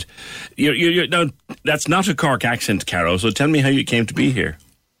story. And you're now, that's not a Cork accent, Caro, so tell me how you came to be here.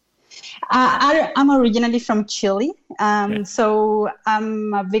 I'm originally from Chile, so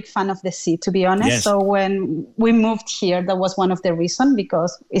I'm a big fan of the sea, to be honest. Yes. So when we moved here, that was one of the reasons,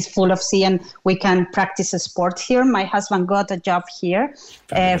 because it's full of sea and we can practice a sport here. My husband got a job here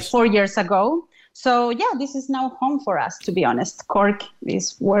 4 years ago. So, yeah, this is now home for us, to be honest. Cork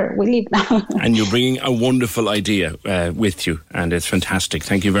is where we live now. And you're bringing a wonderful idea with you, and it's fantastic.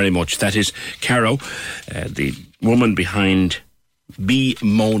 Thank you very much. That is Caro, the woman behind Be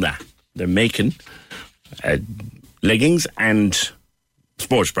Mona. They're making leggings and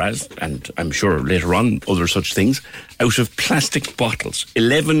sports bras, and I'm sure later on other such things, out of plastic bottles.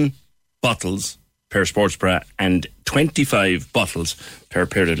 11 bottles per sports bra and 25 bottles per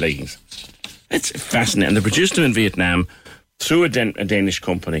pair of leggings. It's fascinating. And they're produced them in Vietnam through a Danish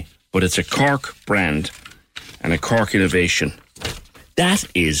company, but it's a Cork brand and a Cork innovation. That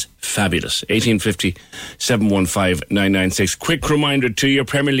is fabulous. 1850 715 996. Quick reminder to you,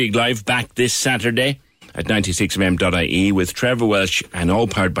 Premier League Live back this Saturday at 96fm.ie with Trevor Welsh and all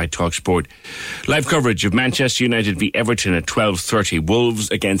powered by TalkSport. Live coverage of Manchester United v Everton at 12:30, Wolves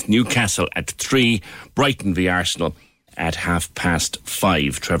against Newcastle at 3, Brighton v Arsenal at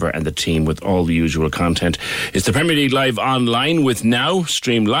 5:30. Trevor and the team with all the usual content. It's the Premier League Live online with Now.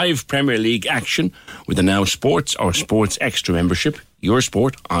 Stream live Premier League action with the Now Sports or Sports Extra membership. Your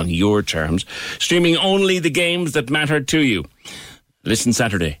sport on your terms. Streaming only the games that matter to you. Listen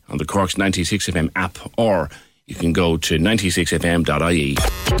Saturday on the Cork's 96FM app, or you can go to 96fm.ie.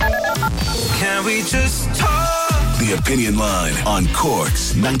 Can we just talk? The Opinion Line on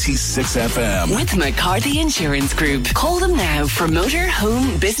Cork's 96FM. With McCarthy Insurance Group. Call them now for motor,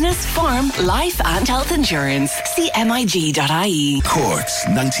 home, business, farm, life and health insurance. See MIG.ie. Cork's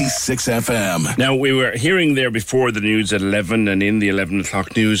 96FM. Now, we were hearing there before the news at 11 and in the 11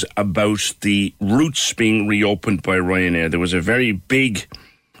 o'clock news about the routes being reopened by Ryanair. There was a very big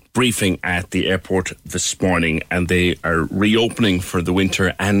briefing at the airport this morning, and they are reopening for the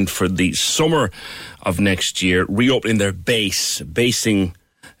winter and for the summer of next year, reopening their basing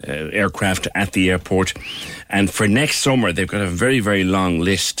aircraft at the airport. And for next summer, they've got a very, very long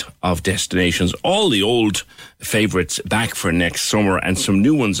list of destinations, all the old favourites back for next summer, and some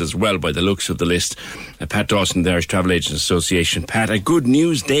new ones as well by the looks of the list. Pat Dawson, the Irish Travel Agents Association. Pat, a good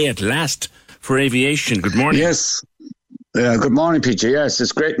news day at last for aviation. Good morning. Yes. Good morning, PJ. Yes,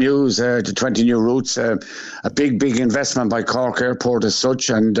 it's great news. The 20 new routes, a big investment by Cork Airport as such,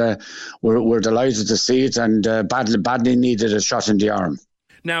 and we're delighted to see it, and badly needed a shot in the arm.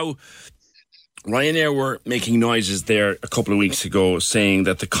 Now, Ryanair were making noises there a couple of weeks ago saying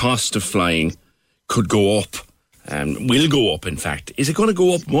that the cost of flying could go up, will go up, in fact. Is it going to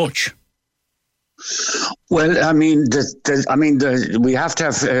go up much? Well, I mean, we have to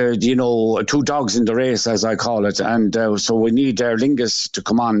have, two dogs in the race, as I call it, and so we need Aer Lingus to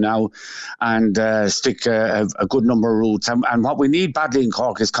come on now and stick a good number of routes. And what we need badly in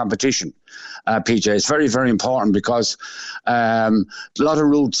Cork is competition. PJ, it's very, very important because a lot of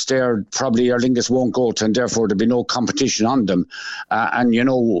routes there probably Aer Lingus won't go to, and therefore there'll be no competition on them. And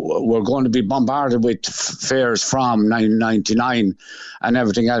we're going to be bombarded with fares from 9.99 and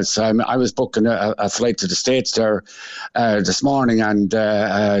everything else. I was booking a flight to the States there this morning and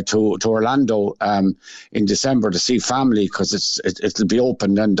to Orlando in December to see family, because it'll be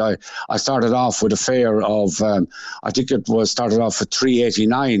open. And I started off with a fare of I think it was started off at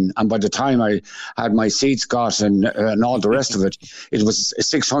 $3.89, and by the time I had my seats got and all the rest of it, it was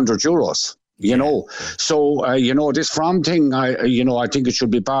 €600. So this from thing, I think it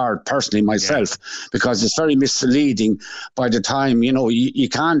should be barred personally myself, because it's very misleading. By the time you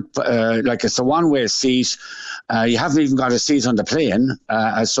can't it's a one-way seat. You haven't even got a seat on the plane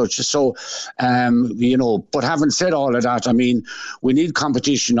as such. So but having said all of that, I mean, we need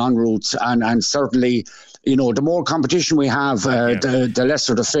competition on routes, and certainly, the more competition we have, the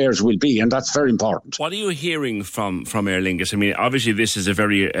lesser the fares will be, and that's very important. What are you hearing from Aer Lingus? I mean, obviously this is a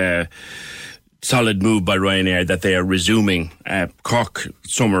very solid move by Ryanair that they are resuming. Cork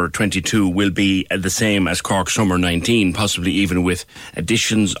Summer 22 will be the same as Cork Summer 19, possibly even with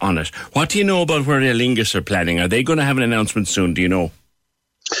additions on it. What do you know about where Aer Lingus are planning? Are they going to have an announcement soon? Do you know?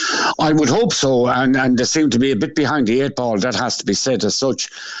 I would hope so, and they seem to be a bit behind the eight ball, that has to be said as such.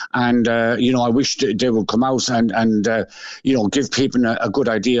 And I wish they would come out and give people a good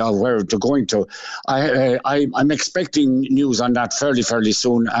idea of where they're going to. I'm expecting news on that fairly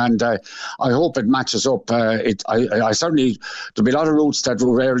soon, and I hope it matches up. I certainly, there'll be a lot of routes that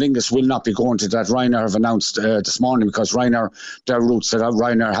Aer Lingus will not be going to that Ryanair have announced this morning, because their routes that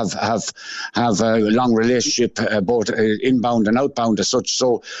Ryanair have a long relationship both inbound and outbound as such.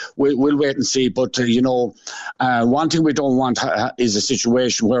 So we'll wait and see. But one thing we don't want is a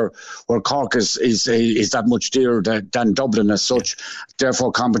situation where Cork is that much dearer than Dublin as such.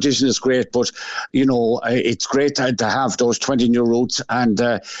 Therefore, competition is great, but it's great to have those 20 new routes, and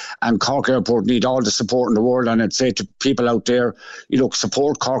Cork Airport need all the support in the world. And I'd say to people out there,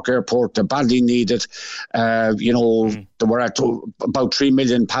 support Cork Airport. They badly need it. They were at about 3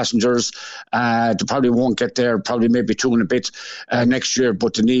 million passengers. They probably won't get there, probably maybe 2 and a bit next year,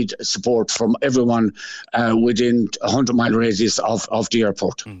 but they need support from everyone within a 100-mile radius of the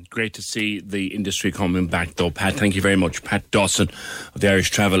airport. Great to see the industry coming back, though, Pat. Thank you very much. Pat Dawson of the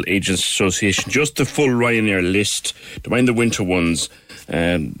Irish Travel Agents Association. Just the full Ryanair list, don't mind the winter ones,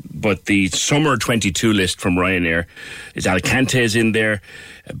 but the summer 22 list from Ryanair is Alicante is in there,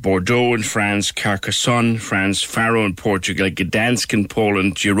 Bordeaux in France, Carcassonne, France, Faro in Portugal, Gdansk in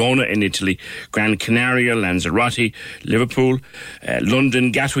Poland, Girona in Italy, Gran Canaria, Lanzarote, Liverpool,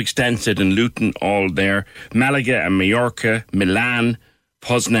 London, Gatwick, Stansted and Luton, all there, Malaga and Mallorca, Milan,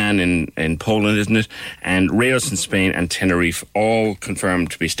 Poznan in Poland, isn't it? And Reus in Spain and Tenerife, all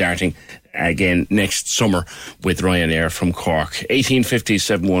confirmed to be starting again next summer with Ryanair from Cork. 1850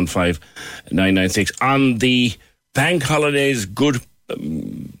 715 996. On the bank holidays, good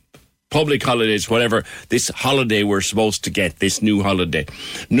public holidays, whatever, this holiday we're supposed to get, this new holiday.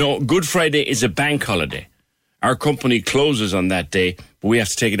 No, Good Friday is a bank holiday. Our company closes on that day, but we have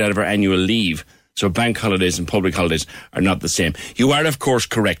to take it out of our annual leave. So bank holidays and public holidays are not the same. You are, of course,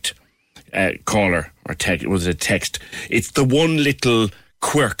 correct, caller, or text. Was it a text? It's the one little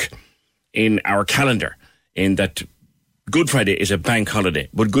quirk in our calendar, in that Good Friday is a bank holiday,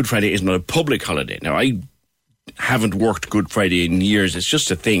 but Good Friday is not a public holiday. Now, I haven't worked Good Friday in years. It's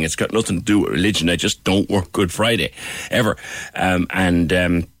just a thing. It's got nothing to do with religion. I just don't work Good Friday, ever.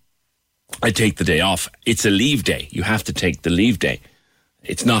 I take the day off. It's a leave day. You have to take the leave day.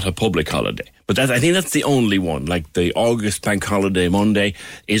 It's not a public holiday. But I think that's the only one. Like the August bank holiday Monday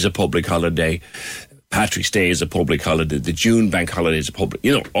is a public holiday. Patrick's Day is a public holiday. The June bank holiday is a public...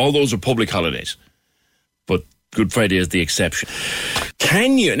 all those are public holidays. But Good Friday is the exception.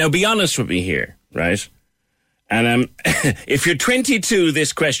 Can you... Now, be honest with me here, right? And if you're 22,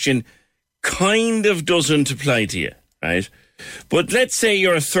 this question kind of doesn't apply to you, right? But let's say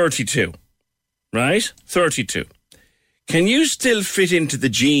you're 32, right? 32. Can you still fit into the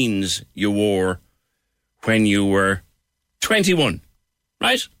jeans you wore when you were 21,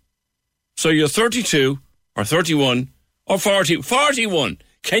 right? So you're 32 or 31 or 40, 41.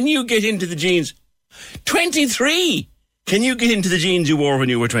 Can you get into the jeans? 23. Can you get into the jeans you wore when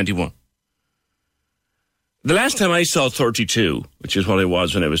you were 21? The last time I saw 32, which is what I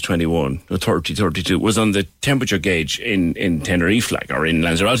was when I was 21, or 32, was on the temperature gauge in Tenerife, or in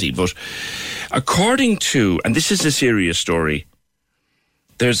Lanzarote. But according to, and this is a serious story,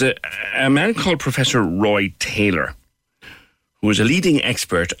 there's a man called Professor Roy Taylor, who is a leading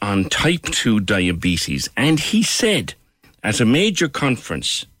expert on type 2 diabetes. And he said, at a major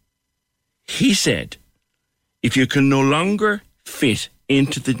conference, he said, if you can no longer fit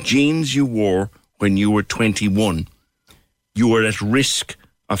into the jeans you wore when you were 21, you are at risk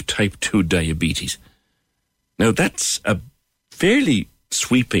of type 2 diabetes. Now, that's a fairly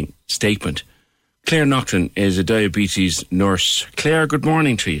sweeping statement. Claire Naughton is a diabetes nurse. Claire, good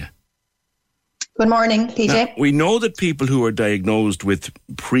morning to you. Good morning, PJ. Now, we know that people who are diagnosed with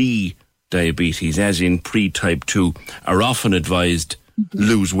pre-diabetes, as in pre-type 2, are often advised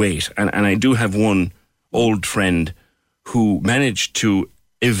lose weight. And I do have one old friend who managed to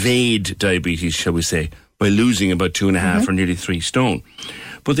evade diabetes, shall we say, by losing about 2.5 or nearly 3 stone.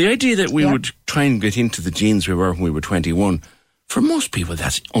 But the idea that we would try and get into the jeans we were when we were 21, for most people,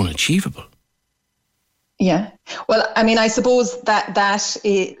 that's unachievable. Yeah. Well, I mean, I suppose that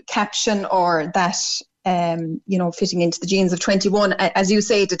caption, or that, fitting into the jeans of 21, as you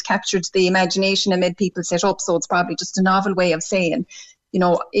say, it captured the imagination and made people sit up. So it's probably just a novel way of saying,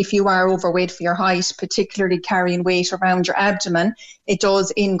 if you are overweight for your height, particularly carrying weight around your abdomen, it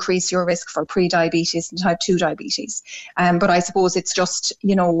does increase your risk for pre-diabetes and type 2 diabetes. But I suppose it's just,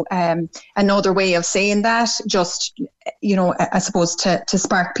 another way of saying that, just, I suppose to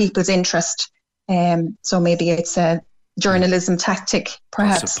spark people's interest. So maybe it's a journalism tactic,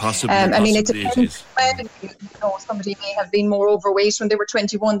 perhaps. Possibly, it depends. Somebody may have been more overweight when they were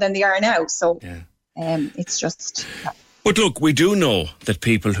 21 than they are now. So it's just... But look, we do know that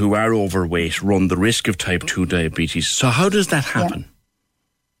people who are overweight run the risk of type 2 diabetes. So how does that happen?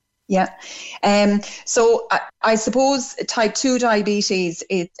 Yeah. So I suppose type 2 diabetes,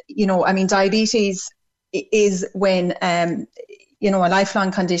 diabetes is when, a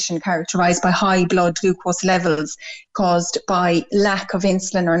lifelong condition characterized by high blood glucose levels caused by lack of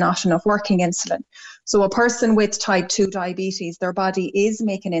insulin or not enough working insulin. So a person with type 2 diabetes, their body is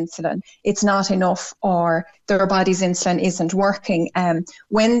making insulin. It's not enough, or their body's insulin isn't working.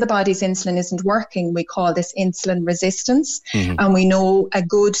 When the body's insulin isn't working, we call this insulin resistance. Mm-hmm. And we know a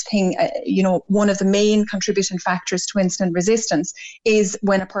good thing, one of the main contributing factors to insulin resistance is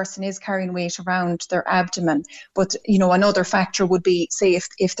when a person is carrying weight around their abdomen. But, another factor would be, say,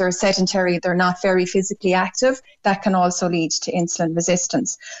 if they're sedentary, they're not very physically active, that can also lead to insulin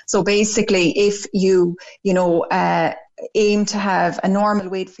resistance. So basically, if you aim to have a normal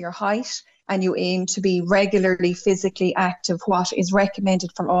weight for your height and you aim to be regularly physically active, what is recommended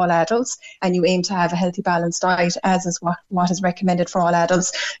for all adults, and you aim to have a healthy balanced diet, as is what is recommended for all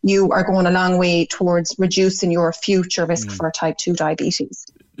adults, you are going a long way towards reducing your future risk for type 2 diabetes.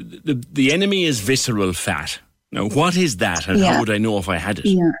 The enemy is visceral fat. Now, what is that, and how would I know if I had it?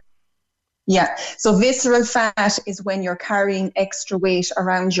 Yeah. So visceral fat is when you're carrying extra weight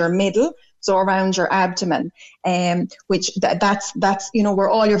around your middle, so around your abdomen, which that's where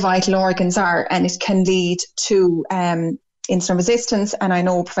all your vital organs are, and it can lead to insulin resistance. And I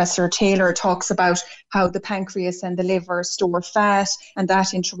know Professor Taylor talks about how the pancreas and the liver store fat, and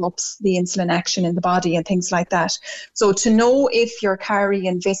that interrupts the insulin action in the body and things like that. So to know if you're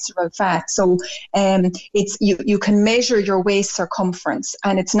carrying visceral fat, so it's you can measure your waist circumference,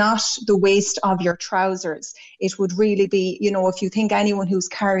 and it's not the waist of your trousers. It would really be, if you think anyone who's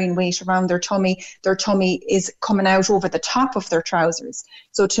carrying weight around their tummy is coming out over the top of their trousers.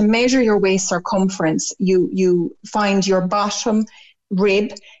 So to measure your waist circumference, you find your bottom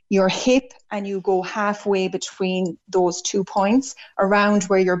rib, your hip, and you go halfway between those 2 points around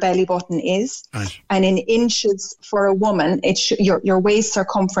where your belly button is. Right. And in inches for a woman, your waist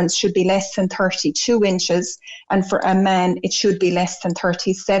circumference should be less than 32 inches. And for a man, it should be less than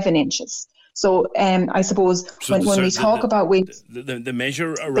 37 inches. So I suppose when we talk about weight, the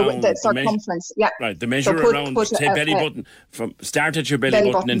measure around the circumference, right. The measure around, say, belly button, from start at your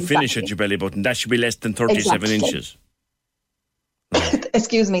belly button and finish at your belly button, that should be less than 37 inches.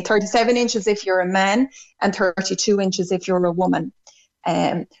 Excuse me, 37 inches if you're a man, and 32 inches if you're a woman.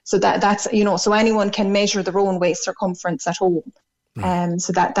 So that's so anyone can measure their own waist circumference at home.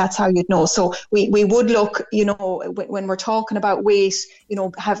 So that's how you'd know. So we would look, when we're talking about weight,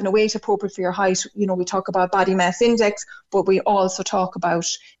 having a weight appropriate for your height, we talk about body mass index, but we also talk about,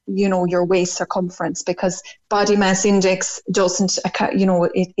 your waist circumference, because body mass index doesn't,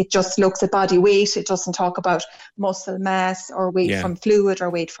 it just looks at body weight. It doesn't talk about muscle mass or weight from fluid or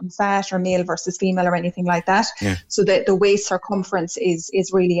weight from fat or male versus female or anything like that. Yeah. So the waist circumference is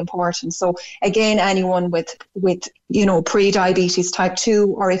really important. So again, anyone with pre-diabetes type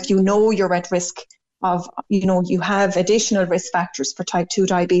 2, or if you're at risk of, you have additional risk factors for type 2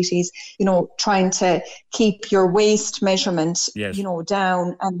 diabetes, trying to keep your waist measurement,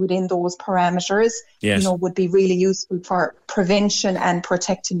 down and within those parameters, would be really useful for prevention and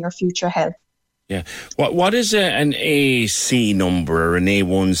protecting your future health. Yeah. What is an AC number or an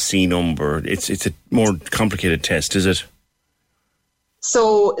A1C number? It's a more complicated test, is it?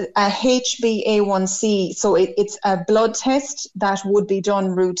 So a HbA1c, so it's a blood test that would be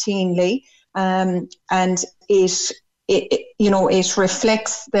done routinely. And it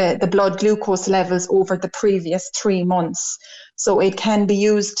reflects the blood glucose levels over the previous 3 months. So it can be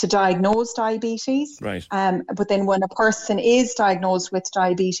used to diagnose diabetes. Right. But then when a person is diagnosed with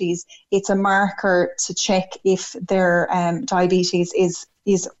diabetes, it's a marker to check if their diabetes is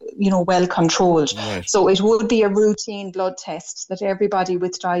well controlled. Right. So it would be a routine blood test that everybody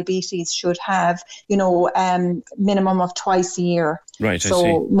with diabetes should have, minimum of twice a year. Right.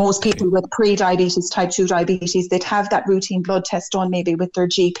 So most people with pre-diabetes, type 2 diabetes, they'd have that routine blood test done maybe with their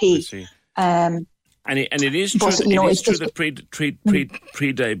GP. And it is true that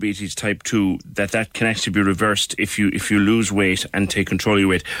pre-diabetes type 2 that can actually be reversed if you lose weight and take control of your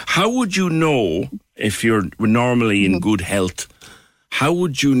weight. How would you know if you're normally in good health? How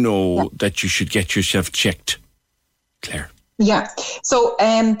would you know that you should get yourself checked, Claire? Yeah. So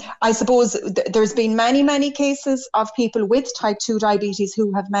I suppose there's been many cases of people with type 2 diabetes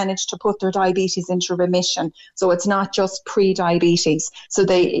who have managed to put their diabetes into remission. So it's not just pre-diabetes. So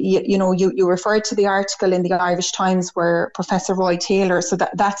you referred to the article in the Irish Times where Professor Roy Taylor, so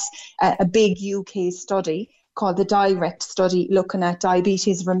that's a big UK study called the DIRECT study looking at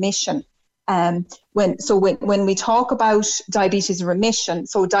diabetes remission. when we talk about diabetes remission,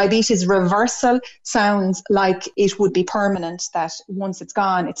 so diabetes reversal sounds like it would be permanent, that once it's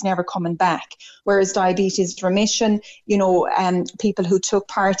gone, it's never coming back. Whereas diabetes remission, people who took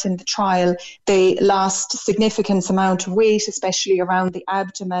part in the trial, they lost significant amount of weight, especially around the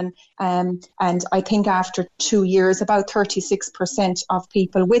abdomen. And I think after 2 years, about 36% of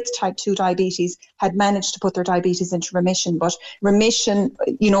people with type 2 diabetes had managed to put their diabetes into remission. But remission,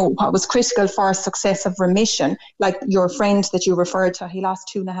 what was critical for success of remission, like your friend that you referred to, he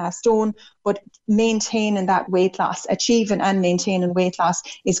lost 2.5 stone, but maintaining that weight loss, achieving and maintaining weight loss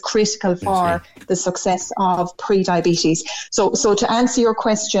is critical for the success of pre-diabetes. So to answer your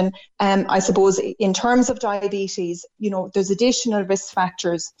question, I suppose in terms of diabetes, there's additional risk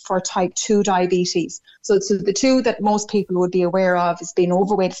factors for type 2 diabetes. So the two that most people would be aware of is being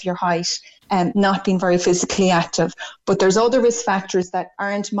overweight for your height and not being very physically active. But there's other risk factors that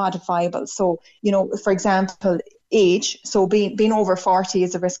aren't modifiable. So, for example, age. So being over 40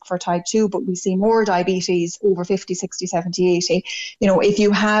 is a risk for type 2, but we see more diabetes over 50, 60, 70, 80. If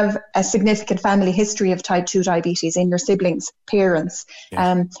you have a significant family history of type 2 diabetes in your siblings, parents,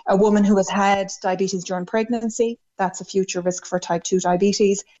 a woman who has had diabetes during pregnancy, that's a future risk for type 2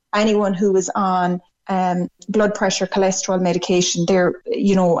 diabetes. Anyone who is on blood pressure, cholesterol medication, there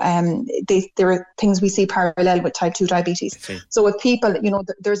are things we see parallel with type 2 diabetes. So with people,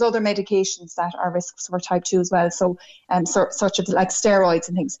 there's other medications that are risks for type 2 as well. So such as like steroids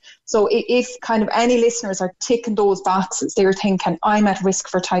and things. So if kind of any listeners are ticking those boxes, they're thinking, I'm at risk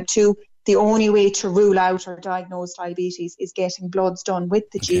for type 2. The only way to rule out or diagnose diabetes is getting bloods done with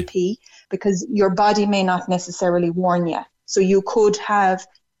the GP, because your body may not necessarily warn you. So you could have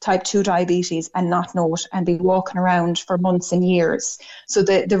type 2 diabetes and not know it and be walking around for months and years. So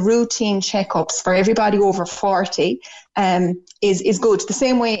the routine checkups for everybody over 40 is good. The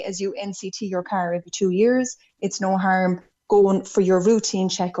same way as you NCT your car every 2 years, it's no harm going for your routine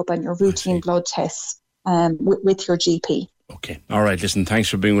checkup and your routine blood tests with your GP. Okay. All right. Listen, thanks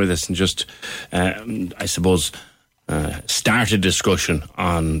for being with us, and just, I suppose, start a discussion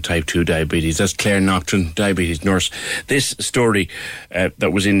on type 2 diabetes. That's Claire Nocton, diabetes nurse. This story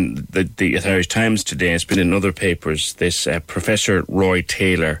that was in the Irish Times today, it's been in other papers, this Professor Roy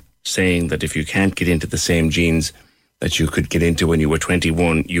Taylor saying that if you can't get into the same genes that you could get into when you were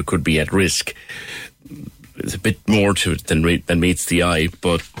 21, you could be at risk. There's a bit more to it than meets the eye,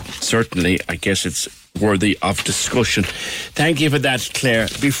 but certainly I guess it's worthy of discussion. Thank you for that, Claire.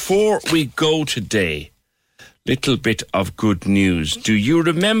 Before we go today, little bit of good news. Do you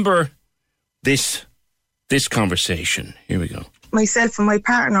remember this conversation? Here we go. Myself and my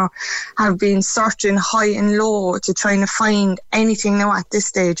partner have been searching high and low to try and find anything now at this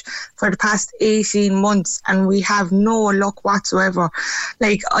stage for the past 18 months, and we have no luck whatsoever.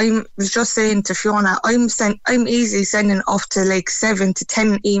 Like I was just saying to Fiona, I'm easily sending up to like 7 to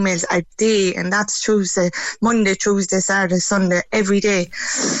 10 emails a day, and that's Monday, Tuesday, Saturday, Sunday, every day.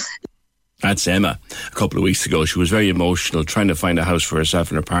 That's Emma. A couple of weeks ago, she was very emotional, trying to find a house for herself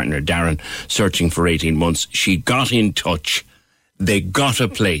and her partner, Darren, searching for 18 months. She got in touch. They got a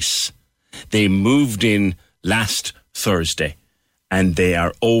place. They moved in last Thursday, and they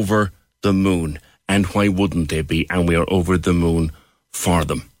are over the moon. And why wouldn't they be? And we are over the moon for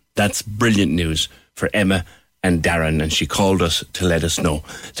them. That's brilliant news for Emma and Darren, and she called us to let us know.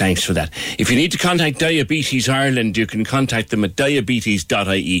 Thanks for that. If you need to contact Diabetes Ireland, you can contact them at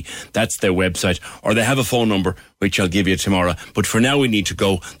diabetes.ie. That's their website, or they have a phone number which I'll give you tomorrow. But for now we need to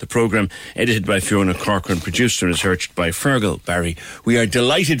go. The programme edited by Fiona Corcoran, produced and researched by Fergal Barry. We are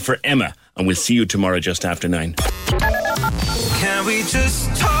delighted for Emma, and we'll see you tomorrow just after 9. Can we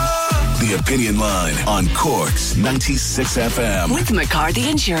just talk? The Opinion Line on Cork's 96 FM. With McCarthy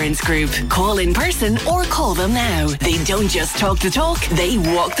Insurance Group. Call in person or call them now. They don't just talk the talk, they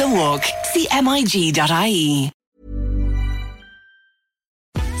walk the walk. See MIG.ie.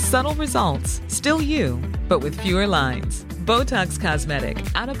 Subtle results, still you, but with fewer lines. Botox Cosmetic,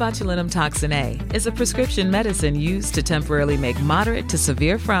 onabotulinum toxin A, is a prescription medicine used to temporarily make moderate to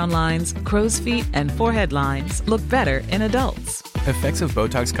severe frown lines, crow's feet, and forehead lines look better in adults. Effects of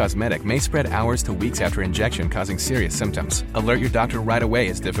Botox Cosmetic may spread hours to weeks after injection, causing serious symptoms. Alert your doctor right away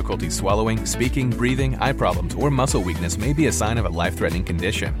as difficulty swallowing, speaking, breathing, eye problems, or muscle weakness may be a sign of a life-threatening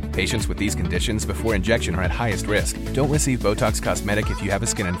condition. Patients with these conditions before injection are at highest risk. Don't receive Botox Cosmetic if you have a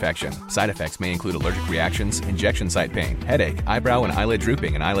skin infection. Side effects may include allergic reactions, injection site pain, headache, eyebrow and eyelid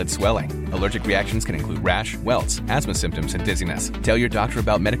drooping, and eyelid swelling. Allergic reactions can include rash, welts, asthma symptoms, and dizziness. Tell your doctor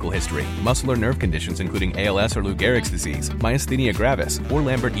about medical history, muscle or nerve conditions including ALS or Lou Gehrig's disease, myasthenia myasthenia gravis, or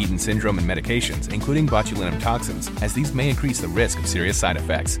Lambert-Eaton syndrome and medications, including botulinum toxins, as these may increase the risk of serious side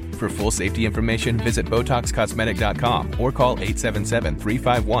effects. For full safety information, visit BotoxCosmetic.com or call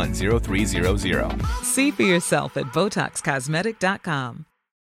 877-351-0300. See for yourself at BotoxCosmetic.com.